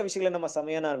ಅನೇಕ ವಿಷಯಗಳನ್ನ ನಮ್ಮ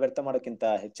ಸಮಯನ ವ್ಯರ್ಥ ಮಾಡೋಕ್ಕಿಂತ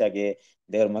ಹೆಚ್ಚಾಗಿ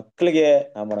ದೇವ್ರ ಮಕ್ಕಳಿಗೆ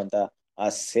ನಾವು ಮಾಡೋಂತ ಆ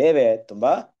ಸೇವೆ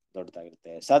ತುಂಬಾ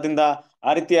ದೊಡ್ಡದಾಗಿರುತ್ತೆ. ಸಾದ್ರಿಂದ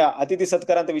ಆ ರೀತಿಯ ಅತಿಥಿ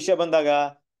ಸತ್ಕಾರ ಅಂತ ವಿಷಯ ಬಂದಾಗ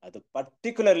ಅದು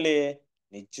ಪರ್ಟಿಕ್ಯುಲರ್ಲಿ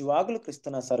ನಿಜವಾಗ್ಲೂ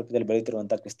ಕ್ರಿಸ್ತನ ಸ್ವರೂಪದಲ್ಲಿ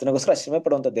ಬೆಳೀತಿರುವಂತ, ಕ್ರಿಸ್ತನಿಗೋಸ್ಕರ ಶ್ರಮೆ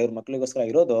ಪಡುವಂತ ದೇವ್ರ ಮಕ್ಕಳಿಗೋಸ್ಕರ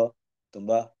ಇರೋದು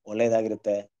ತುಂಬಾ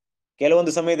ಒಳ್ಳೇದಾಗಿರುತ್ತೆ.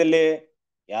 ಕೆಲವೊಂದು ಸಮಯದಲ್ಲಿ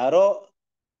ಯಾರೋ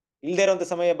ಇಲ್ದೇ ಇರುವಂತ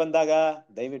ಸಮಯ ಬಂದಾಗ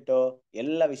ದಯವಿಟ್ಟು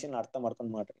ಎಲ್ಲ ವಿಷಯನ ಅರ್ಥ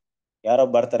ಮಾಡ್ಕೊಂಡ್ ಮಾಡ್ರಿ. ಯಾರೋ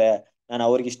ಬರ್ತಾರೆ, ನಾನು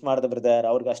ಅವ್ರಿಗೆ ಇಷ್ಟ ಮಾಡ್ದೆ ಬ್ರದರ್,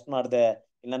 ಅವ್ರಿಗೆ ಅಷ್ಟ್ ಮಾಡ್ದೆ,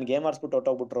 ಇಲ್ಲ ನನ್ಗೆ ಗೇಮ್ ಆಡ್ಸ್ಬಿಟ್ಟು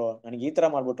ಹೊಟ್ಟೋಗ್ಬಿಟ್ರು, ನನಗೆ ಈ ತರ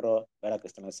ಮಾಡ್ಬಿಟ್ರು, ಬೇಡ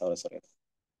ಕ್ರಿಸ್ತನ ಸಹೋದರ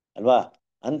ಅಲ್ವಾ?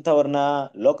 ಅಂಥವ್ರನ್ನ,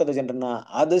 ಲೋಕದ ಜನರನ್ನ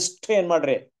ಆದಷ್ಟು ಏನ್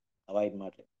ಮಾಡ್ರಿ, ಅವಾಯ್ಡ್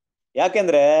ಮಾಡ್ರಿ.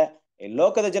 ಯಾಕೆಂದ್ರೆ ಈ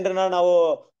ಲೋಕದ ಜನರನ್ನ ನಾವು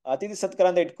ಅತಿಥಿ ಸತ್ಕಾರ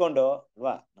ಅಂತ ಇಟ್ಕೊಂಡು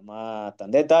ಅಲ್ವಾ, ನಮ್ಮ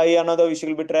ತಂದೆ ತಾಯಿ ಅನ್ನೋದು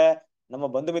ವಿಷಯಗಳು ಬಿಟ್ರೆ, ನಮ್ಮ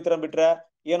ಬಂಧು ಮಿತ್ರ ಬಿಟ್ರೆ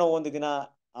ಏನೋ ಒಂದು ದಿನ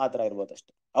ಆ ತರ ಇರ್ಬೋದು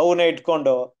ಅಷ್ಟೇ. ಅವನ್ನೇ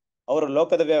ಇಟ್ಕೊಂಡು ಅವರು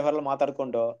ಲೋಕದ ವ್ಯವಹಾರ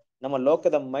ಮಾತಾಡ್ಕೊಂಡು ನಮ್ಮ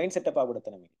ಲೋಕದ ಮೈಂಡ್ ಸೆಟಪ್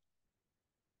ಆಗ್ಬಿಡುತ್ತೆ ನಮಗೆ.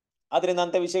 ಆದ್ರಿಂದ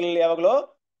ಅಂತ ವಿಷಯಗಳಲ್ಲಿ ಯಾವಾಗ್ಲೂ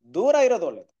ದೂರ ಇರೋದು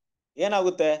ಒಳ್ಳೇದು.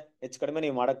 ಏನಾಗುತ್ತೆ, ಹೆಚ್ಚು ಕಡಿಮೆ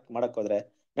ನೀವು ಮಾಡಕ್ ಹೋದ್ರೆ,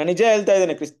 ನಾನು ನಿಜ ಹೇಳ್ತಾ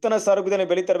ಇದ್ದೇನೆ, ಕ್ರಿಸ್ತನ ಸ್ವರೂಪದಲ್ಲಿ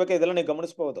ಬೆಳೀತಾ ಇರ್ಬೇಕು, ಇದೆಲ್ಲ ನೀವು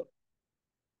ಗಮನಿಸಬಹುದು.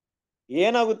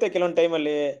 ಏನಾಗುತ್ತೆ ಕೆಲವೊಂದು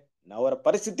ಟೈಮಲ್ಲಿ ಅವರ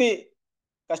ಪರಿಸ್ಥಿತಿ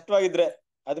ಕಷ್ಟವಾಗಿದ್ರೆ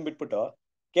ಅದನ್ನ ಬಿಟ್ಬಿಟ್ಟು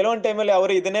ಕೆಲವೊಂದು ಟೈಮಲ್ಲಿ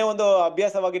ಅವರು ಇದನ್ನೇ ಒಂದು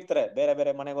ಅಭ್ಯಾಸವಾಗಿರ್ತಾರೆ, ಬೇರೆ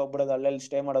ಬೇರೆ ಮನೆಗೆ ಹೋಗ್ಬಿಡೋದು, ಅಲ್ಲೆಲ್ಲಿ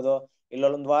ಸ್ಟೇ ಮಾಡೋದು,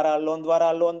 ಇಲ್ಲೊಂದ್ ವಾರ ಅಲ್ಲೊಂದ್ ವಾರ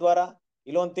ಅಲ್ಲೊಂದ್ ವಾರ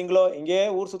ಇಲ್ಲೊಂದ್ ತಿಂಗಳು ಹಿಂಗೇ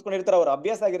ಊರ್ ಸುತ್ಕೊಂಡಿರ್ತಾರೆ, ಅವ್ರ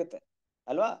ಅಭ್ಯಾಸ ಆಗಿರುತ್ತೆ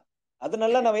ಅಲ್ವಾ?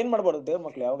 ಅದನ್ನೆಲ್ಲ ನಾವೇನ್ ಮಾಡ್ಬಾರ್ದು, ದೇವ್ರ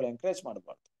ಮಕ್ಳು ಯಾವಾಗಲೂ ಎಂಕರೇಜ್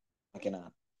ಮಾಡ್ಬಾರ್ದು. ಓಕೆನಾ?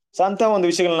 ಸೊ ಅಂತ ಒಂದು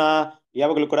ವಿಷಯಗಳನ್ನ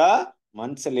ಯಾವಾಗಲೂ ಕೂಡ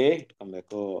ಮನಸ್ಸಲ್ಲಿ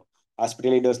ಇಟ್ಕೊಬೇಕು.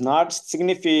 Hospital does not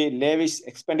signify ಲೇವಿಶ್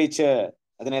expenditure.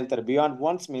 ಅದನ್ನ ಹೇಳ್ತಾರೆ, beyond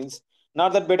wants means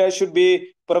not that better should be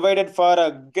provided for a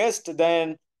guest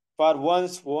then for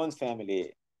one's own family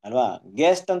ಅಲ್ವಾ?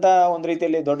 ಗೆಸ್ಟ್ ಅಂತ ಒಂದ್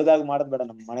ರೀತಿಯಲ್ಲಿ ದೊಡ್ಡದಾಗಿ ಮಾಡೋದ್ ಬೇಡ,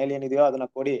 ನಮ್ಮ ಮನೇಲಿ ಏನಿದೆಯೋ ಅದನ್ನ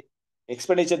ಕೊಡಿ,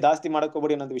 ಎಕ್ಸ್ಪೆಂಡಿಚರ್ ಜಾಸ್ತಿ ಮಾಡಕ್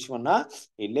ಹೋಗ್ಬೇಡಿ ಅನ್ನೋ ವಿಷಯವನ್ನ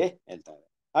ಇಲ್ಲಿ ಹೇಳ್ತಾ ಇದೆ.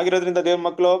 ಆಗಿರೋದ್ರಿಂದ ದೇವ್ರ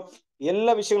ಮಕ್ಕಳು ಎಲ್ಲ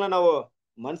ವಿಷಯಗಳನ್ನ ನಾವು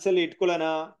ಮನಸ್ಸಲ್ಲಿ ಇಟ್ಕೊಳ್ಳೋಣ.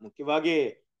 ಮುಖ್ಯವಾಗಿ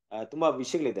ತುಂಬಾ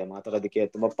ವಿಷಯಗಳಿದೆ ಮಾತಾಡೋದಕ್ಕೆ,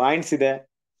 ತುಂಬಾ ಪಾಯಿಂಟ್ಸ್ ಇದೆ.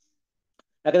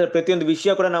 ಯಾಕಂದ್ರೆ ಪ್ರತಿಯೊಂದು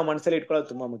ವಿಷಯ ಕೂಡ ನಾವು ಮನಸ್ಸಲ್ಲಿ ಇಟ್ಕೊಳ್ಳೋದು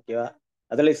ತುಂಬಾ ಮುಖ್ಯ.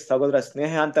 ಅದರಲ್ಲಿ ಸಹೋದರ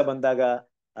ಸ್ನೇಹ ಅಂತ ಬಂದಾಗ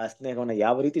ಆ ಸ್ನೇಹವನ್ನ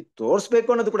ಯಾವ ರೀತಿ ತೋರಿಸ್ಬೇಕು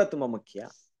ಅನ್ನೋದು ಕೂಡ ತುಂಬಾ ಮುಖ್ಯ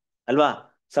ಅಲ್ವಾ?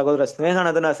 ಸಹೋದರ ಸ್ನೇಹ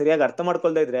ಅನ್ನೋದನ್ನ ಸರಿಯಾಗಿ ಅರ್ಥ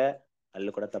ಮಾಡ್ಕೊಳ್ತಾ ಇದ್ರೆ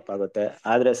ಅಲ್ಲೂ ಕೂಡ ತಪ್ಪಾಗುತ್ತೆ.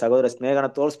 ಆದ್ರೆ ಸಹೋದರ ಸ್ನೇಹನ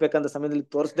ತೋರಿಸ್ಬೇಕಂತ ಸಮಯದಲ್ಲಿ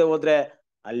ತೋರಿಸದೆ ಹೋದ್ರೆ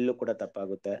ಅಲ್ಲೂ ಕೂಡ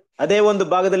ತಪ್ಪಾಗುತ್ತೆ. ಅದೇ ಒಂದು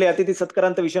ಭಾಗದಲ್ಲಿ ಅತಿಥಿ ಸತ್ಕಾರ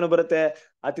ಅಂತ ವಿಷಯನೂ ಬರುತ್ತೆ.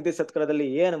 ಅತಿಥಿ ಸತ್ಕಾರದಲ್ಲಿ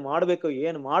ಏನ್ ಮಾಡ್ಬೇಕು,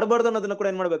 ಏನ್ ಮಾಡ್ಬಾರ್ದು ಅನ್ನೋದನ್ನ ಕೂಡ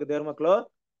ಏನ್ ಮಾಡ್ಬೇಕು, ದೇವ್ರ ಮಕ್ಕಳು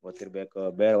ಗೊತ್ತಿರ್ಬೇಕು.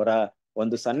 ಬೇರೆಯವರ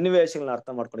ಒಂದು ಸನ್ನಿವೇಶಗಳನ್ನ ಅರ್ಥ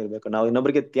ಮಾಡ್ಕೊಂಡಿರ್ಬೇಕು. ನಾವು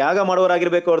ಇನ್ನೊಬ್ಬರಿಗೆ ತ್ಯಾಗ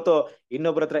ಮಾಡುವವರಾಗಿರ್ಬೇಕು ಹೊರತು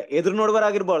ಇನ್ನೊಬ್ಬರ ಹತ್ರ ಎದುರು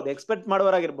ನೋಡುವರಾಗಿರ್ಬಾರ್ದು, ಎಕ್ಸ್ಪೆಕ್ಟ್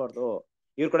ಮಾಡುವವರಾಗಿರ್ಬಾರ್ದು.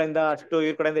 ಇವ್ರ ಕಡೆಯಿಂದ ಅಷ್ಟು,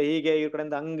 ಇವ್ರ ಕಡೆಯಿಂದ ಹೀಗೆ, ಇವ್ರ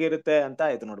ಕಡೆಯಿಂದ ಹಂಗಿರುತ್ತೆ ಅಂತ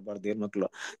ಎದುರು ನೋಡ್ಬಾರ್ದು. ದೇವ್ರ ಮಕ್ಕಳು,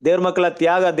 ದೇವ್ರ ಮಕ್ಕಳ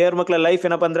ತ್ಯಾಗ, ದೇವ್ರ ಮಕ್ಕಳ ಲೈಫ್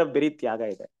ಏನಪ್ಪಾ ಅಂದ್ರೆ ಬರೀ ತ್ಯಾಗ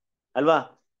ಇದೆ ಅಲ್ವಾ?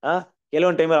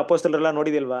 ಕೆಲವೊಂದು ಟೈಮಲ್ಲಿ ಅಪೊಸ್ತಲರೆಲ್ಲ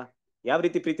ನೋಡಿದಿಲ್ವಾ, ಯಾವ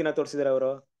ರೀತಿ ಪ್ರೀತಿನ ತೋರಿಸಿದಾರೆ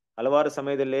ಅವರು. ಹಲವಾರು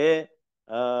ಸಮಯದಲ್ಲಿ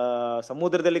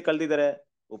ಸಮುದ್ರದಲ್ಲಿ ಕಲ್ದಿದ್ದಾರೆ,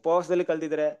 ಉಪವಾಸದಲ್ಲಿ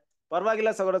ಕಲ್ದಿದ್ದಾರೆ.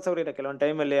 ಪರವಾಗಿಲ್ಲ ಸಹೋದರ ಸಹೋದರಿಯರೇ, ಕೆಲವೊಂದು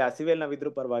ಟೈಮಲ್ಲಿ ಹಸಿವೆಯಲ್ಲಿ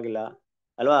ನಾವಿದ್ರು ಪರವಾಗಿಲ್ಲ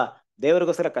ಅಲ್ವಾ?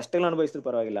 ದೇವರಿಗೋಸ್ಕರ ಕಷ್ಟಗಳನ್ನ ಅನುಭವಿಸಿದ್ರು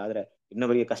ಪರವಾಗಿಲ್ಲ. ಆದ್ರೆ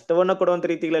ಇನ್ನೊಬ್ಬರಿಗೆ ಕಷ್ಟವನ್ನ ಕೊಡುವಂತ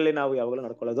ರೀತಿಗಳಲ್ಲಿ ನಾವು ಯಾವಾಗಲೂ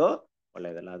ನಡ್ಕೊಳ್ಳೋದು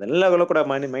ಒಳ್ಳೇದಲ್ಲ. ಅದೆಲ್ಲಗಳು ಕೂಡ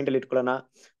ಮೈಂಡ್ ಅಲ್ಲಿ ಇಟ್ಕೊಳ್ಳೋಣ.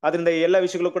 ಆದ್ರಿಂದ ಈ ಎಲ್ಲ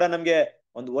ವಿಷಯಗಳು ಕೂಡ ನಮ್ಗೆ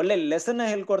ಒಂದು ಒಳ್ಳೆ ಲೆಸನ್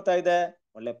ಹೇಳ್ಕೊಡ್ತಾ ಇದೆ,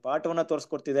 ಒಳ್ಳೆ ಪಾಠವನ್ನ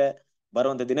ತೋರಿಸ್ಕೊಡ್ತಿದೆ.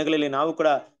 ಬರುವಂತ ದಿನಗಳಲ್ಲಿ ನಾವು ಕೂಡ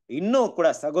ಇನ್ನೂ ಕೂಡ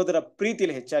ಸಹೋದರ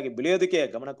ಪ್ರೀತಿಯಲ್ಲಿ ಹೆಚ್ಚಾಗಿ ಬೆಳೆಯೋದಕ್ಕೆ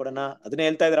ಗಮನ ಕೊಡೋಣ. ಅದನ್ನೇ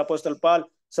ಹೇಳ್ತಾ ಇದ್ದಾರೆ ಅಪೊಸ್ತಲ ಪಾಲ್,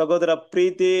 ಸಹೋದರ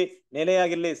ಪ್ರೀತಿ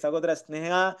ನೆಲೆಯಾಗಿರ್ಲಿ, ಸಹೋದರ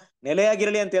ಸ್ನೇಹ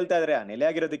ನೆಲೆಯಾಗಿರ್ಲಿ ಅಂತ ಹೇಳ್ತಾ ಇದ್ದಾರೆ. ಆ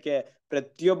ನೆಲೆಯಾಗಿರೋದಕ್ಕೆ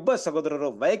ಪ್ರತಿಯೊಬ್ಬ ಸಹೋದರರು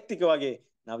ವೈಯಕ್ತಿಕವಾಗಿ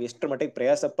ನಾವು ಎಷ್ಟರ ಮಟ್ಟಿಗೆ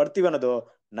ಪ್ರಯಾಸ ಪಡ್ತೀವಿ ಅನ್ನೋದು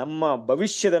ನಮ್ಮ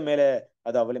ಭವಿಷ್ಯದ ಮೇಲೆ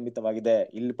ಅದು ಅವಲಂಬಿತವಾಗಿದೆ.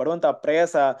 ಇಲ್ಲಿ ಪಡುವಂತಹ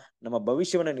ಪ್ರಯಾಸ ನಮ್ಮ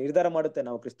ಭವಿಷ್ಯವನ್ನ ನಿರ್ಧಾರ ಮಾಡುತ್ತೆ.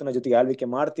 ನಾವು ಕ್ರಿಸ್ತನ ಜೊತೆಗೆ ಆಳ್ವಿಕೆ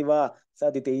ಮಾಡ್ತೀವಾ,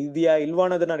 ಸಾಧ್ಯತೆ ಇದೆಯಾ ಇಲ್ವಾ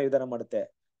ಅನ್ನೋದನ್ನ ನಿರ್ಧಾರ ಮಾಡುತ್ತೆ.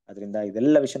 ಅದರಿಂದ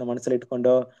ಇದೆಲ್ಲ ವಿಷಯನ ಮನಸ್ಸಲ್ಲಿ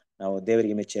ಇಟ್ಕೊಂಡು ನಾವು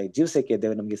ದೇವರಿಗೆ ಮೆಚ್ಚಿಯಾಗಿ ಜೀವಿಸಕ್ಕೆ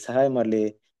ದೇವರು ನಮ್ಗೆ ಸಹಾಯ ಮಾಡಲಿ.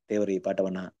 ದೇವರು ಈ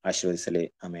ಪಾಠವನ್ನ ಆಶೀರ್ವದಿಸಲಿ.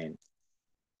 ಆಮೇನ್.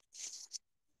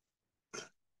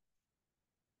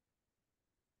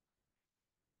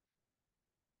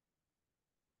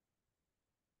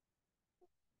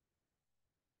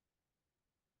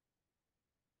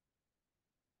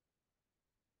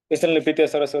 ಕ್ರಿಸ್ತನಲ್ಲಿ ಪ್ರೀತಿಯ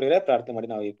ಸರಸ್ವರಿಯರೇ, ಪ್ರಾರ್ಥನೆ ಮಾಡಿ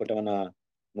ನಾವು ಈ ಪಾಠವನ್ನ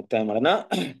ಮುಕ್ತಾಯ ಮಾಡೋಣ.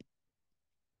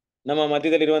 ನಮ್ಮ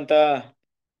ಮಧ್ಯದಲ್ಲಿರುವಂತ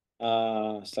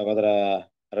ಸಹೋದರ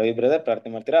ರವಿ ಬ್ರದರ್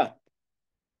ಪ್ರಾರ್ಥನೆ ಮಾಡ್ತೀರಾ?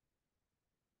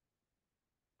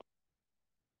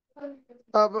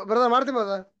 ಬ್ರದರ್ ಮಾಡ್ತೀನಿ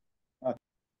ಬ್ರದರ್.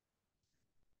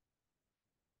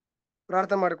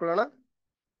 ಪ್ರಾರ್ಥನೆ ಮಾಡಿಕೊಳ್ಳೋಣ.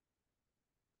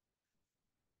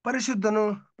 ಪರಿಶುದ್ಧನು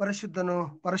ಪರಿಶುದ್ಧನು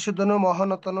ಪರಿಶುದ್ಧನು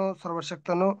ಮಹೋನ್ನತನು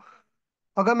ಸರ್ವಶಕ್ತನು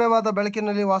ಅಗಮ್ಯವಾದ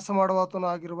ಬೆಳಕಿನಲ್ಲಿ ವಾಸ ಮಾಡುವಾತನು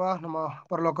ಆಗಿರುವ ನಮ್ಮ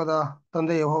ಪರಲೋಕದ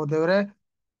ತಂದೆ ಯೆಹೋವ ದೇವರೇ,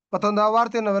 ಮತ್ತೊಂದು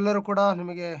ವಾರ್ತೆ ನಾವೆಲ್ಲರೂ ಕೂಡ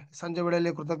ನಿಮಗೆ ಸಂಜೆ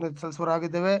ವೇಳೆಯಲ್ಲಿ ಕೃತಜ್ಞತೆ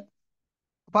ಸಲ್ಲಿಸುವರಾಗಿದ್ದೇವೆ.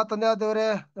 ಅಪ್ಪ ತಂದೆಯಾದ ದೇವರೇ,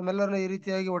 ನಮ್ಮೆಲ್ಲರನ್ನು ಈ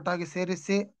ರೀತಿಯಾಗಿ ಒಟ್ಟಾಗಿ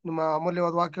ಸೇರಿಸಿ ನಿಮ್ಮ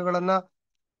ಅಮೂಲ್ಯವಾದ ವಾಕ್ಯಗಳನ್ನ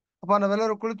ಅಪ್ಪ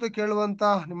ನಾವೆಲ್ಲರೂ ಕುಳಿತು ಕೇಳುವಂತ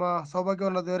ನಿಮ್ಮ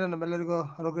ಸೌಭಾಗ್ಯವನ್ನು ದೇವರೇ ನಮ್ಮೆಲ್ಲರಿಗೂ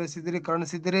ಅನುಗ್ರಹಿಸಿದಿರಿ,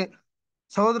 ಕರುಣಿಸಿದಿರಿ.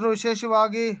 ಸಹೋದರರು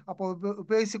ವಿಶೇಷವಾಗಿ ಅಪ್ಪ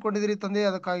ಉಪಯೋಗಿಸಿಕೊಂಡಿದ್ದೀರಿ ತಂದೆ,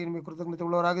 ಅದಕ್ಕಾಗಿ ನಿಮಗೆ ಕೃತಜ್ಞತೆ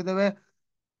ಉಳ್ಳವರಾಗಿದ್ದೇವೆ.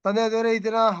 ತಂದೆಯ ದೇವರೇ, ಈ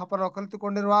ದಿನ ಅಪ್ಪ ನಾವು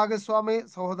ಕಲಿತುಕೊಂಡಿರುವ ಹಾಗೆ ಸ್ವಾಮಿ,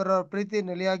 ಸಹೋದರರ ಪ್ರೀತಿ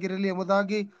ನೆಲೆಯಾಗಿರಲಿ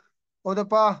ಎಂಬುದಾಗಿ.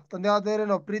 ಹೌದಪ್ಪ ತಂದೆಯಾದ ದೇವರೇ,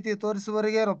 ನಾವು ಪ್ರೀತಿ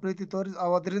ತೋರಿಸುವವರಿಗೆ ನಾವು ಪ್ರೀತಿ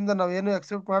ಅದರಿಂದ ನಾವೇನು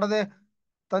ಎಕ್ಸೆಪ್ಟ್ ಮಾಡದೆ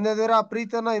ತಂದೆಯ ದೇವರೇ, ಆ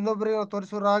ಪ್ರೀತಿಯನ್ನ ಇನ್ನೊಬ್ಬರಿಗೆ ನಾವು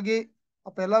ತೋರಿಸುವರಾಗಿ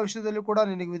ಅಪ್ಪ ಎಲ್ಲ ವಿಷಯದಲ್ಲಿ ಕೂಡ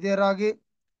ನಿನಗೆ ವಿಧೇಯರಾಗಿ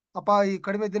ಅಪ್ಪ, ಈ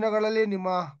ಕಡಿಮೆ ದಿನಗಳಲ್ಲಿ ನಿಮ್ಮ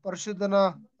ಪರಿಶುದ್ಧನ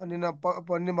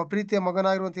ನಿಮ್ಮ ಪ್ರೀತಿಯ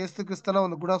ಮಗನಾಗಿರುವಂತ ಯೇಸು ಕ್ರಿಸ್ತನ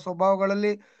ಒಂದು ಗುಣ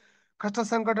ಸ್ವಭಾವಗಳಲ್ಲಿ, ಕಷ್ಟ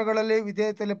ಸಂಕಟಗಳಲ್ಲಿ,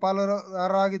 ವಿಧೇಯತೆಯಲ್ಲಿ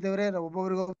ಪಾಲುದಾರರಾಗಿದ್ದೇವೆ. ನಾವು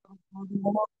ಒಬ್ಬೊಬ್ಬರಿಗೂ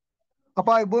ಅಪ್ಪ,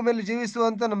 ಈ ಭೂಮಿಯಲ್ಲಿ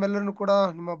ಜೀವಿಸುವಂತ ನಮ್ಮೆಲ್ಲರನ್ನು ಕೂಡ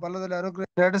ನಿಮ್ಮ ಬಲದಲ್ಲಿ ಅನುಗ್ರಹ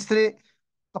ನಡೆಸ್ರಿ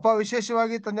ಅಪ್ಪ.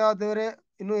 ವಿಶೇಷವಾಗಿ ತಂದೆ ಆದ ದೇವರೇ,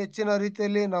 ಇನ್ನೂ ಹೆಚ್ಚಿನ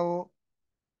ರೀತಿಯಲ್ಲಿ ನಾವು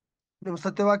ನಿಮ್ಮ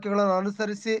ಸತ್ಯವಾಕ್ಯಗಳನ್ನು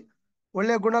ಅನುಸರಿಸಿ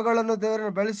ಒಳ್ಳೆಯ ಗುಣಗಳನ್ನು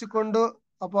ದೇವರನ್ನು ಬೆಳೆಸಿಕೊಂಡು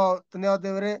ಅಪ್ಪ ತಂದೆ ಆದ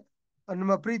ದೇವರೇ,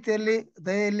 ನಿಮ್ಮ ಪ್ರೀತಿಯಲ್ಲಿ,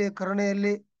 ದಯೆಯಲ್ಲಿ,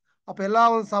 ಕರುಣೆಯಲ್ಲಿ ಅಪ್ಪ ಎಲ್ಲಾ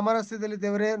ಒಂದು ಸಾಮರಸ್ಯದಲ್ಲಿ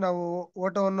ದೇವರೇ ನಾವು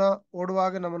ಓಟವನ್ನ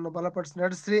ಓಡುವಾಗ ನಮ್ಮನ್ನು ಬಲಪಡಿಸಿ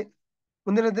ನಡೆಸ್ರಿ.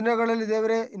 ಮುಂದಿನ ದಿನಗಳಲ್ಲಿ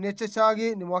ದೇವರೇ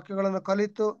ಇನ್ನೆಚ್ಚಾಗಿ ನಿಮ್ಮ ವಾಕ್ಯಗಳನ್ನು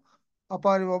ಕಲಿತು ಅಪ್ಪ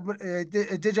ನೀವು ಒಬ್ಬ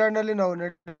ಹೆಜ್ಜೆ ಜಾಡಿನಲ್ಲಿ ನಾವು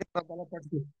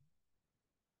ಬಲಪಡಿಸಿ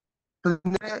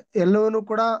ಎಲ್ಲವನ್ನೂ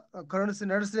ಕೂಡ ಕರುಣಿಸಿ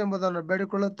ನಡೆಸಿ ಎಂಬುದನ್ನು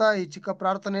ಬೇಡಿಕೊಳ್ಳುತ್ತಾ ಈ ಚಿಕ್ಕ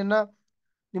ಪ್ರಾರ್ಥನೆಯನ್ನ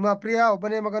ನಿಮ್ಮ ಪ್ರಿಯ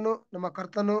ಒಬ್ಬನೇ ಮಗನು, ನಮ್ಮ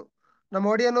ಕರ್ತನು, ನಮ್ಮ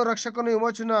ಒಡೆಯನು, ರಕ್ಷಕನು,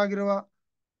 ವಿಮೋಚನೂ ಆಗಿರುವ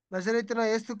ನಜರೇತಿನ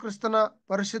ಯೇಸು ಕ್ರಿಸ್ತನ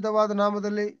ಪರಿಶುದ್ಧವಾದ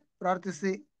ನಾಮದಲ್ಲಿ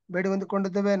ಪ್ರಾರ್ಥಿಸಿ ಬೇಡಿ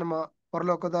ಹೊಂದಿಕೊಂಡಿದ್ದೇವೆ ನಮ್ಮ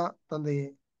ಪರಲೋಕದ ತಂದೆಯೇ.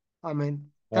 ಆಮೇನ್.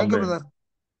 Thank you brother.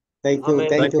 Thank you,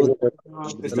 thank you.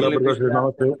 ಎಲ್ಲ ಬ್ರದರ್ಸ್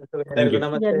ನಮಸ್ತೆ. Thank you.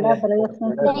 ಎಲ್ಲ ಬ್ರದರ್ಸ್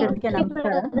ಸಿಸ್ಟರ್ಸ್ಗೆ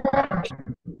ನಮಸ್ಕಾರ.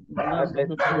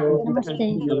 ನಮಸ್ತೆ.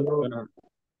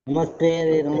 ನಮಸ್ತೆ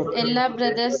ರೀ, ನಮಸ್ತೆ. ಎಲ್ಲ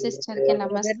ಬ್ರದರ್ಸ್ ಸಿಸ್ಟರ್ಗೆ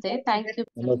ನಮಸ್ತೆ. Thank you.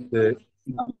 ನಮಸ್ತೆ.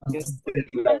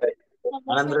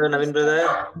 ನವೀನ್ ಬ್ರದರ್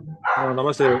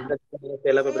ನಮಸ್ತೆ.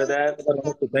 ಎಲ್ಲ ಬ್ರದರ್.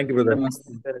 ನಮಸ್ತೆ. Thank you brother.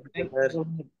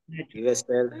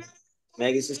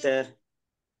 Maggi sister,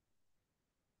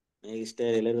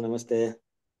 ಎಲ್ಲರಿಗೂ ನಮಸ್ತೆ.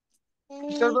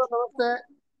 ನಮಸ್ತೆ.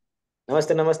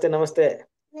 ನಮಸ್ತೆ ನಮಸ್ತೆ ನಮಸ್ತೆ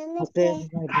ನಮಸ್ತೆ.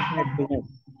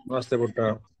 ನಮಸ್ತೆ ಪುಟ್ಟ.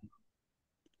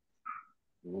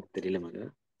 ಹೋಗ್ತಿರಿಲ್ಲ ಮಗ.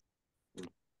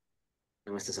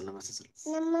 ನಮಸ್ತೆ ಸರ್. ನಮಸ್ತೆ ಸರ್.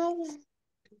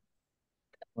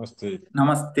 ನಮಸ್ತೆ.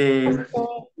 ನಮಸ್ತೆ.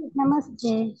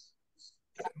 ನಮಸ್ತೆ.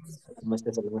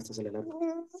 ನಮಸ್ತೆ ಸರ್. ನಮಸ್ತೆ ಸರ್.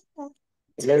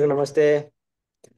 ಎಲ್ಲರಿಗೂ ನಮಸ್ತೆ.